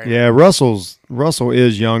out there. Right now. Russell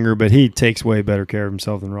is younger, but he takes way better care of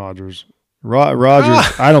himself than Rodgers.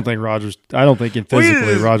 Rodgers, I don't think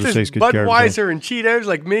physically Rodgers takes good care of himself. Budweiser and Cheetos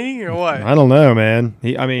like me or what? I don't know, man.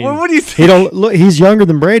 What do you think? He's younger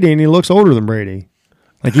than Brady and he looks older than Brady.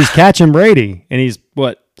 Like he's catching Brady and he's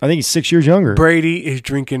I think he's 6 years younger. Brady is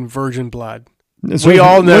drinking virgin blood. So we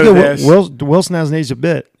all know this. Wilson hasn't aged a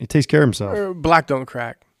bit. He takes care of himself. Black don't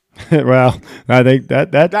crack. Well, I think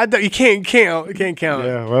that you can't count.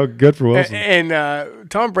 Yeah, well, good for Wilson. And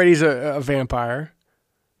Tom Brady's a vampire.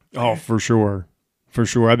 Oh, for sure.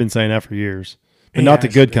 I've been saying that for years. but not the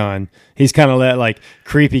good kind. He's kind of that like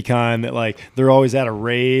creepy kind that like they're always at a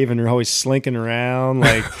rave and they're always slinking around.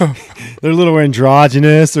 Like they're a little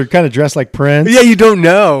androgynous. They're kind of dressed like Prince. Yeah, you don't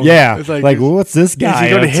know. Yeah, It's like well, what's this guy? Is he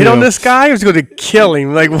going to up hit on this guy or is he going to kill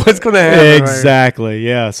him? Like, what's going to happen? Exactly.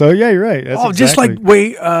 Yeah. So yeah, you're right. That's Just like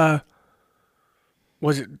exactly-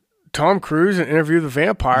 was it Tom Cruise in Interview with the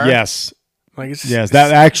Vampire? yes. Like it's, Yes,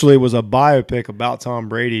 that actually was a biopic about Tom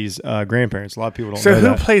Brady's grandparents. A lot of people don't So know who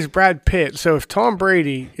that. plays Brad Pitt? So if Tom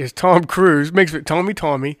Brady is Tom Cruise, makes it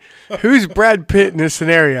Tommy. Who's Brad Pitt in this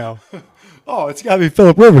scenario? Oh, it's got to be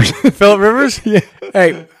Philip Rivers. Philip Rivers? Yeah.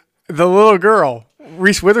 Hey, the little girl,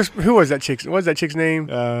 Reese Witherspoon. Who was that chick? What was that chick's name?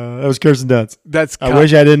 That was Kirsten Dunst. That's I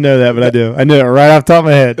wish I didn't know that, but I do. I knew it right off the top of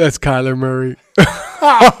my head. that's Kyler Murray.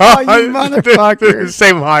 Oh, you motherfucker.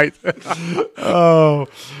 Same height. Oh,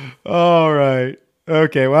 all right.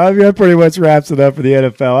 Okay, well, I mean, that pretty much wraps it up for the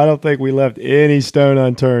NFL. I don't think we left any stone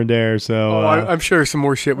unturned there. So, I'm sure there's some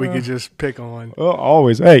more shit we could just pick on. well,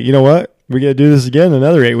 always. Hey, you know what? We got to do this again in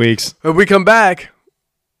another 8 weeks. When we come back,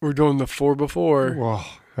 we're doing the 4x4. Whoa.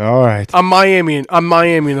 All right. I'm Miami in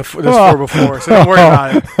the this 4x4, so don't worry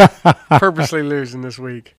about it. Purposely losing this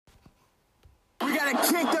week. We gotta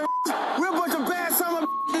kick the We're a bunch of bad summer.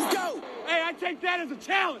 Let's go. Hey, I take that as a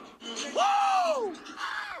challenge. Woo!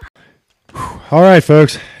 All right,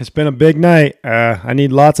 folks. It's been a big night. I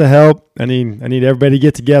need lots of help. I need everybody to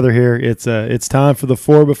get together here. It's time for the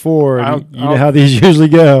 4x4. You know how these usually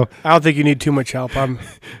go. I don't think you need too much help. I'm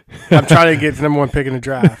trying to get the number one pick in the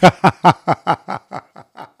draft.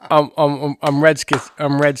 I'm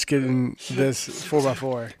redskin this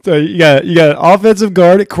 4x4. So you got an offensive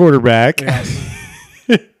guard at quarterback. Yes.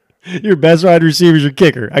 Your best wide receiver is your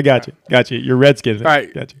kicker. I got you. You're Redskin. All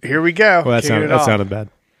right. Got you. Here we go. Well, that sounded bad.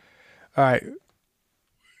 All right.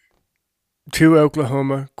 2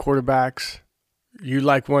 Oklahoma quarterbacks. You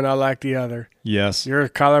like one, I like the other. Yes. You're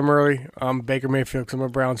Kyler Murray. I'm Baker Mayfield because I'm a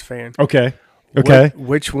Browns fan. Okay. Okay.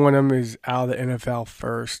 Which one of them is out of the NFL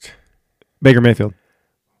first? Baker Mayfield.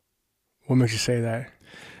 What makes you say that?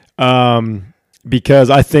 Because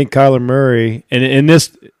I think Kyler Murray, and in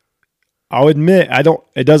this, I'll admit,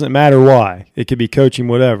 it doesn't matter why. It could be coaching,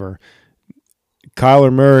 whatever.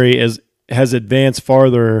 Kyler Murray has advanced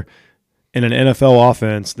farther in an NFL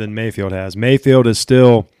offense than Mayfield has. Mayfield is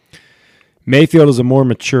a more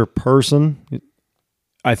mature person.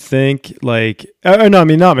 I think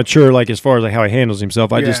not mature like as far as like how he handles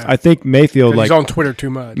himself. I think Mayfield He's on Twitter too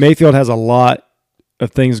much. Mayfield has a lot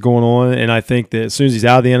of things going on, and I think that as soon as he's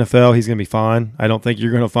out of the NFL, he's going to be fine. I don't think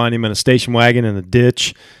you're going to find him in a station wagon in a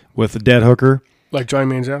ditch with a dead hooker. Like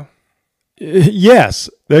Johnny Manziel? Yes,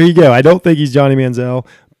 there you go. I don't think he's Johnny Manziel,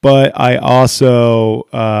 but I also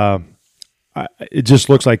it just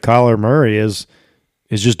looks like Kyler Murray is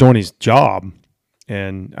just doing his job,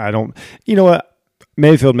 and I don't. You know what?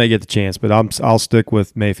 Mayfield may get the chance, but I'll stick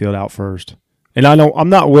with Mayfield out first. And I'm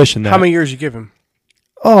not wishing that. How many years you give him?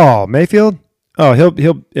 Oh, Mayfield. Oh,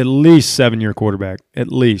 he'll at least 7-year quarterback, at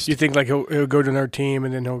least. You think like he'll go to another team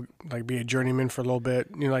and then he'll like be a journeyman for a little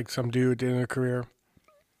bit, like some dude at the end of their career?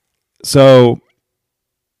 So,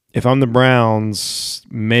 if I'm the Browns,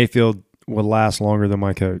 Mayfield will last longer than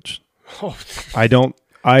my coach. Oh,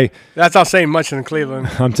 That's not saying much in Cleveland.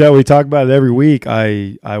 I'm telling. We talk about it every week.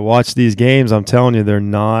 I watch these games. I'm telling you, they're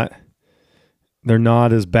not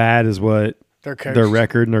as bad as what their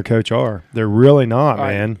record and their coach are. They're really not, All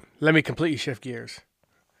right, man. let me completely shift gears.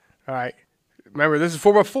 All right. Remember, this is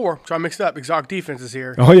 4x4. Try to mix it up. Exotic defense is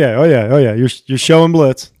here. Oh yeah. You're showing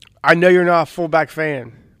blitz. I know you're not a fullback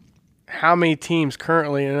fan. How many teams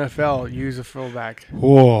currently in NFL use a fullback?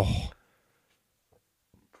 Whoa.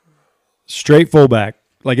 Straight fullback.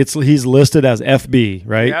 Like he's listed as FB,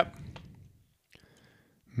 right? Yep.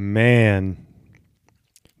 Man,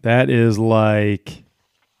 that is like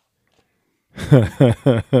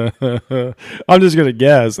I'm just gonna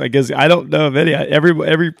guess. I guess I don't know if any.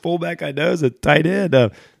 Every fullback I know is a tight end.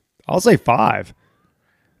 I'll say 5.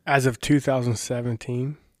 As of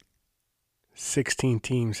 2017, 16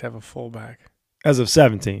 teams have a fullback. As of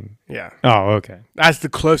 17. Yeah. Oh, okay. That's the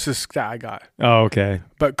closest stat I got. Oh, okay.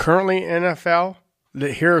 But currently in NFL,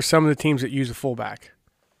 here are some of the teams that use a fullback.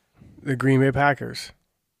 The Green Bay Packers,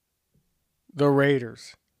 the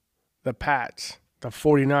Raiders, the Pats, the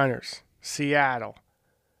 49ers, Seattle.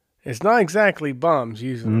 It's not exactly bums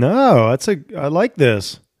using them. No, I like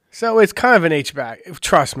this. So it's kind of an H-back.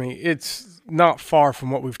 Trust me, it's not far from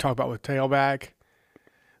what we've talked about with tailback.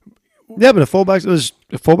 Yeah, but a fullback's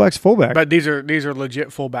fullback. But these are legit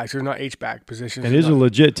fullbacks. They're not H-back positions. And these are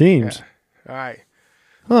legit teams. Yeah. All right.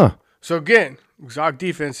 Huh. So again, exotic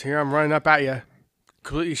defense here. I'm running up at you.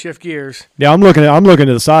 completely shift gears. Yeah, I'm looking at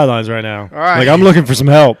the sidelines right now. All right. Like I'm looking for some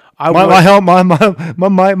help.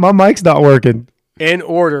 My mic's not working. In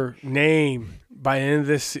order, name by the end of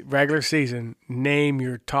this regular season, name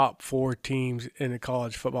your top 4 teams in the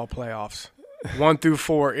college football playoffs. 1 through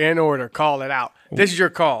 4 in order. Call it out. This is your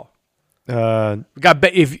call. We got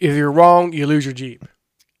if you're wrong, you lose your Jeep.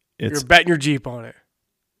 You're betting your Jeep on it.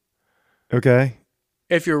 Okay.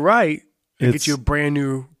 If you're right, it gets you a brand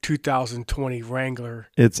new 2020 Wrangler.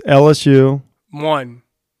 It's LSU. 1,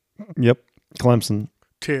 Yep. Clemson.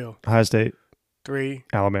 2, Ohio State. 3,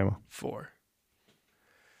 Alabama. 4.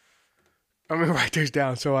 I'm gonna write those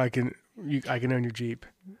down so I can own your Jeep.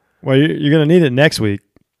 Well, you're gonna need it next week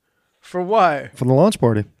For what? for the launch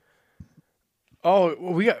party. Oh,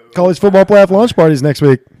 we got College football playoff launch parties next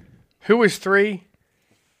week. who was 3?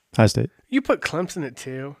 Ohio State. You put Clemson at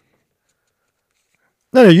 2.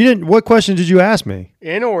 No, you didn't. What question did you ask me?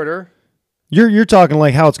 In order. You're talking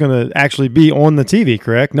like how it's going to actually be on the TV,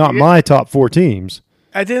 correct? Not my top 4 teams.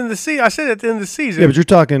 At the end of the season, I said at the end of the season. Yeah, but you're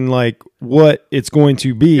talking like what it's going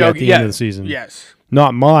to be at the end of the season. Yes.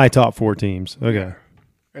 Not my top 4 teams. Okay.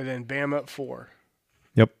 And then Bama at 4.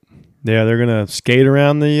 Yep. Yeah, they're going to skate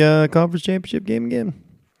around the conference championship game again.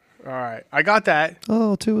 All right. I got that.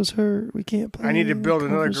 Oh, Tua's hurt. We can't play. I need to build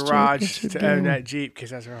another conference garage championship to own game. that Jeep because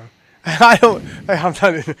that's wrong.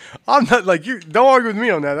 I'm not like you. Don't argue with me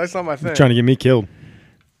on that. That's not my thing. Trying to get me killed.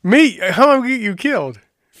 Me? How am I going to get you killed?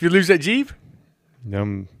 If you lose that Jeep? I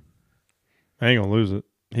ain't going to lose it.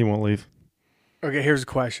 He won't leave. Okay, here's a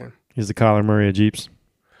question. He's the Kyler Murray of Jeeps.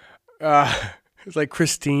 It's like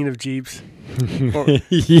Christine of Jeeps.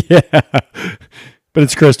 Yeah. But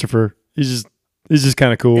it's Christopher. He's just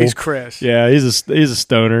kind of cool. He's Chris. Yeah, he's a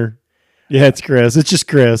stoner. Yeah, it's Chris. It's just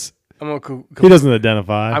Chris. I'm gonna He doesn't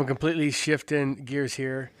identify. I'm completely shifting gears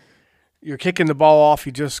here. You're kicking the ball off.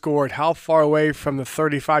 You just scored. How far away from the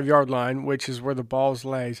 35-yard line, which is where the ball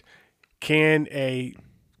lays, can a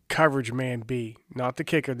coverage man be? Not the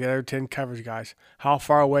kicker, the other 10 coverage guys. How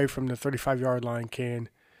far away from the 35-yard line can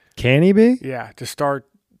he be? Yeah, to start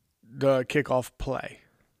the kickoff play.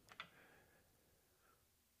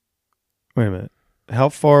 Wait a minute. How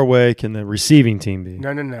far away can the receiving team be?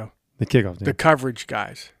 No. The kickoff team. The coverage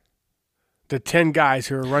guys. The 10 guys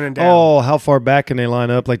who are running down. Oh, how far back can they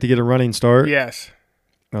line up, like to get a running start? Yes.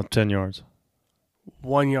 Oh, 10 yards.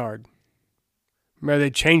 1 yard. Remember, they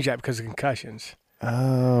changed that because of concussions.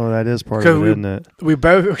 Oh, that is part of it, isn't it? We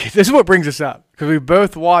both. Okay, this is what brings us up because we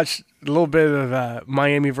both watched a little bit of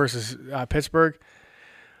Miami versus Pittsburgh.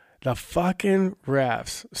 The fucking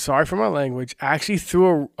refs, sorry for my language, actually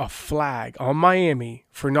threw a flag on Miami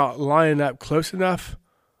for not lining up close enough.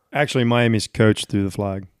 Actually, Miami's coach threw the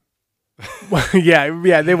flag. yeah,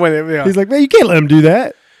 they went. Yeah. He's like, man, you can't let him do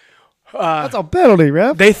that. That's a penalty,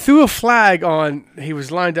 ref. They threw a flag on. He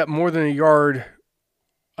was lined up more than a yard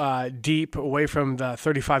deep away from the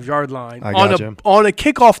 35-yard line on a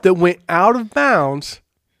kickoff that went out of bounds.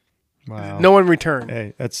 Wow. No one returned.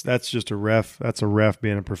 Hey, that's just a ref. That's a ref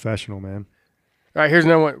being a professional, man. All right, here's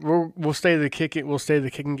another one. We'll stay to the kicking. We'll stay to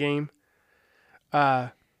the kicking game.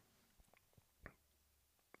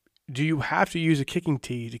 Do you have to use a kicking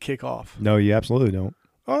tee to kick off? No, you absolutely don't.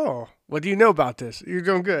 Oh, what do you know about this? You're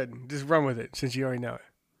doing good. Just run with it since you already know it.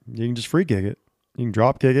 You can just free kick it. You can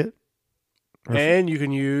drop kick it. And you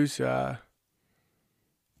can use the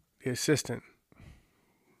assistant,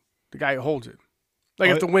 the guy who holds it.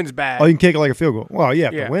 Like if the wind's bad. Oh, you can kick it like a field goal. Well, yeah,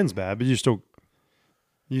 if Yeah. the wind's bad, but you still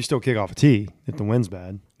kick off a tee if the wind's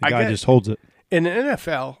bad. The I guy get just holds it. In the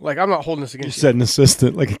NFL, like I'm not holding this You against said an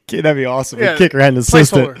assistant, like a kid. That'd be awesome. Yeah, A kicker had an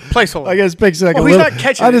assistant. Placeholder. I just picture like Oh, a he's little. not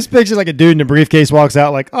catching I it. just picture like a dude in a briefcase walks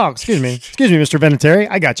out like, oh, excuse me, Mr. Vinatieri,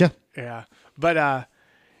 I got you. Yeah, but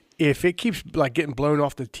if it keeps like getting blown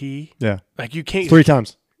off the tee, Yeah, like you can't 3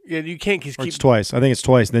 times. Yeah, you can't just Or keep. it's twice. I think it's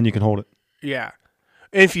twice. Then you can hold it. Yeah,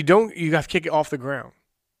 and if you don't, you have to kick it off the ground.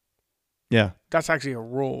 Yeah, That's actually a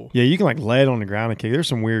rule. yeah. You can like lay it on the ground and kick. There's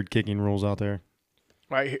some weird kicking rules out there.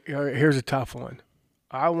 Right, here's a tough one.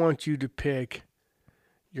 I want you to pick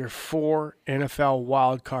your 4 NFL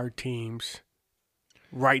wildcard teams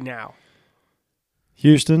right now.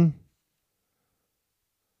 Houston,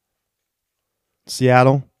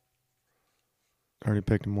 Seattle. I already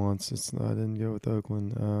picked them once. I didn't go with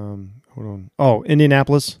Oakland. Hold on. Oh,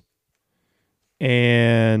 Indianapolis.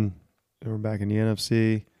 And we're back in the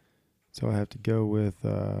NFC. So I have to go with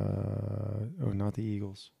not the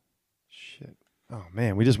Eagles. Shit. Oh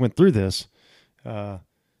man, we just went through this.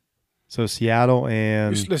 So Seattle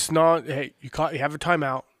and Let's not. Hey, you have a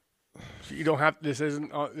timeout. So you don't have. This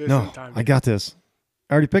isn't. This no, isn't time. I got this.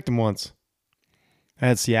 I already picked them once. I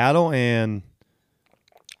had Seattle and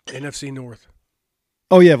NFC North.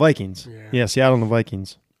 Oh yeah, Vikings. Yeah. Yeah, Seattle and the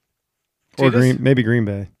Vikings. See, Or this- maybe Green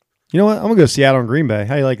Bay. You know what? I'm gonna go Seattle and Green Bay.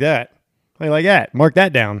 How you like that? How you like that? Mark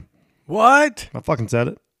that down. What? I fucking said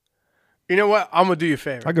it. You know what? I'm gonna do you a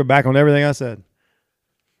favor. I go back on everything I said.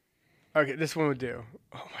 Okay, this one would do.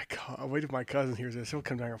 Oh my god! Wait if my cousin hears this, he'll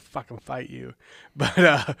come down and fucking fight you. But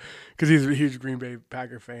because he's a huge Green Bay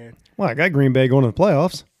Packer fan. Well, I got Green Bay going to the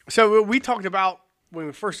playoffs. So we talked about when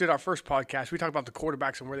we first did our first podcast. We talked about the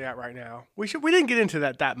quarterbacks and where they're at right now. We didn't get into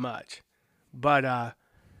that much, but at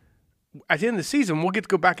the end of the season, we'll get to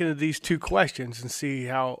go back into these two questions and see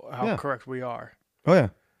how Yeah. correct we are. Oh yeah.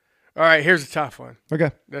 All right, here's a tough one.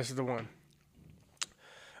 Okay. This is the one.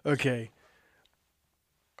 Okay.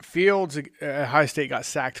 Fields at Ohio State got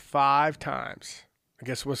sacked 5 times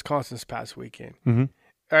against Wisconsin this past weekend. Mhm.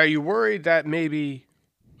 Are you worried that maybe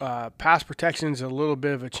pass protection is a little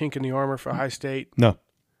bit of a chink in the armor for Ohio State? No.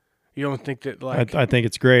 You don't think that like I think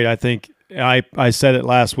it's great. I think I said it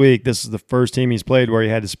last week. This is the first team he's played where he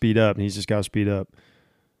had to speed up, and he's just got to speed up.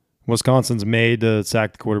 Wisconsin's made to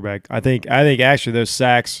sack the quarterback. I think actually those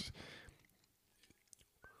sacks,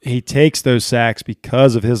 he takes those sacks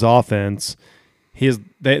because of his offense.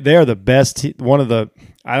 They are the best. One of the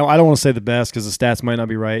I don't want to say the best because the stats might not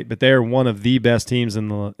be right, but they are one of the best teams in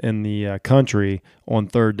the country on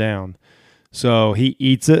third down. So he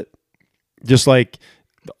eats it, just like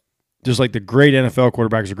the great NFL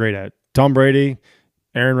quarterbacks are great at it. Tom Brady,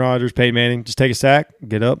 Aaron Rodgers, Peyton Manning, just take a sack,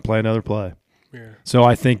 get up, play another play. yeah. So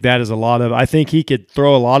I think that is a lot of. I think he could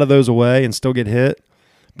throw a lot of those away and still get hit,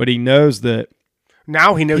 but he knows that.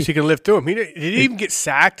 Now he knows he can live through him. He didn't even get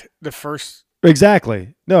sacked the first.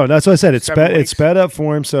 Exactly. No, that's what I said. It's 7 it's weeks. sped up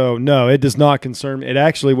for him. So no, it does not concern me. It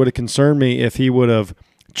actually would have concerned me if he would have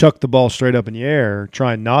chucked the ball straight up in the air,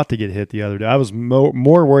 trying not to get hit the other day. I was more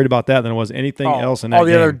worried about that than I was anything else in that all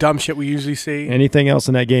the game. other dumb shit we usually see. Anything else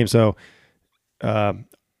in that game. So, no,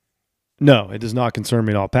 it does not concern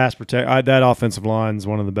me at all. Pass protect. That offensive line is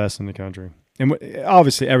one of the best in the country. And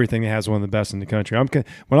obviously, everything they has one of the best in the country.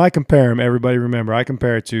 When I compare them, everybody remember, I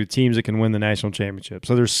compare it to teams that can win the national championship.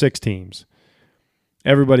 So there's 6 teams.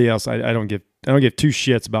 Everybody else, I don't give 2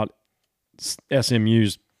 shits about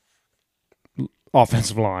SMU's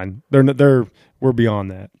offensive line. We're beyond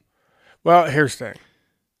that. Well, here's the thing.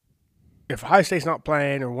 If Ohio State's not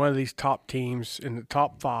playing or one of these top teams in the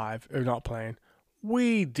top 5 are not playing,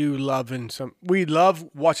 we love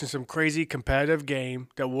watching some crazy competitive game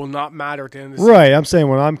that will not matter at the end of the season. Right. I'm saying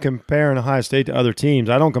when I'm comparing Ohio State to other teams,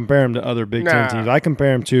 I don't compare them to other Big Ten teams. I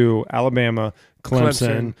compare them to Alabama,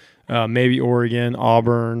 Clemson. Maybe Oregon,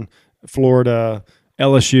 Auburn, Florida,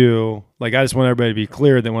 LSU. Like I just want everybody to be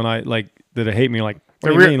clear that when I that they hate me, like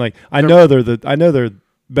what do you mean? Like I know they're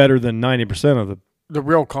better than 90% of the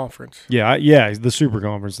real conference. Yeah, the super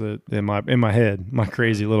conference that in my head, my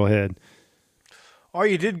crazy little head. Oh,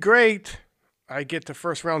 you did great. I get the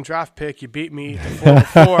first round draft pick. You beat me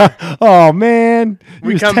 4-4. Oh man,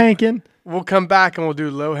 We he was come- tanking. We'll come back and we'll do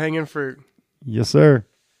low hanging fruit. Yes, sir.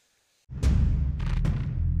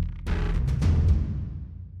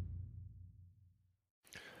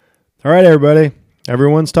 All right, everybody.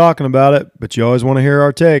 Everyone's talking about it, but you always want to hear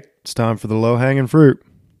our take. It's time for the low-hanging fruit.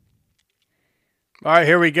 All right,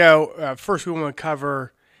 here we go. First, we want to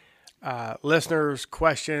cover listeners'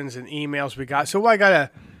 questions and emails we got. So we got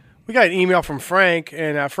an email from Frank,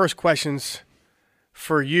 and first question's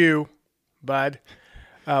for you, bud.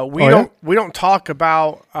 We don't talk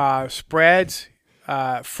about spreads.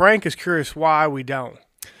 Frank is curious why we don't.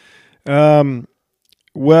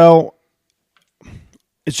 Well,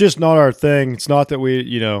 it's just not our thing. It's not that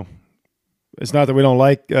it's not that we don't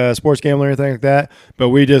like sports gambling or anything like that, but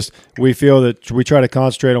we feel that we try to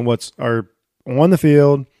concentrate on what's on the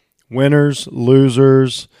field, winners,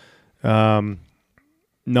 losers, we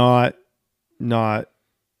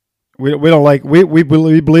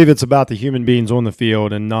believe it's about the human beings on the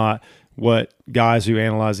field and not what guys who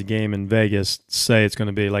analyze the game in Vegas say it's going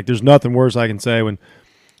to be. Like, there's nothing worse I can say when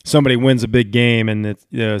somebody wins a big game and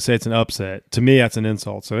say it's an upset. To me, that's an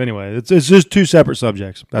insult. So anyway, it's just 2 separate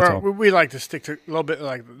subjects. That's all. We like to stick to a little bit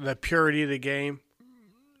like the purity of the game.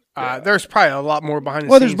 There's probably a lot more behind the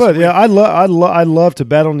Well, scenes. there's both. Yeah, I'd love to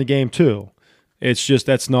bet on the game too. It's just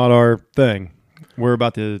that's not our thing. We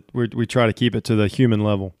try to keep it to the human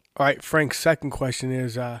level. All right, Frank's second question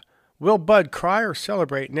is, will Bud cry or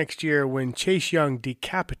celebrate next year when Chase Young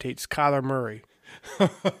decapitates Kyler Murray?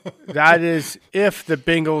 That is if the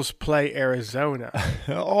Bengals play Arizona.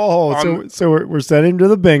 Oh, so we're sending him to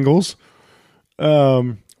the Bengals.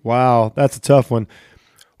 Wow, that's a tough one.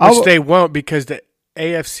 Which they won't because the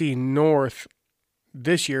AFC North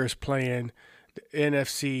this year is playing the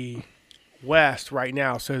NFC West right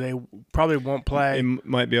now, so they probably won't play They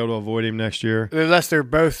might be able to avoid him next year. unless they're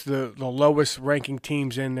both the lowest ranking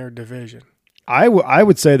teams in their division. I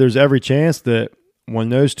would say there's every chance that when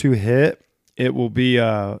those two hit, it will be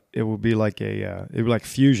like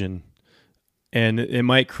fusion, and it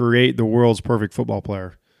might create the world's perfect football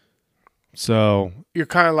player. So You're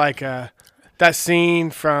kind of like that scene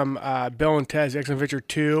from Bill and Ted's Excellent Adventure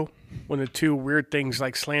 2 when the two weird things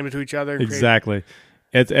like slam into each other. And create- exactly.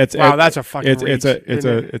 It's Wow, that's a fucking it's reach, a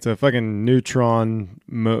isn't it? it's a fucking neutron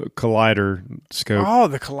collider scope. Oh,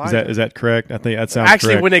 the collider. Is that correct? I think that sounds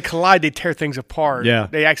Actually, correct. when they collide, they tear things apart. Yeah.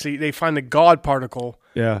 They find the God particle.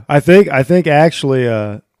 Yeah, I think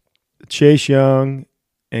actually Chase Young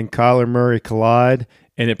and Kyler Murray collide,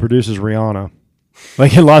 and it produces Rihanna.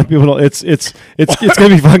 Like a lot of people don't. It's gonna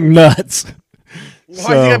be fucking nuts. Why is it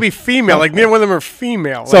gotta be female? Like neither one of them are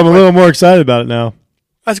female. So I'm a little more excited about it now.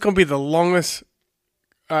 That's gonna be the longest.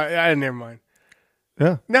 Never mind.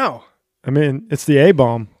 Yeah, No, I mean it's the A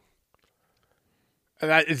bomb.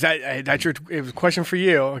 that's your. It was a question for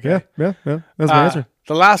you. Okay. Yeah. That's my answer.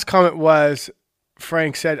 The last comment was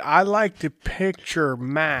Frank said, "I like to picture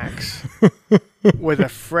Max with a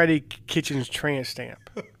Freddie Kitchens tramp stamp."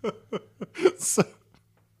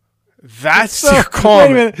 That's your Wait a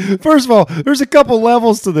comment. minute. First of all, there's a couple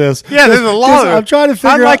levels to this. Yeah, there's a lot. I'm trying to figure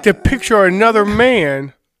I'd like out. to picture another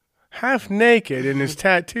man half naked in his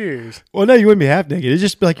tattoos. Well, no, you wouldn't be half naked. It'd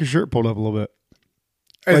just be like your shirt pulled up a little bit.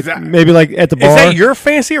 Is Like, that, maybe like at the bar. is that your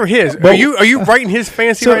fancy or his? But- Are you writing his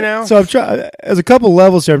fancy right now? So I'm trying. There's a couple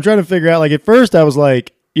levels here. I'm trying to figure out. Like at first, I was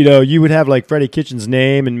like, you would have like Freddie Kitchens'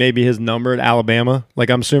 name and maybe his number at Alabama. Like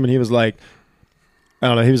I'm assuming he was like, I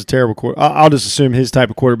don't know, he was a terrible quarter. I'll just assume his type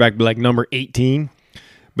of quarterback would be like number 18.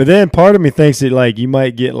 But then part of me thinks that like you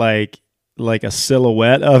might get like a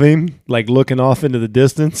silhouette of him like looking off into the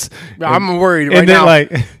distance. I'm worried right and then now.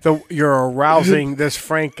 like You're arousing this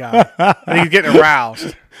Frank guy. I think he's getting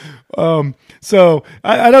aroused. so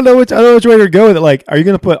I don't know which way to go with it. Like, are you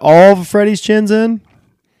gonna put all of Freddie's chins in?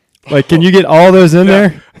 Like, can you get all those in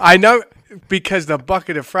there? I know because the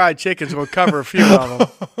bucket of fried chickens will cover a few of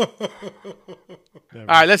them. All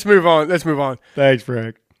right, let's move on. Thanks,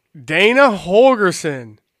 Frank. Dana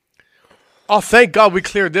Holgerson. Oh, thank God we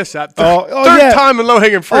cleared this up. Oh, Third yeah. time in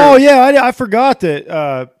low-hanging fruit. Oh yeah, I forgot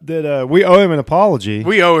that we owe him an apology.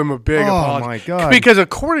 We owe him a big Oh, apology. my God. Because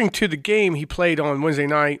according to the game he played on Wednesday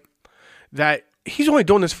night, that he's only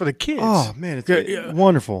doing this for the kids. Oh man, it's Yeah.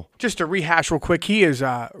 wonderful. Just to rehash real quick, he is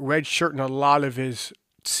redshirting a lot of his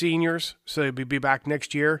seniors, so he'll be back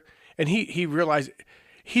next year. And he realized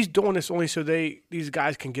he's doing this only so these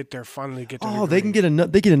guys can finally get their Oh, they can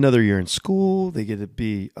degree. get another year in school. They get to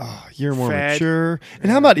be a year more Fed. mature.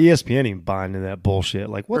 And how about ESPN even buying into that bullshit?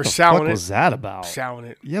 Like, what Or the selling fuck it. was that about? selling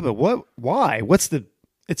it. Yeah, but what? Why?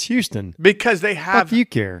 It's Houston. Because they Fuck have you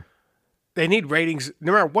care? they need ratings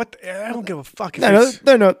no matter what. I don't give a fuck if No, it's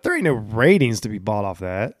there ain't no ratings to be bought off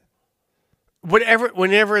that.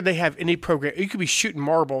 whenever they have any program, you could be shooting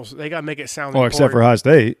marbles. They gotta make it sound. Oh, except for important. High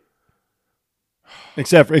State.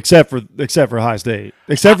 Except for High State.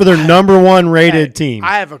 Except for their number one rated team.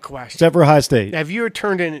 I have a question. Except for High State. Have you ever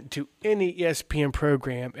turned into any ESPN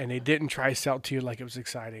program and they didn't try to sell it to you like it was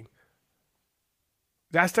exciting?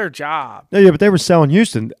 That's their job. No, yeah, but they were selling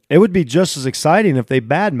Houston. It would be just as exciting if they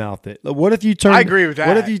badmouthed it. What if you turned? I agree with that.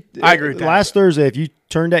 What if you? I agree with that. Last Thursday, if you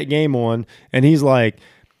turned that game on and he's like,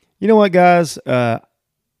 you know what, guys,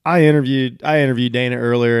 I interviewed Dana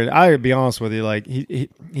earlier, and I would be honest with you, like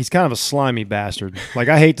he's kind of a slimy bastard. Like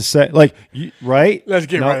I hate to say, like right? Let's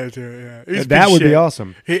get No, right into it. Yeah. He's a that piece would of be shit.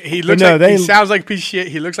 awesome. He looks no, like he sounds like a piece of shit.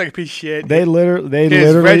 He looks like a piece of shit. They His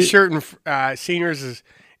literally red shirt and seniors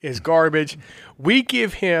is garbage. We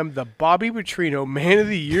give him the Bobby Petrino Man of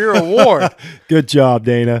the Year award. Good job,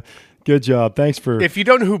 Dana. Good job. Thanks for. If you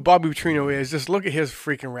don't know who Bobby Petrino is, just look at his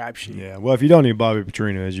freaking rap sheet. Yeah, well, if you don't know who Bobby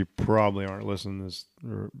Petrino is, you probably aren't listening to this.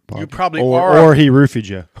 You probably or, are. Or he roofied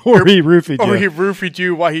you. Or he roofied you. Or he roofied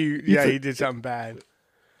you while he did something bad.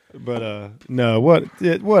 But no,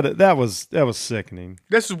 that was sickening.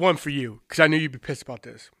 This is one for you because I knew you'd be pissed about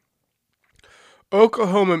this.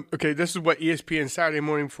 Oklahoma. Okay, this is what ESPN Saturday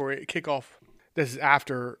morning for kickoff. This is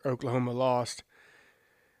after Oklahoma lost.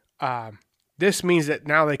 This means that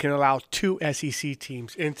now they can allow 2 SEC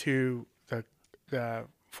teams into the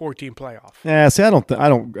 14 playoff. Yeah, see,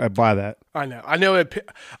 I buy that. I know.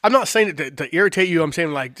 I'm not saying it to irritate you. I'm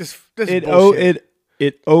saying like this is It bullshit.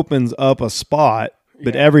 it opens up a spot,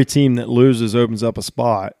 but every team that loses opens up a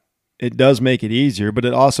spot. It does make it easier, but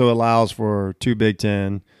it also allows for 2 Big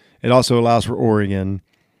Ten. It also allows for Oregon.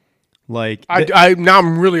 Like, Now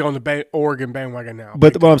I'm really on the Oregon bandwagon now.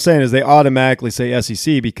 but what I'm saying is they automatically say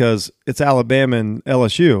SEC because it's Alabama and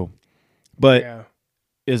LSU. But yeah.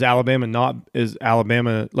 is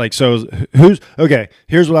Alabama like, so who's okay?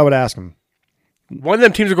 Here's what I would ask them. One of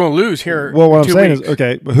them teams are going to lose here. Well, what in I'm 2 saying weeks. is,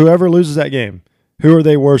 okay, but whoever loses that game, who are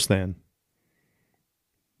they worse than?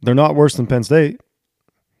 They're not worse than Penn State.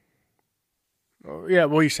 Yeah,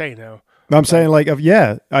 what are you saying now? I'm saying, like,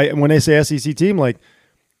 when they say SEC team, like,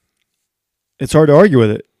 it's hard to argue with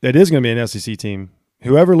it. It is going to be an SEC team.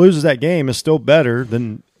 Whoever loses that game is still better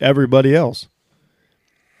than everybody else.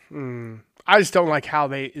 I just don't like how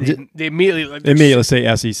they immediately Immediately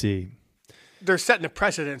say SEC. They're setting the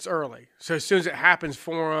precedence early. So as soon as it happens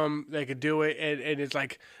for them, they could do it, and it's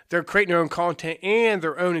like they're creating their own content and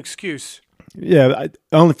their own excuse. Yeah,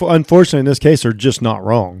 unfortunately, in this case, they're just not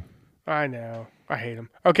wrong. I know. I hate them.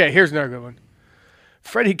 Okay, here's another good one.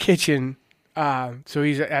 Freddie Kitchen, so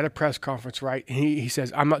he's at a press conference, right? And he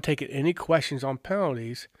says, I'm not taking any questions on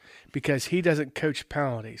penalties because he doesn't coach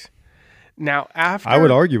penalties. Now, I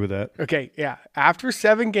would argue with that. Okay, yeah. After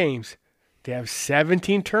 7 games, they have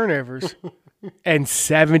 17 turnovers and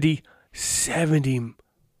 70,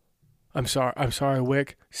 I'm sorry,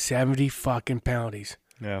 Wick, 70 fucking penalties.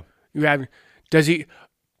 Yeah.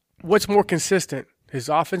 What's more consistent, his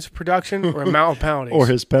offensive production or amount of penalties? Or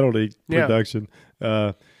his penalty Yeah. production.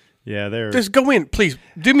 They're. Just go in, please.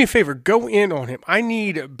 Do me a favor. Go in on him. I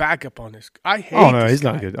need backup on this. I hate Oh, no, this he's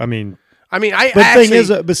guy. not good. I mean, but the thing is,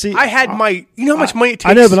 but see, I had my. You know how much money it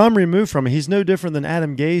takes. I know, but I'm removed from it. He's no different than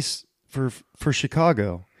Adam Gase for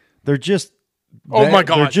Chicago. They're just. Oh, my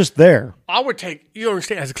God. They're just there. I would take. You don't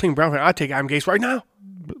understand. As a clean Brown fan, I'd take Adam Gase right now.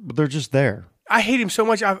 But they're just there. I hate him so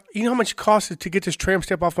much. You know how much it costs to get this tramp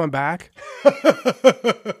step off my back?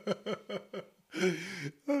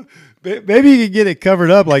 Maybe you could get it covered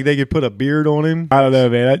up, like they could put a beard on him. I don't know,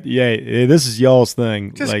 man. This is y'all's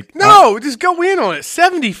thing. Just Just go in on it.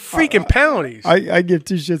 70 freaking penalties. I give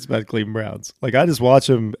 2 shits about Cleveland Browns. Like, I just watch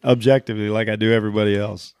them objectively, like I do everybody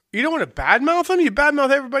else. You don't want to badmouth them. You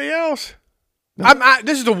badmouth everybody else.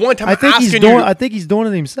 This is the one time I think I'm he's asking doing. you. I think he's doing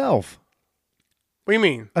it himself. What do you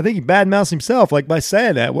mean? I think he badmouths himself, like by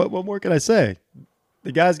saying that. What more can I say?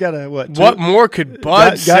 The guy's got a what? What more could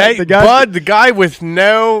Bud say? Bud, the guy with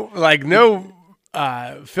no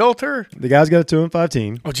filter. The guy's got a 2-5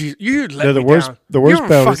 team. Oh, geez, you let They're me the worst. down. The worst You're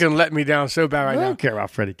penalties. fucking letting me down so bad right I now. don't care about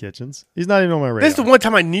Freddie Kitchens. He's not even on my radar. This is the one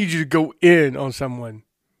time I need you to go in on someone.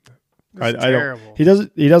 I terrible. don't.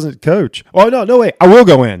 He doesn't coach. Oh no, wait. I will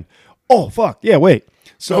go in. Oh fuck yeah, wait.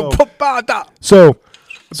 So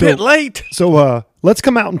Bit late. So let's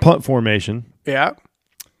come out in punt formation Yeah,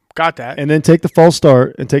 got that. and then take the false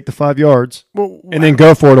start and take the 5 yards Well, and then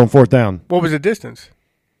go for it on 4th down. what was the distance?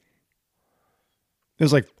 It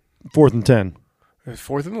was like 4th and 10. It was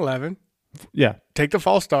 4th and 11. Yeah, Take the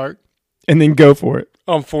false start and then go for it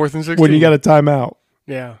on 4th and 16. when you got a timeout.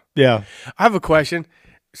 Yeah. Yeah. I have a question.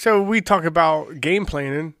 So we talk about game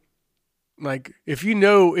planning. Like, if you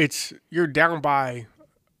know you're down by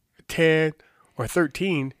 10 or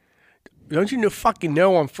 13, don't you fucking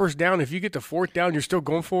know on 1st down if you get to 4th down, you're still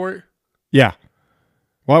going for it? Yeah.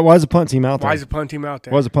 Why is the punt team out there? Why is the punt team out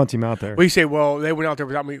there? Why is the punt team out there? Well, you say, well, they went out there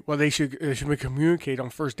without me. Well, they should communicate on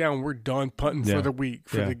 1st down. We're done punting for the week,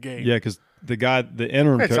 for the game. Yeah, because the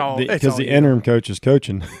interim It's all- coach, it's because all the you. interim coach is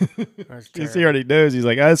coaching. That's Because terrible. he already knows. He's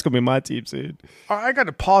like, it's gonna be my team soon. I got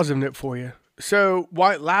to pause a minute for you. So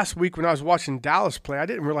last week when I was watching Dallas play, I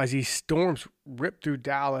didn't realize these storms ripped through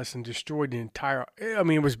Dallas and destroyed the entire. I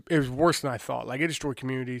mean, it was worse than I thought. Like, it destroyed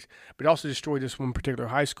communities, but it also destroyed this one particular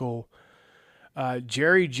high school.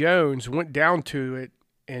 Jerry Jones went down to it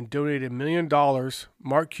and donated $1 million.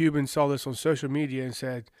 Mark Cuban saw this on social media and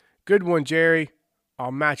said, "Good one, Jerry.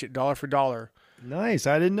 I'll match it dollar for dollar." Nice.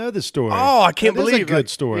 I didn't know this story. Oh, I can't That is believe a good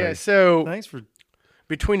story. Yeah, so Thanks for.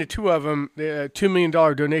 between the two of them, the $2 million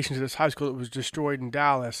donation to this high school that was destroyed in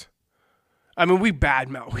Dallas. I mean, we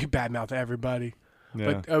badmouth everybody,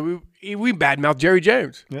 Yeah. but we badmouth Jerry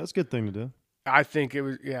Jones. Yeah, that's a good thing to do. I think it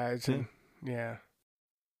was, yeah.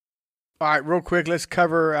 All right, real quick, let's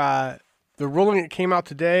cover the ruling that came out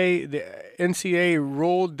today. The NCAA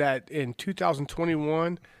ruled that in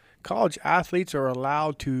 2021, college athletes are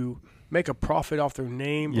allowed to make a profit off their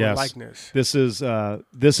name or likeness. This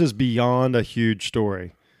is beyond a huge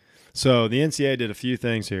story. So the NCAA did a few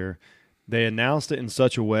things here. They announced it in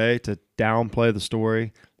such a way to downplay the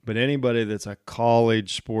story, but anybody that's a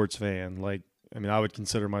college sports fan, I would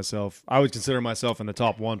consider myself in the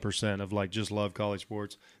top 1% of just love college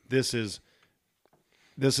sports. This is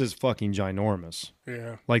fucking ginormous.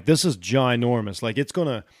 Yeah. This is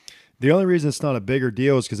ginormous. The only reason it's not a bigger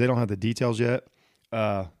deal is because they don't have the details yet.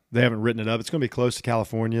 They haven't written it up. It's going to be close to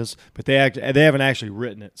California's, but they haven't actually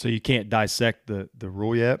written it, so you can't dissect the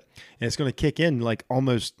rule yet. And it's going to kick in like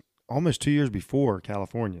almost 2 years before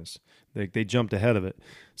California's. They jumped ahead of it.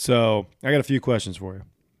 So I got a few questions for you.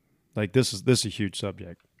 Like this is a huge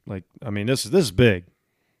subject. Like I mean this is big.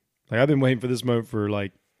 Like I've been waiting for this moment for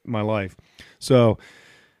like my life. So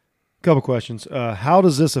a couple questions. How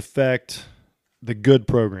does this affect the good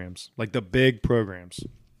programs, like the big programs?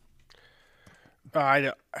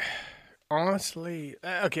 Honestly,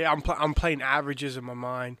 okay, I'm playing averages in my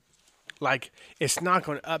mind. Like, it's not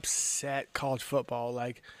going to upset college football.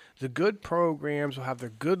 Like, the good programs will have their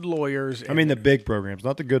good lawyers. I mean the big programs,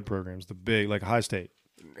 not the good programs. The big, like High State,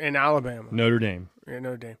 in Alabama, Notre Dame. Yeah,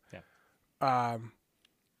 Notre Dame. Yeah.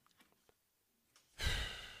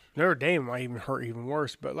 Notre Dame might even hurt even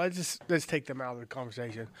worse. But let's take them out of the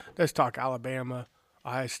conversation. Let's talk Alabama,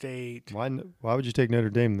 Ohio State. Why would you take Notre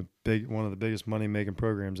Dame, one of the biggest money making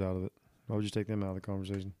programs, out of it? Why would you take them out of the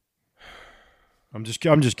conversation? I'm just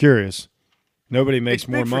curious. Nobody makes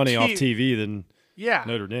more money off TV than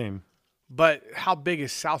Notre Dame. But how big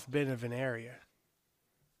is South Bend of an area?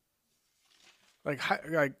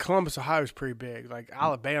 Like Columbus, Ohio is pretty big. Like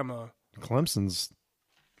Alabama. What's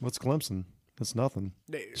Clemson? That's nothing.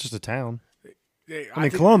 It's just a town. I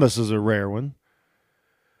think Columbus is a rare one.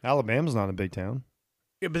 Alabama's not a big town.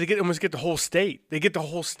 Yeah, but they almost get the whole state. They get the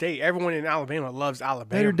whole state. Everyone in Alabama loves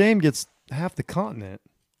Alabama. Notre Dame gets half the continent.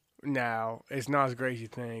 No, it's not as great as you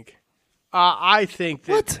think. I think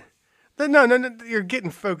that. What? No, you're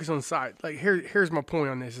getting focused on side. Like here's my point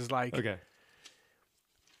on this is like. Okay.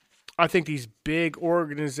 I think these big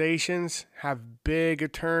organizations have big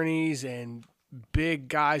attorneys and big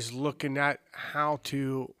guys looking at how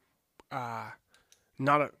to how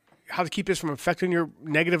to keep this from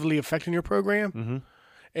negatively affecting your program,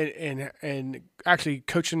 and actually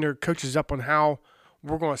coaching their coaches up on how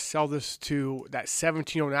we're going to sell this to that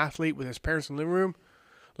 17-year-old athlete with his parents in the living room,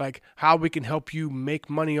 like how we can help you make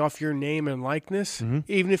money off your name and likeness,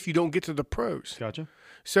 even if you don't get to the pros. Gotcha.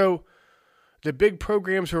 So the big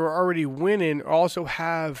programs who are already winning also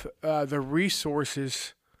have the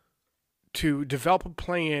resources to develop a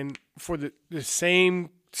plan for the same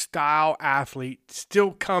style athlete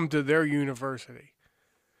still come to their university.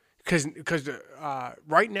 Because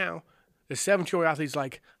right now, the 17-year-old athlete's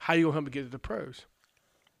like, how are you going to help me get to the pros?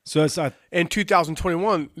 So it's in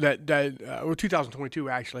 2021, or 2022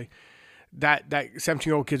 actually, that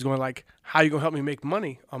 17-year-old kid's going like, how are you going to help me make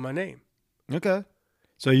money on my name? okay.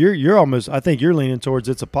 So you're almost. I think you're leaning towards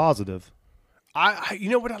it's a positive. You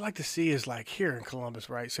know what I'd like to see is like here in Columbus,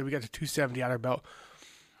 right? So we got the 270 out our belt.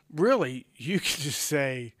 Really, you could just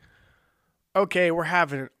say, okay, we're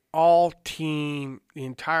having an all-team. The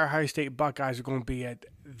entire Ohio State Buckeyes are going to be at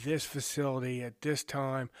this facility at this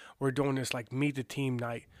time. We're doing this like meet the team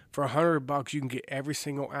night. For $100, you can get every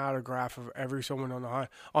single autograph of every someone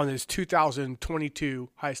on this 2022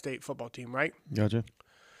 Ohio State football team, right? Gotcha.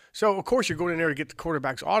 So of course you're going in there to get the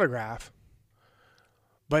quarterback's autograph.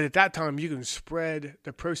 But at that time, you can spread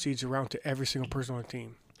the proceeds around to every single person on the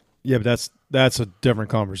team. Yeah, but that's a different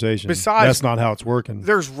conversation. Besides, that's not how it's working.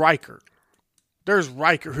 There's Riker. There's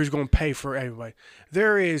Riker who's going to pay for everybody.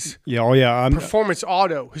 There is Performance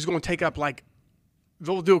Auto who's going to take up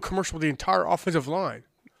they'll do a commercial with the entire offensive line.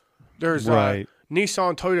 There's right.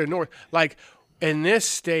 Nissan, Toyota, North. Like in this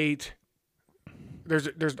state, there's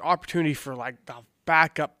an opportunity for like the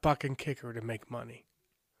backup fucking kicker to make money.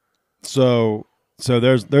 So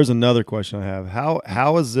there's another question I have.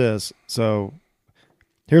 How is this? So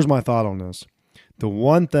here's my thought on this. The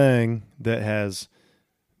one thing that has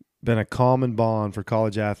been a common bond for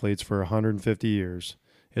college athletes for 150 years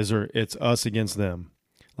is it's us against them.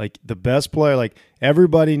 Like the best player, like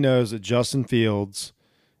everybody knows that Justin Fields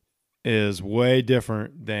is way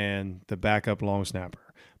different than the backup long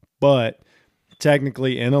snapper. But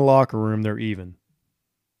technically in a locker room, they're even.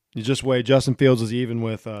 You just weigh Justin Fields is even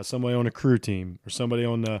with somebody on a crew team or somebody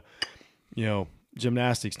on the,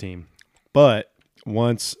 gymnastics team. But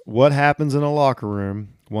what happens in a locker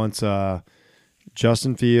room once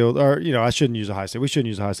Justin Fields, or I shouldn't use Ohio State. We shouldn't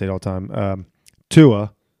use Ohio State all the time.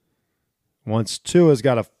 Tua. Once Tua's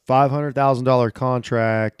got a $500,000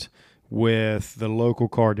 contract with the local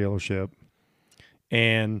car dealership,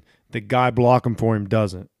 and the guy blocking for him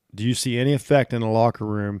doesn't. Do you see any effect in the locker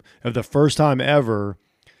room of the first time ever?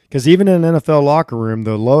 Because even in an NFL locker room,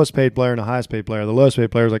 the lowest paid player and the highest paid player, the lowest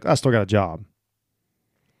paid player is like, I still got a job.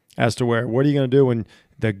 As to what are you going to do when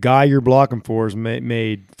the guy you're blocking for has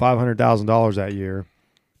made $500,000 that year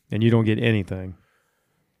and you don't get anything?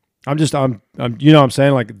 I'm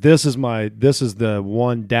saying, like, this is the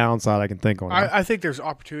one downside I can think on. I think there's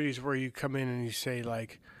opportunities where you come in and you say,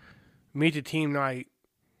 like, Meet the team night,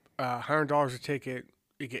 $100 a ticket.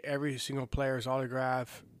 You get every single player's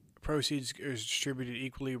autograph. Proceeds is distributed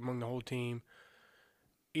equally among the whole team.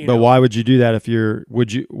 But why would you do that if you're?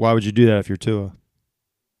 Why would you do that if you're Tua?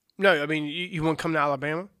 No, I mean you want to come to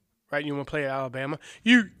Alabama, right? You want to play at Alabama.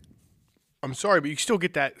 I'm sorry, but you still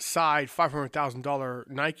get that side $500,000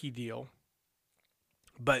 Nike deal.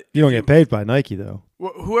 But You don't get paid by Nike though.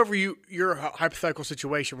 whoever your hypothetical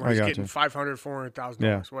situation where I he's got getting you. $500,000, $400,000,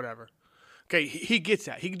 Yeah. whatever. Okay, he gets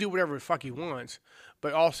that. He can do whatever the fuck he wants.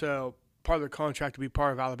 But also, part of the contract to be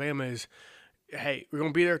part of Alabama is, hey, we're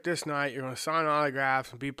going to be there this night. You're going to sign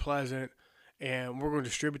autographs and be pleasant, and we're going to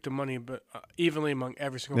distribute the money evenly among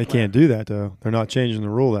every single They player. can't do that though. They're not changing the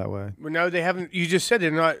rule that way. Well, no, they haven't. You just said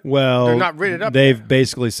they're not. Well, they're not rated up. They've there.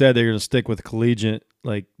 basically said they're going to stick with collegiate.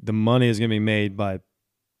 Like the money is going to be made by.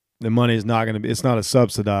 The money is not going to be. It's not a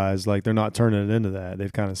subsidized. Like they're not turning it into that.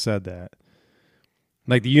 They've kind of said that.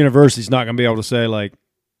 Like the university's not going to be able to say like,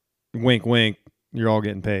 wink, wink. You're all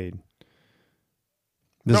getting paid.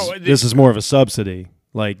 This is more of a subsidy.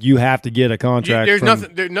 Like you have to get a contract. There's from,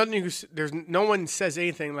 nothing. There's nothing. There's no one says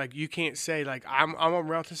anything like you can't say like I'm gonna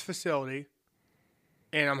rent this facility,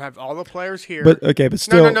 and I'm gonna have all the players here. But okay, but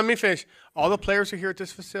still, no. Let me finish. All the players are here at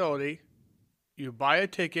this facility. You buy a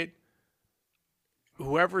ticket.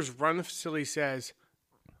 Whoever's run the facility says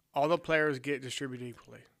all the players get distributed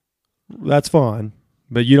equally. that's fine.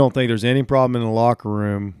 But you don't think there's any problem in the locker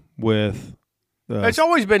room with? It's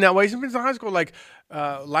always been that way since high school. Like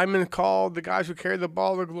linemen called the guys who carry the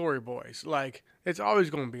ball the glory boys. Like it's always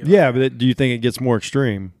going to be. Like yeah, that. but do you think it gets more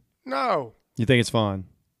extreme? No. You think it's fine?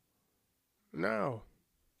 No.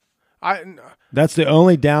 That's the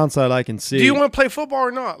only downside I can see. Do you want to play football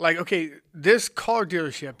or not? Like, okay, this car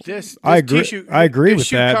dealership, this I agree. tissue, I agree this with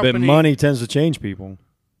shoe that, but company money tends to change people.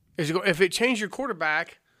 if it changed your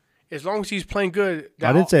quarterback, as long as he's playing good.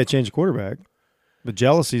 I didn't say it changed the quarterback, but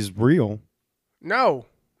jealousy is real. No,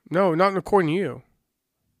 not according to you.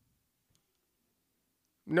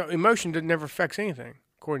 No, emotion never affects anything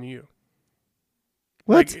according to you.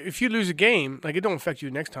 What? Like, if you lose a game, like it don't affect you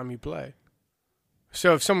next time you play.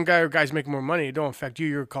 So if some guy's making more money, it don't affect you.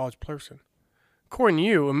 You're a college person. According to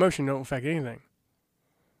you, emotion don't affect anything.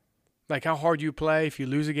 Like how hard you play if you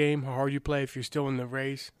lose a game, how hard you play if you're still in the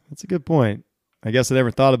race. That's a good point. I guess I never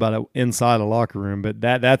thought about it inside a locker room, but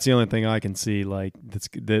that's the only thing I can see like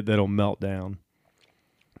that'll melt down.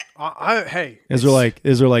 Hey, Is there like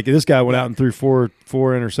this guy went out and threw four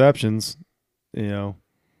interceptions? You know,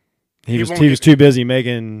 he was too busy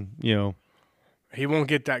making he won't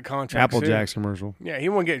get that contract. Apple soon. Jacks commercial. Yeah, he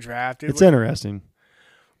won't get drafted. It's interesting.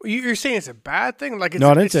 You're saying it's a bad thing? Like it's, No,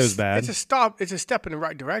 I didn't say it was bad. It's a stop. It's a step in the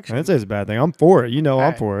right direction. I didn't say it's a bad thing. I'm for it.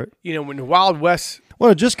 I'm for it. When the Wild West.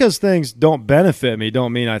 Well, just because things don't benefit me,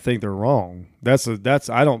 don't mean I think they're wrong. That's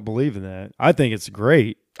I don't believe in that. I think it's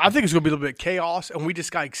great. I think it's going to be a little bit of chaos, and we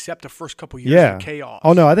just got to accept the first couple years of chaos.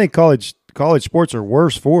 Oh no, I think college sports are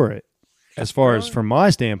worse for it, as far as from my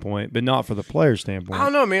standpoint, but not for the player standpoint. I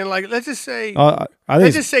don't know, man. Like, let's just say,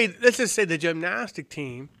 let's just say the gymnastic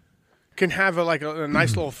team can have a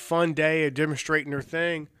nice little fun day of demonstrating their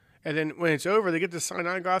thing, and then when it's over, they get to sign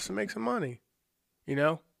autographs and make some money.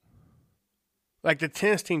 Like the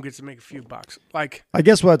tennis team gets to make a few bucks. Like, I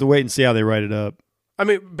guess we'll have to wait and see how they write it up. I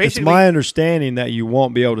mean, basically, it's my understanding that you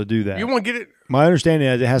won't be able to do that. You won't get it. My understanding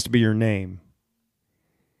is it has to be your name.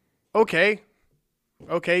 Okay.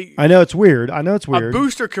 I know it's weird. A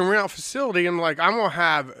booster can rent out a facility and I'm gonna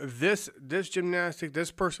have this gymnastic, this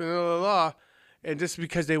person, blah, blah, blah, and just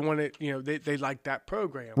because they want it, they like that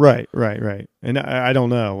program. Right. And I don't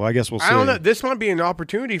know. I guess we'll see. I don't know. This might be an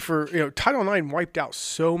opportunity for Title IX wiped out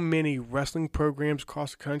so many wrestling programs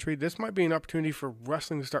across the country. This might be an opportunity for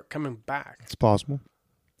wrestling to start coming back. It's possible.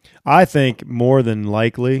 I think more than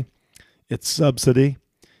likely it's subsidy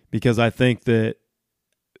because I think that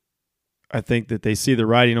they see the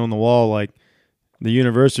writing on the wall. Like the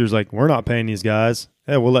university is like, we're not paying these guys.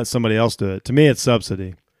 Hey, we'll let somebody else do it. To me, it's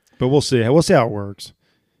subsidy, but we'll see. We'll see how it works.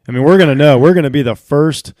 I mean, we're going to know. We're going to be the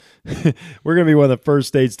first. We're going to be one of the first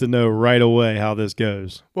states to know right away how this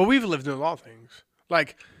goes. Well, we've lived in a lot of things.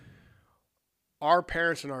 Like our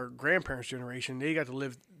parents and our grandparents' generation, they got to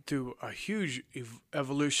live through a huge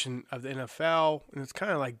evolution of the NFL, and it's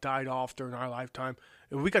kind of like died off during our lifetime.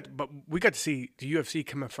 And we got to see the UFC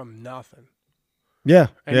coming from nothing. Yeah,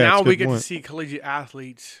 and now we get to see collegiate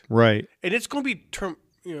athletes. Right, and it's going to be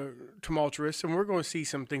tumultuous, and we're going to see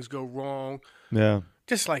some things go wrong. Yeah,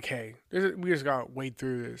 just like we just got to wade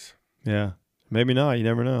through this. Yeah, maybe not. You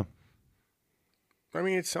never know. I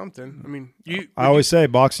mean, it's something. I mean, I always say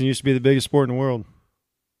boxing used to be the biggest sport in the world.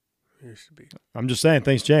 It used to be. I'm just saying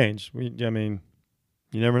things change. I mean,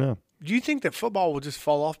 you never know. Do you think that football will just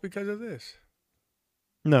fall off because of this?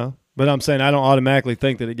 No, but I'm saying I don't automatically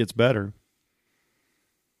think that it gets better.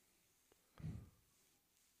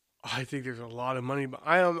 I think there's a lot of money, but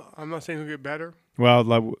I'm not saying it'll get better. Well,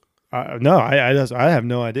 like, I have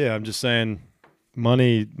no idea. I'm just saying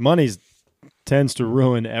money tends to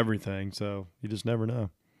ruin everything, so you just never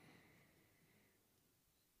know.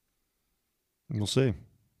 We'll see.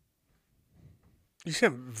 You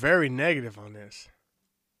seem very negative on this.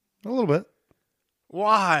 A little bit.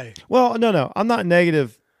 Why? Well, no, I'm not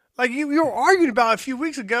negative. Like you were arguing about a few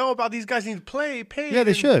weeks ago about these guys need to pay. Yeah,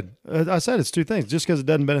 they should. I said it's two things. Just because it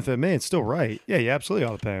doesn't benefit me, it's still right. Yeah, you absolutely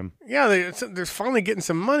ought to pay them. Yeah, they're finally getting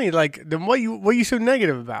some money. Like, then what are you so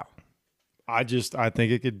negative about? I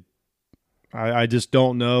think it could. I just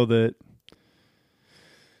don't know that.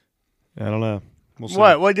 I don't know. We'll see.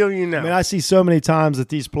 What do you know? I mean, I see so many times that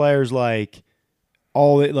these players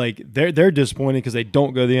they're disappointed because they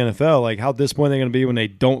don't go to the NFL. Like, how disappointed they're going to be when they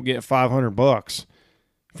don't get $500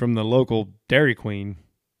 from the local Dairy Queen.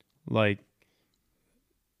 Like,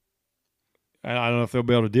 I don't know if they'll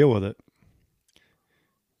be able to deal with it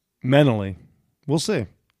mentally. We'll see.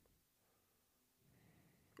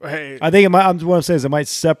 Hey, I think what I'm saying is it might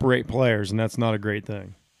separate players, and that's not a great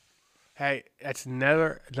thing. hey, that's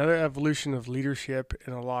another evolution of leadership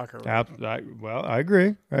in a locker room. I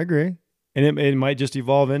agree. And it might just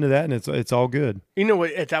evolve into that, and it's all good. You know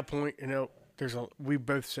what? At that point, we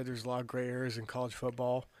both said there's a lot of gray areas in college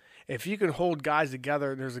football. If you can hold guys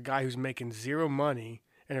together, there's a guy who's making zero money,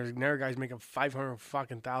 and there's another guy who's making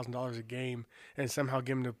 $500,000 a game, and somehow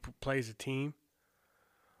give him to play as a team.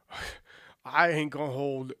 I ain't gonna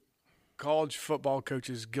hold college football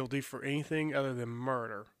coaches guilty for anything other than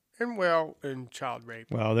murder and child rape.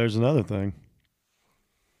 Well, there's another thing.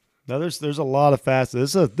 Now there's a lot of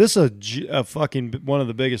facets. This is a fucking one of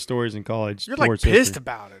the biggest stories in college. You're like sports pissed history.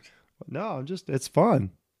 about it. No, it's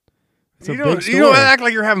fun. It's a You big story. don't act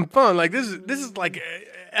like you're having fun. Like this is like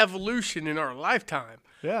evolution in our lifetime.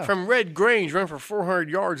 Yeah. From Red Grange running for 400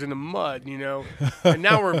 yards in the mud, and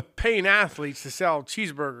now we're paying athletes to sell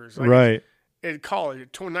cheeseburgers. Like right. In college, a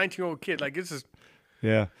 19-year-old kid. Like this is.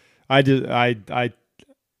 Yeah. I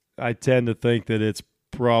tend to think that it's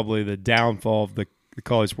probably the downfall of the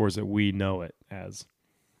college sports that we know it as.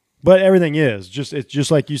 But everything it's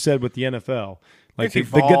just like you said with the NFL. Like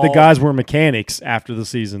the guys were mechanics after the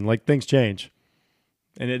season. Like things change.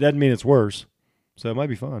 And it doesn't mean it's worse. So it might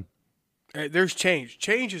be fun. There's change.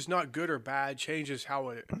 Change is not good or bad. Change is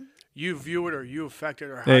how you view it or you affect it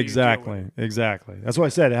or how you deal with it. Exactly. That's why I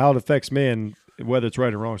said how it affects me and whether it's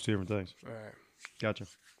right or wrong is two different things. All right. Gotcha.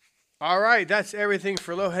 All right, that's everything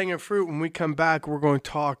for low-hanging fruit. When we come back, we're going to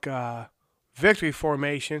talk victory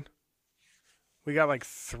formation. We got like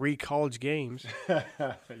 3 college games.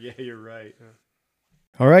 Yeah, you're right.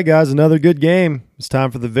 All right, guys, another good game. It's time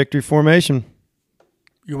for the victory formation.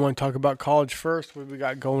 You want to talk about college first? What we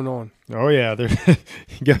got going on? Oh yeah,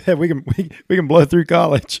 go ahead. We can blow through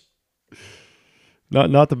college.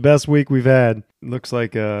 Not the best week we've had. Looks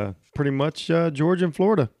like pretty much Georgia and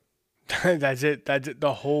Florida. That's it. That's it.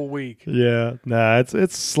 The whole week. Yeah, nah,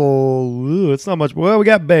 it's slow. It's not much. Well, we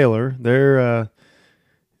got Baylor. They're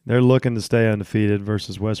looking to stay undefeated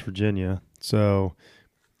versus West Virginia. So,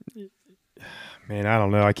 man, I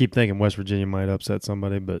don't know. I keep thinking West Virginia might upset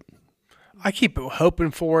somebody, but I keep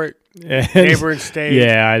hoping for it. Neighboring state.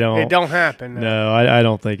 Yeah, I don't. It don't happen. No, I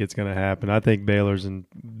don't think it's going to happen. I think Baylor's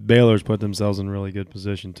put themselves in really good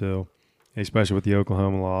position too, especially with the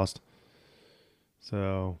Oklahoma loss.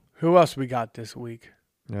 So. Who else we got this week?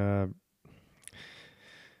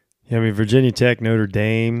 Virginia Tech, Notre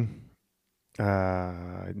Dame.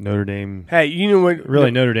 Notre Dame. Hey, you know what?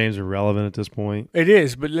 Really, Notre Dame's irrelevant at this point. It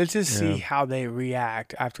is, but let's just see how they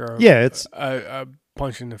react after it's a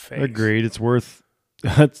punch in the face. Agreed. It's worth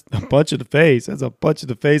that's a punch in the face. That's a punch in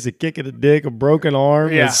the face, a kick in the dick, a broken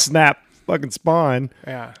arm, a snap fucking spine.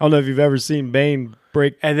 Yeah. I don't know if you've ever seen Bane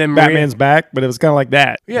break and then Batman's back, but it was kind of like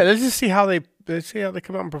that. Yeah, let's just see how they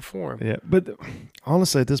come out and perform. Yeah, but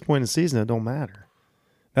honestly, at this point in the season, it don't matter.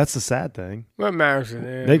 That's the sad thing. What matters is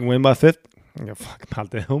they can win by 50. I don't give a fuck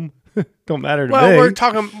about them. Don't matter to me. Well, we're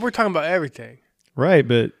talking about everything, right?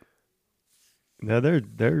 But no, they're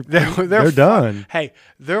done. Hey,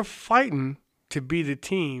 they're fighting to be the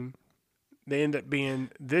team they end up being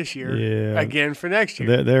this year again for next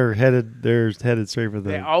year. They're headed straight for the.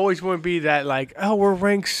 They always want to be that like, oh, we're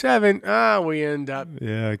ranked 7. We end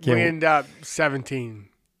up 17.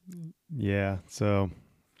 Yeah, so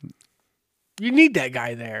you need that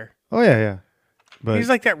guy there. Oh yeah. But he's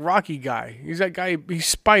like that Rocky guy. He's that guy. He's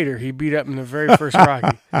Spider. He beat up in the very first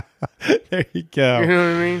Rocky. There you go. You know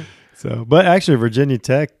what I mean? So, but actually, Virginia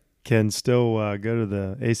Tech can still go to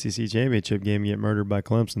the ACC championship game and get murdered by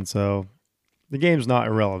Clemson. So the game's not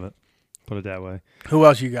irrelevant. Put it that way. Who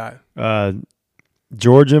else you got?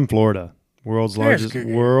 Georgia and Florida. World's There's a largest. good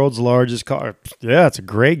game. World's largest. Yeah, it's a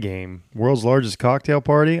great game. World's largest cocktail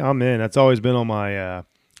party. I'm in. That's always been on my.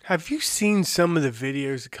 Have you seen some of the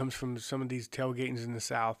videos that comes from some of these tailgatings in the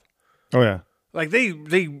South? Oh yeah. Like they,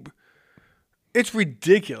 it's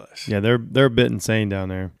ridiculous. Yeah, they're a bit insane down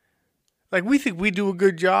there. Like we think we do a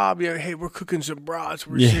good job. Yeah, hey, we're cooking some brats,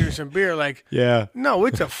 we're Yeah. sharing some beer. Like, Yeah. no,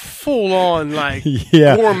 it's a full on like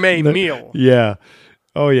Yeah. gourmet meal. Yeah.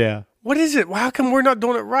 Oh yeah. What is it? Well, how come we're not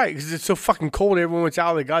doing it right? Because it's so fucking cold. Everyone wants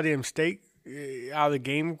out of the goddamn steak, out of the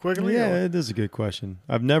game quickly. Yeah, or- it is a good question.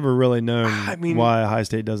 I've never really known I mean, why High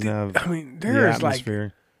State doesn't have I mean, the there is like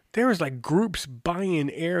atmosphere. groups buying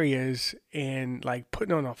areas and like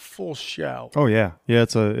putting on a full show. Oh yeah, yeah.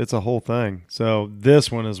 It's a whole thing. So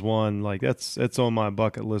this one is one like it's on my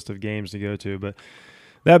bucket list of games to go to. But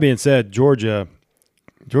that being said, Georgia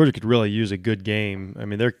could really use a good game. I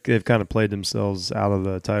mean, they've kind of played themselves out of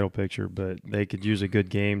the title picture, but they could use a good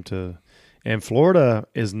game to. And Florida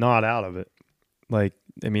is not out of it. Like,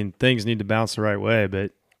 I mean, things need to bounce the right way,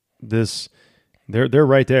 but they're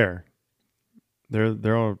right there.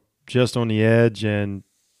 They're just on the edge, and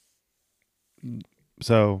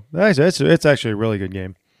so it's actually a really good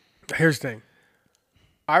game. Here's the thing.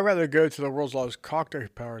 I'd rather go to the world's largest cocktail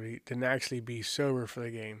party than actually be sober for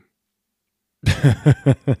the game.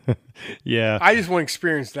 Yeah. I just want to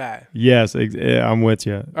experience that. Yes, I'm with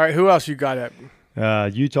you. All right, who else you got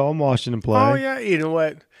up? Utah and Washington play. Oh yeah, you know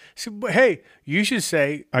what? So, but hey, you should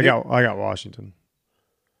say I got Washington.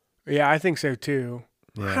 Yeah, I think so too.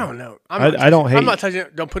 Yeah. I don't know. I don't hate. I'm not touching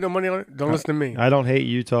it. Don't put no money on it. Don't listen to me. I don't hate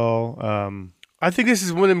Utah. I think this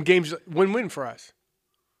is one of them games win-win for us.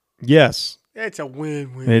 Yes, It's a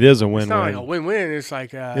win-win. it is a It's not like win-win. a win-win. It's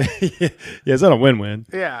like Yeah, it's not a win-win.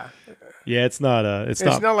 yeah. Yeah, it's not. It's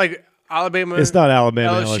not like Alabama. It's not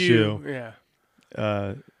Alabama and LSU. LSU.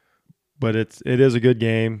 Yeah. But it is a good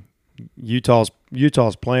game. Utah's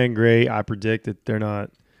playing great. I predict that they're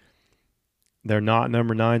not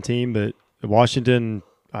number 9 team, but Washington.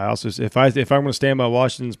 I also if I'm going to stand by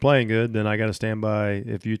Washington's playing good, then I got to stand by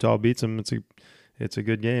if Utah beats them. It's a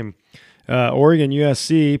good game. Oregon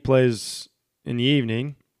USC plays in the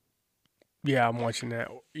evening. Yeah, I'm watching that.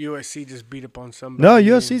 USC just beat up on somebody.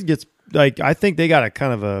 No, USC gets like I think they got a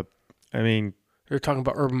kind of a. I mean, They're talking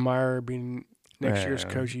about Urban Meyer being next year's Yeah.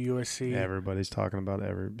 coach of USC. everybody's talking about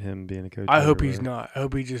him being a coach. I hope he's everywhere. not. I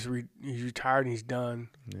hope he just he's retired and he's done.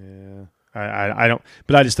 Yeah, I don't.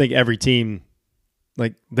 But I just think every team,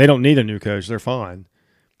 like they don't need a new coach. They're fine.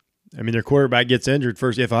 I mean, their quarterback gets injured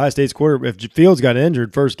first. If Ohio State's if Fields got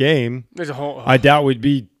injured first game, There's a whole. I doubt we'd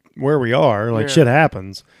be where we are. Like Yeah. shit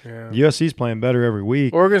happens. yeah. USC's playing better every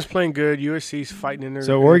week. Oregon's playing good. USC's fighting in there.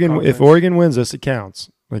 So Oregon, if Oregon wins this, it counts.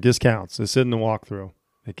 Like this counts. It's in the walkthrough.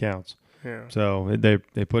 It counts. yeah. So they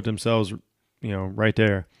put themselves, right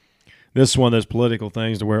there. This is one of those political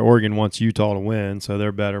things to where Oregon wants Utah to win, so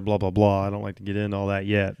they're better. Blah blah blah. I don't like to get into all that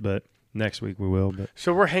yet, but next week we will. But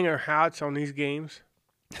So we're hanging our hats on these games.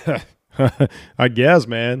 I guess,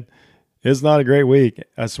 man, it's not a great week.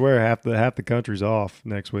 I swear, half the country's off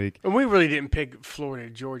next week. And we really didn't pick Florida,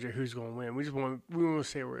 Georgia, who's going to win. We want to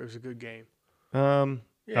say it was a good game.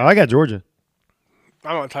 Yeah. I got Georgia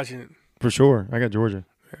I'm not touching it. for sure. I got Georgia.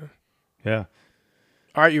 Yeah.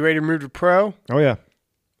 All right, you ready to move to pro? Oh yeah.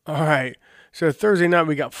 All right. So Thursday night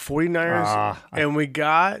we got 49ers and we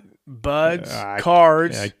got Buds,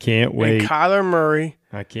 Cards, I can't wait. and Kyler Murray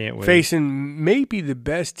I can't wait. facing maybe the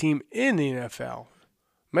best team in the NFL.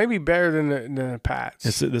 Maybe better than the Pats.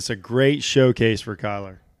 This is a great showcase for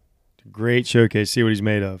Kyler. Great showcase. See what he's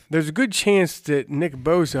made of. There's a good chance that Nick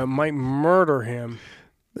Bosa might murder him.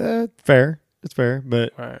 Fair. It's fair,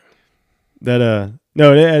 but All right.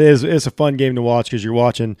 no, it's a fun game to watch because you're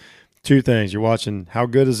watching two things. You're watching how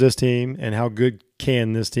good is this team and how good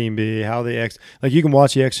can this team be. How they like you can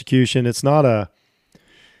watch the execution. It's not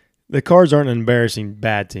the Cards aren't an embarrassing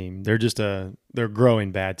bad team. They're just they're a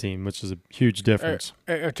growing bad team, which is a huge difference.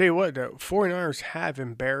 I'll tell you what, the 49ers have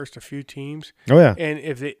embarrassed a few teams. Oh yeah, And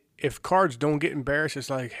if Cards don't get embarrassed,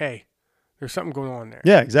 it's like, hey, there's something going on there.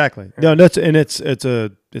 yeah, exactly. No, it's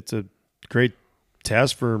a great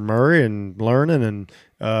test for Murray and learning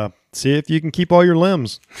and see if you can keep all your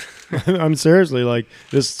limbs. I'm seriously like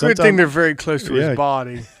this. Good thing they're very close to Yeah. his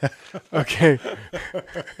body. Okay.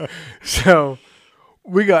 So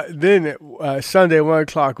we got then Sunday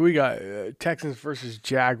 1:00. We got Texans versus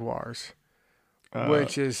Jaguars,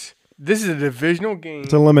 which is this is a divisional game.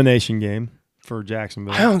 It's an elimination game. for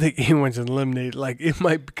Jacksonville. I don't think anyone's eliminated. Like, it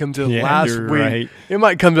might come to the Yeah, last you're week. right. It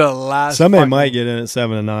might come to the last. Somebody fucking- might get in at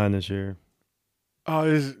 7-9 this year.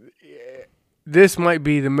 Oh, this might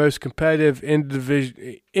be the most competitive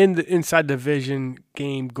inside division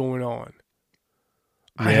game going on.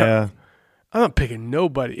 Yeah. I'm not picking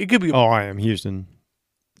nobody. It could be. Oh, I am Houston.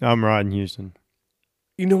 I'm riding Houston.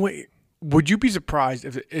 You know what? Would you be surprised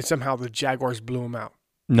if somehow the Jaguars blew them out?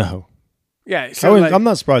 No. Yeah. So I'm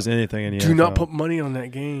not surprised at anything in the do NFL. not put money on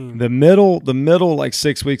that game. The middle like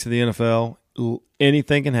 6 weeks of the NFL,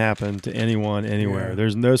 anything can happen to anyone, anywhere. Yeah.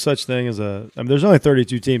 There's no such thing as there's only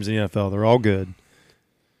 32 teams in the NFL. They're all good.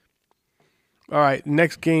 All right.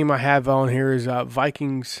 Next game I have on here is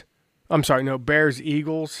Vikings. I'm sorry, no, Bears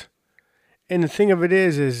Eagles. And the thing of it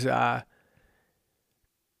is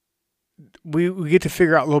we get to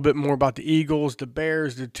figure out a little bit more about the Eagles, the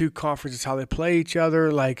Bears, the two conferences, how they play each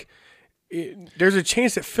other. Like, there's a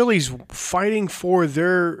chance that Philly's fighting for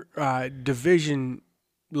their division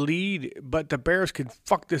lead, but the Bears could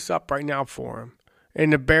fuck this up right now for them.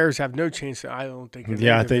 And the Bears have no chance. I don't think.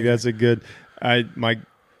 Yeah, I think that's a good. I'm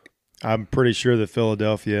pretty sure that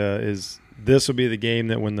Philadelphia is. This will be the game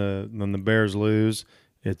that when the Bears lose,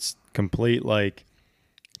 it's complete like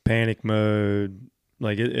panic mode.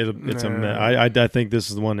 Like it's I think this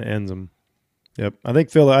is the one that ends them. Yep, I think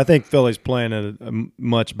Philly's playing at a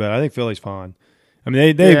much better. I think Philly's fine. I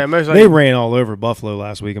mean they ran all over Buffalo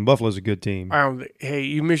last week, and Buffalo's a good team. Hey,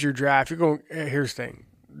 you miss your draft. You're going. Here's the thing.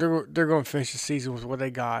 They're going to finish the season with what they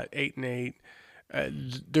got, 8-8.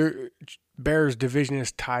 Their Bears division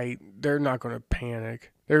is tight. They're not going to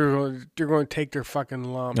panic. They're going to take their fucking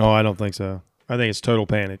lump. No, I don't think so. I think it's total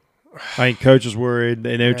panic. I think coach is worried.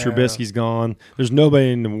 They know Trubisky's gone. There's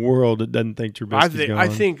nobody in the world that doesn't think Trubisky's gone. I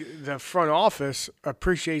think the front office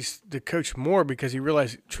appreciates the coach more because he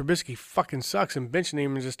realized Trubisky fucking sucks and benching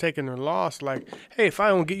him and just taking their loss. Like, hey, if I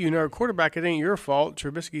don't get you another quarterback, it ain't your fault.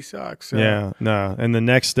 Trubisky sucks. So. Yeah, no. And the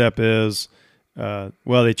next step is,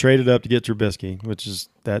 they traded up to get Trubisky, which is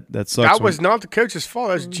that sucks. That was not the coach's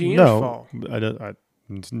fault. That's GM's fault.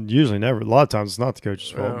 It's usually never. A lot of times it's not the coach's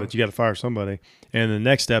fault, but you got to fire somebody. And the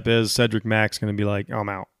next step is Cedric Mack's going to be like, I'm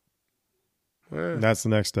out. Yeah. That's the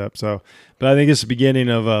next step. So, but I think it's the beginning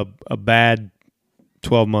of a bad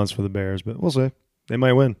 12 months for the Bears. But we'll see. They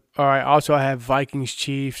might win. All right. Also, I have Vikings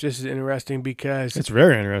Chiefs. This is interesting because it's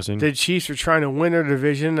very interesting. The Chiefs are trying to win their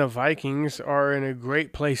division. The Vikings are in a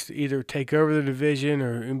great place to either take over the division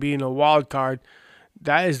or be in a wild card.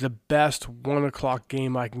 That is the best 1 o'clock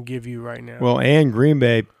game I can give you right now. Well, and Green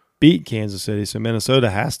Bay beat Kansas City, so Minnesota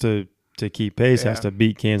has to keep pace, has to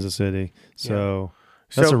beat Kansas City. So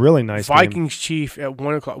that's a really nice Vikings game. Chief at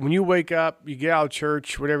 1 o'clock. When you wake up, you get out of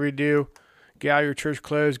church, whatever you do, get out of your church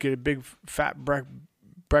clothes, get a big fat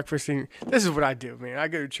breakfast. Thing. This is what I do, man. I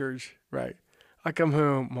go to church, right? I come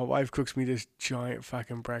home, my wife cooks me this giant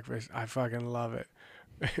fucking breakfast. I fucking love it.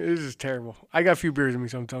 This is terrible. I got a few beers in me,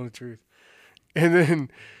 so I'm telling the truth. And then,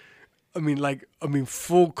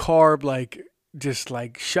 full carb, like, just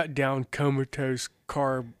like shut down, comatose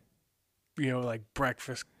carb, like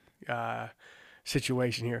breakfast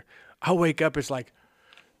situation here. I wake up, it's like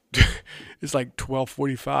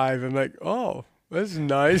 12:45. I'm like, oh, this is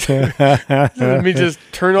nice. Let me just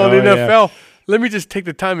turn on NFL. Yeah. Let me just take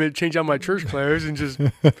the time to change out my church clothes and just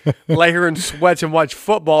lay here in sweats and watch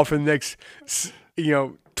football for the next,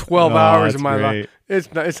 12 hours of my life. It's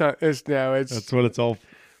not. That's what it's all.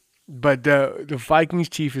 But the Vikings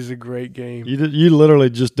Chiefs is a great game. You literally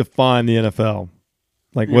just define the NFL,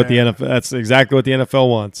 what the NFL. That's exactly what the NFL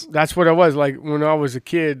wants. That's what it was like when I was a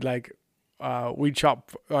kid. Like we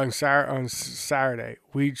chopped on Saturday.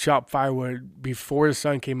 We chopped firewood before the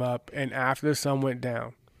sun came up and after the sun went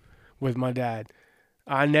down with my dad.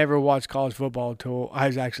 I never watched college football until I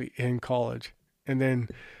was actually in college,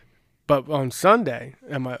 but on Sunday,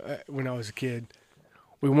 when I was a kid,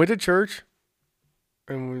 we went to church,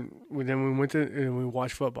 and we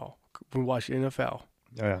watched football. We watched NFL. Oh,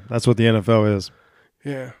 yeah, that's what the NFL is.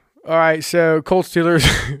 Yeah. All right. So Colts Steelers,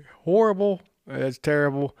 horrible. That's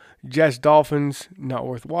terrible. Jets Dolphins, not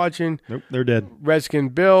worth watching. Nope, they're dead. Redskin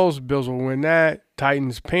Bills. Bills will win that.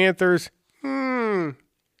 Titans Panthers. Same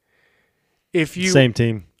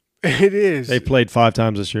team. It is. They played 5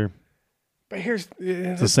 times this year. But it's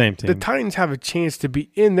the same team. The Titans have a chance to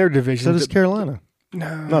be in their division. So does Carolina.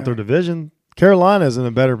 No, not their division. Carolina is in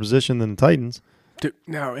a better position than the Titans. In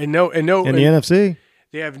the NFC.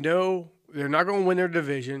 They're not going to win their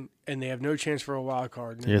division, and they have no chance for a wild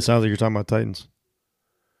card. Yeah, it sounds like you're talking about Titans.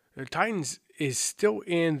 The Titans is still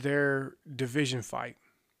in their division fight.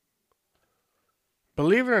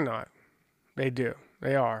 Believe it or not, they do.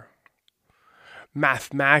 They are.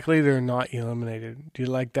 mathematically they're not eliminated. Do you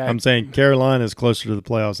like that? I'm saying Carolina is closer to the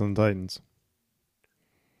playoffs than the Titans.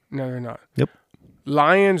 No, they're not. Yep.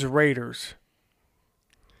 Lions, Raiders.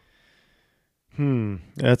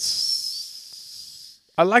 That's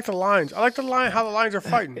I like the Lions. I like how the Lions are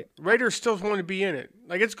fighting. Raiders still want to be in it.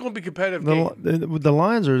 Like, it's going to be a competitive game. the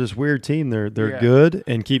Lions are this weird team. They're Yeah. good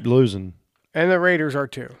and keep losing. And the Raiders are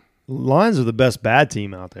too. Lions are the best bad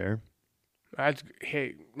team out there.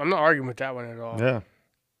 Hey, I'm not arguing with that one at all. Yeah.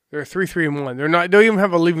 They're 3-3-1. They don't even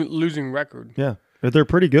have a losing record. Yeah. But they're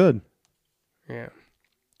pretty good. Yeah.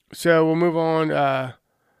 So we'll move on.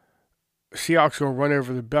 Seahawks going to run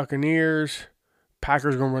over the Buccaneers.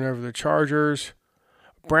 Packers going to run over the Chargers.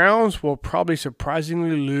 Browns will probably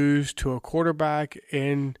surprisingly lose to a quarterback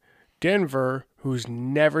in Denver who's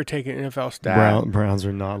never taken an NFL snap. Browns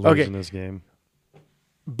are not losing this game.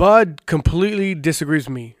 Bud completely disagrees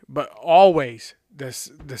with me, but always the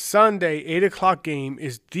Sunday 8 o'clock game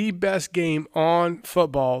is the best game on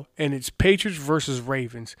football, and it's Patriots versus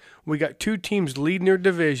Ravens. We got two teams leading their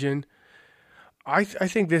division. I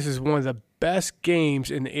think this is one of the best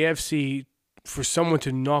games in the AFC for someone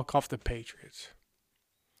to knock off the Patriots.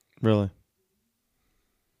 Really?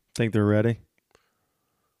 Think they're ready?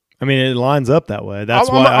 I mean, it lines up that way. That's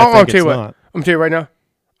why I think it's not. I'm going to tell you right now,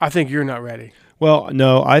 I think you're not ready. Well,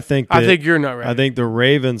 no, I think you're not ready. I think the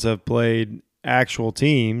Ravens have played actual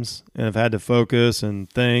teams and have had to focus and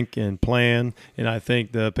think and plan, and I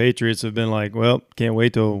think the Patriots have been like, well, can't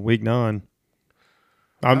wait till week 9.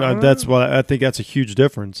 That's what I think. That's a huge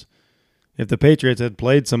difference. If the Patriots had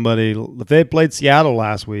played somebody, if they had played Seattle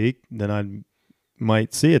last week, then I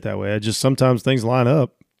might see it that way. I just sometimes things line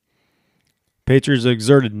up. Patriots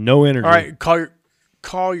exerted no energy. All right,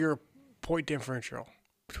 call your point differential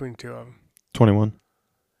between the two of them. 21.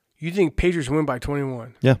 You think Patriots win by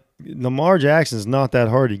 21? Yeah. Lamar Jackson is not that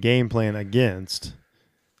hard to game plan against.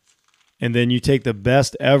 And then you take the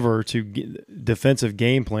best ever defensive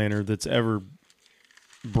game planner that's ever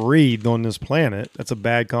breathed on this planet. That's a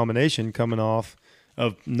bad combination coming off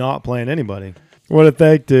of not playing anybody. I want to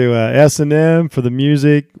thank to S&M for the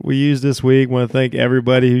music we used this week. I want to thank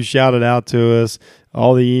everybody who shouted out to us,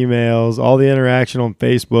 all the emails, all the interaction on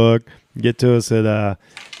Facebook. Get to us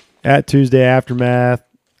at Tuesday Aftermath,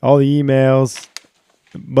 all the emails,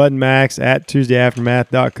 buttonmax at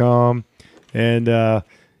tuesdayaftermath.com. And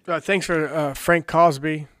thanks for Frank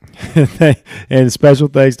Cosby. and special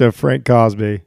thanks to Frank Cosby.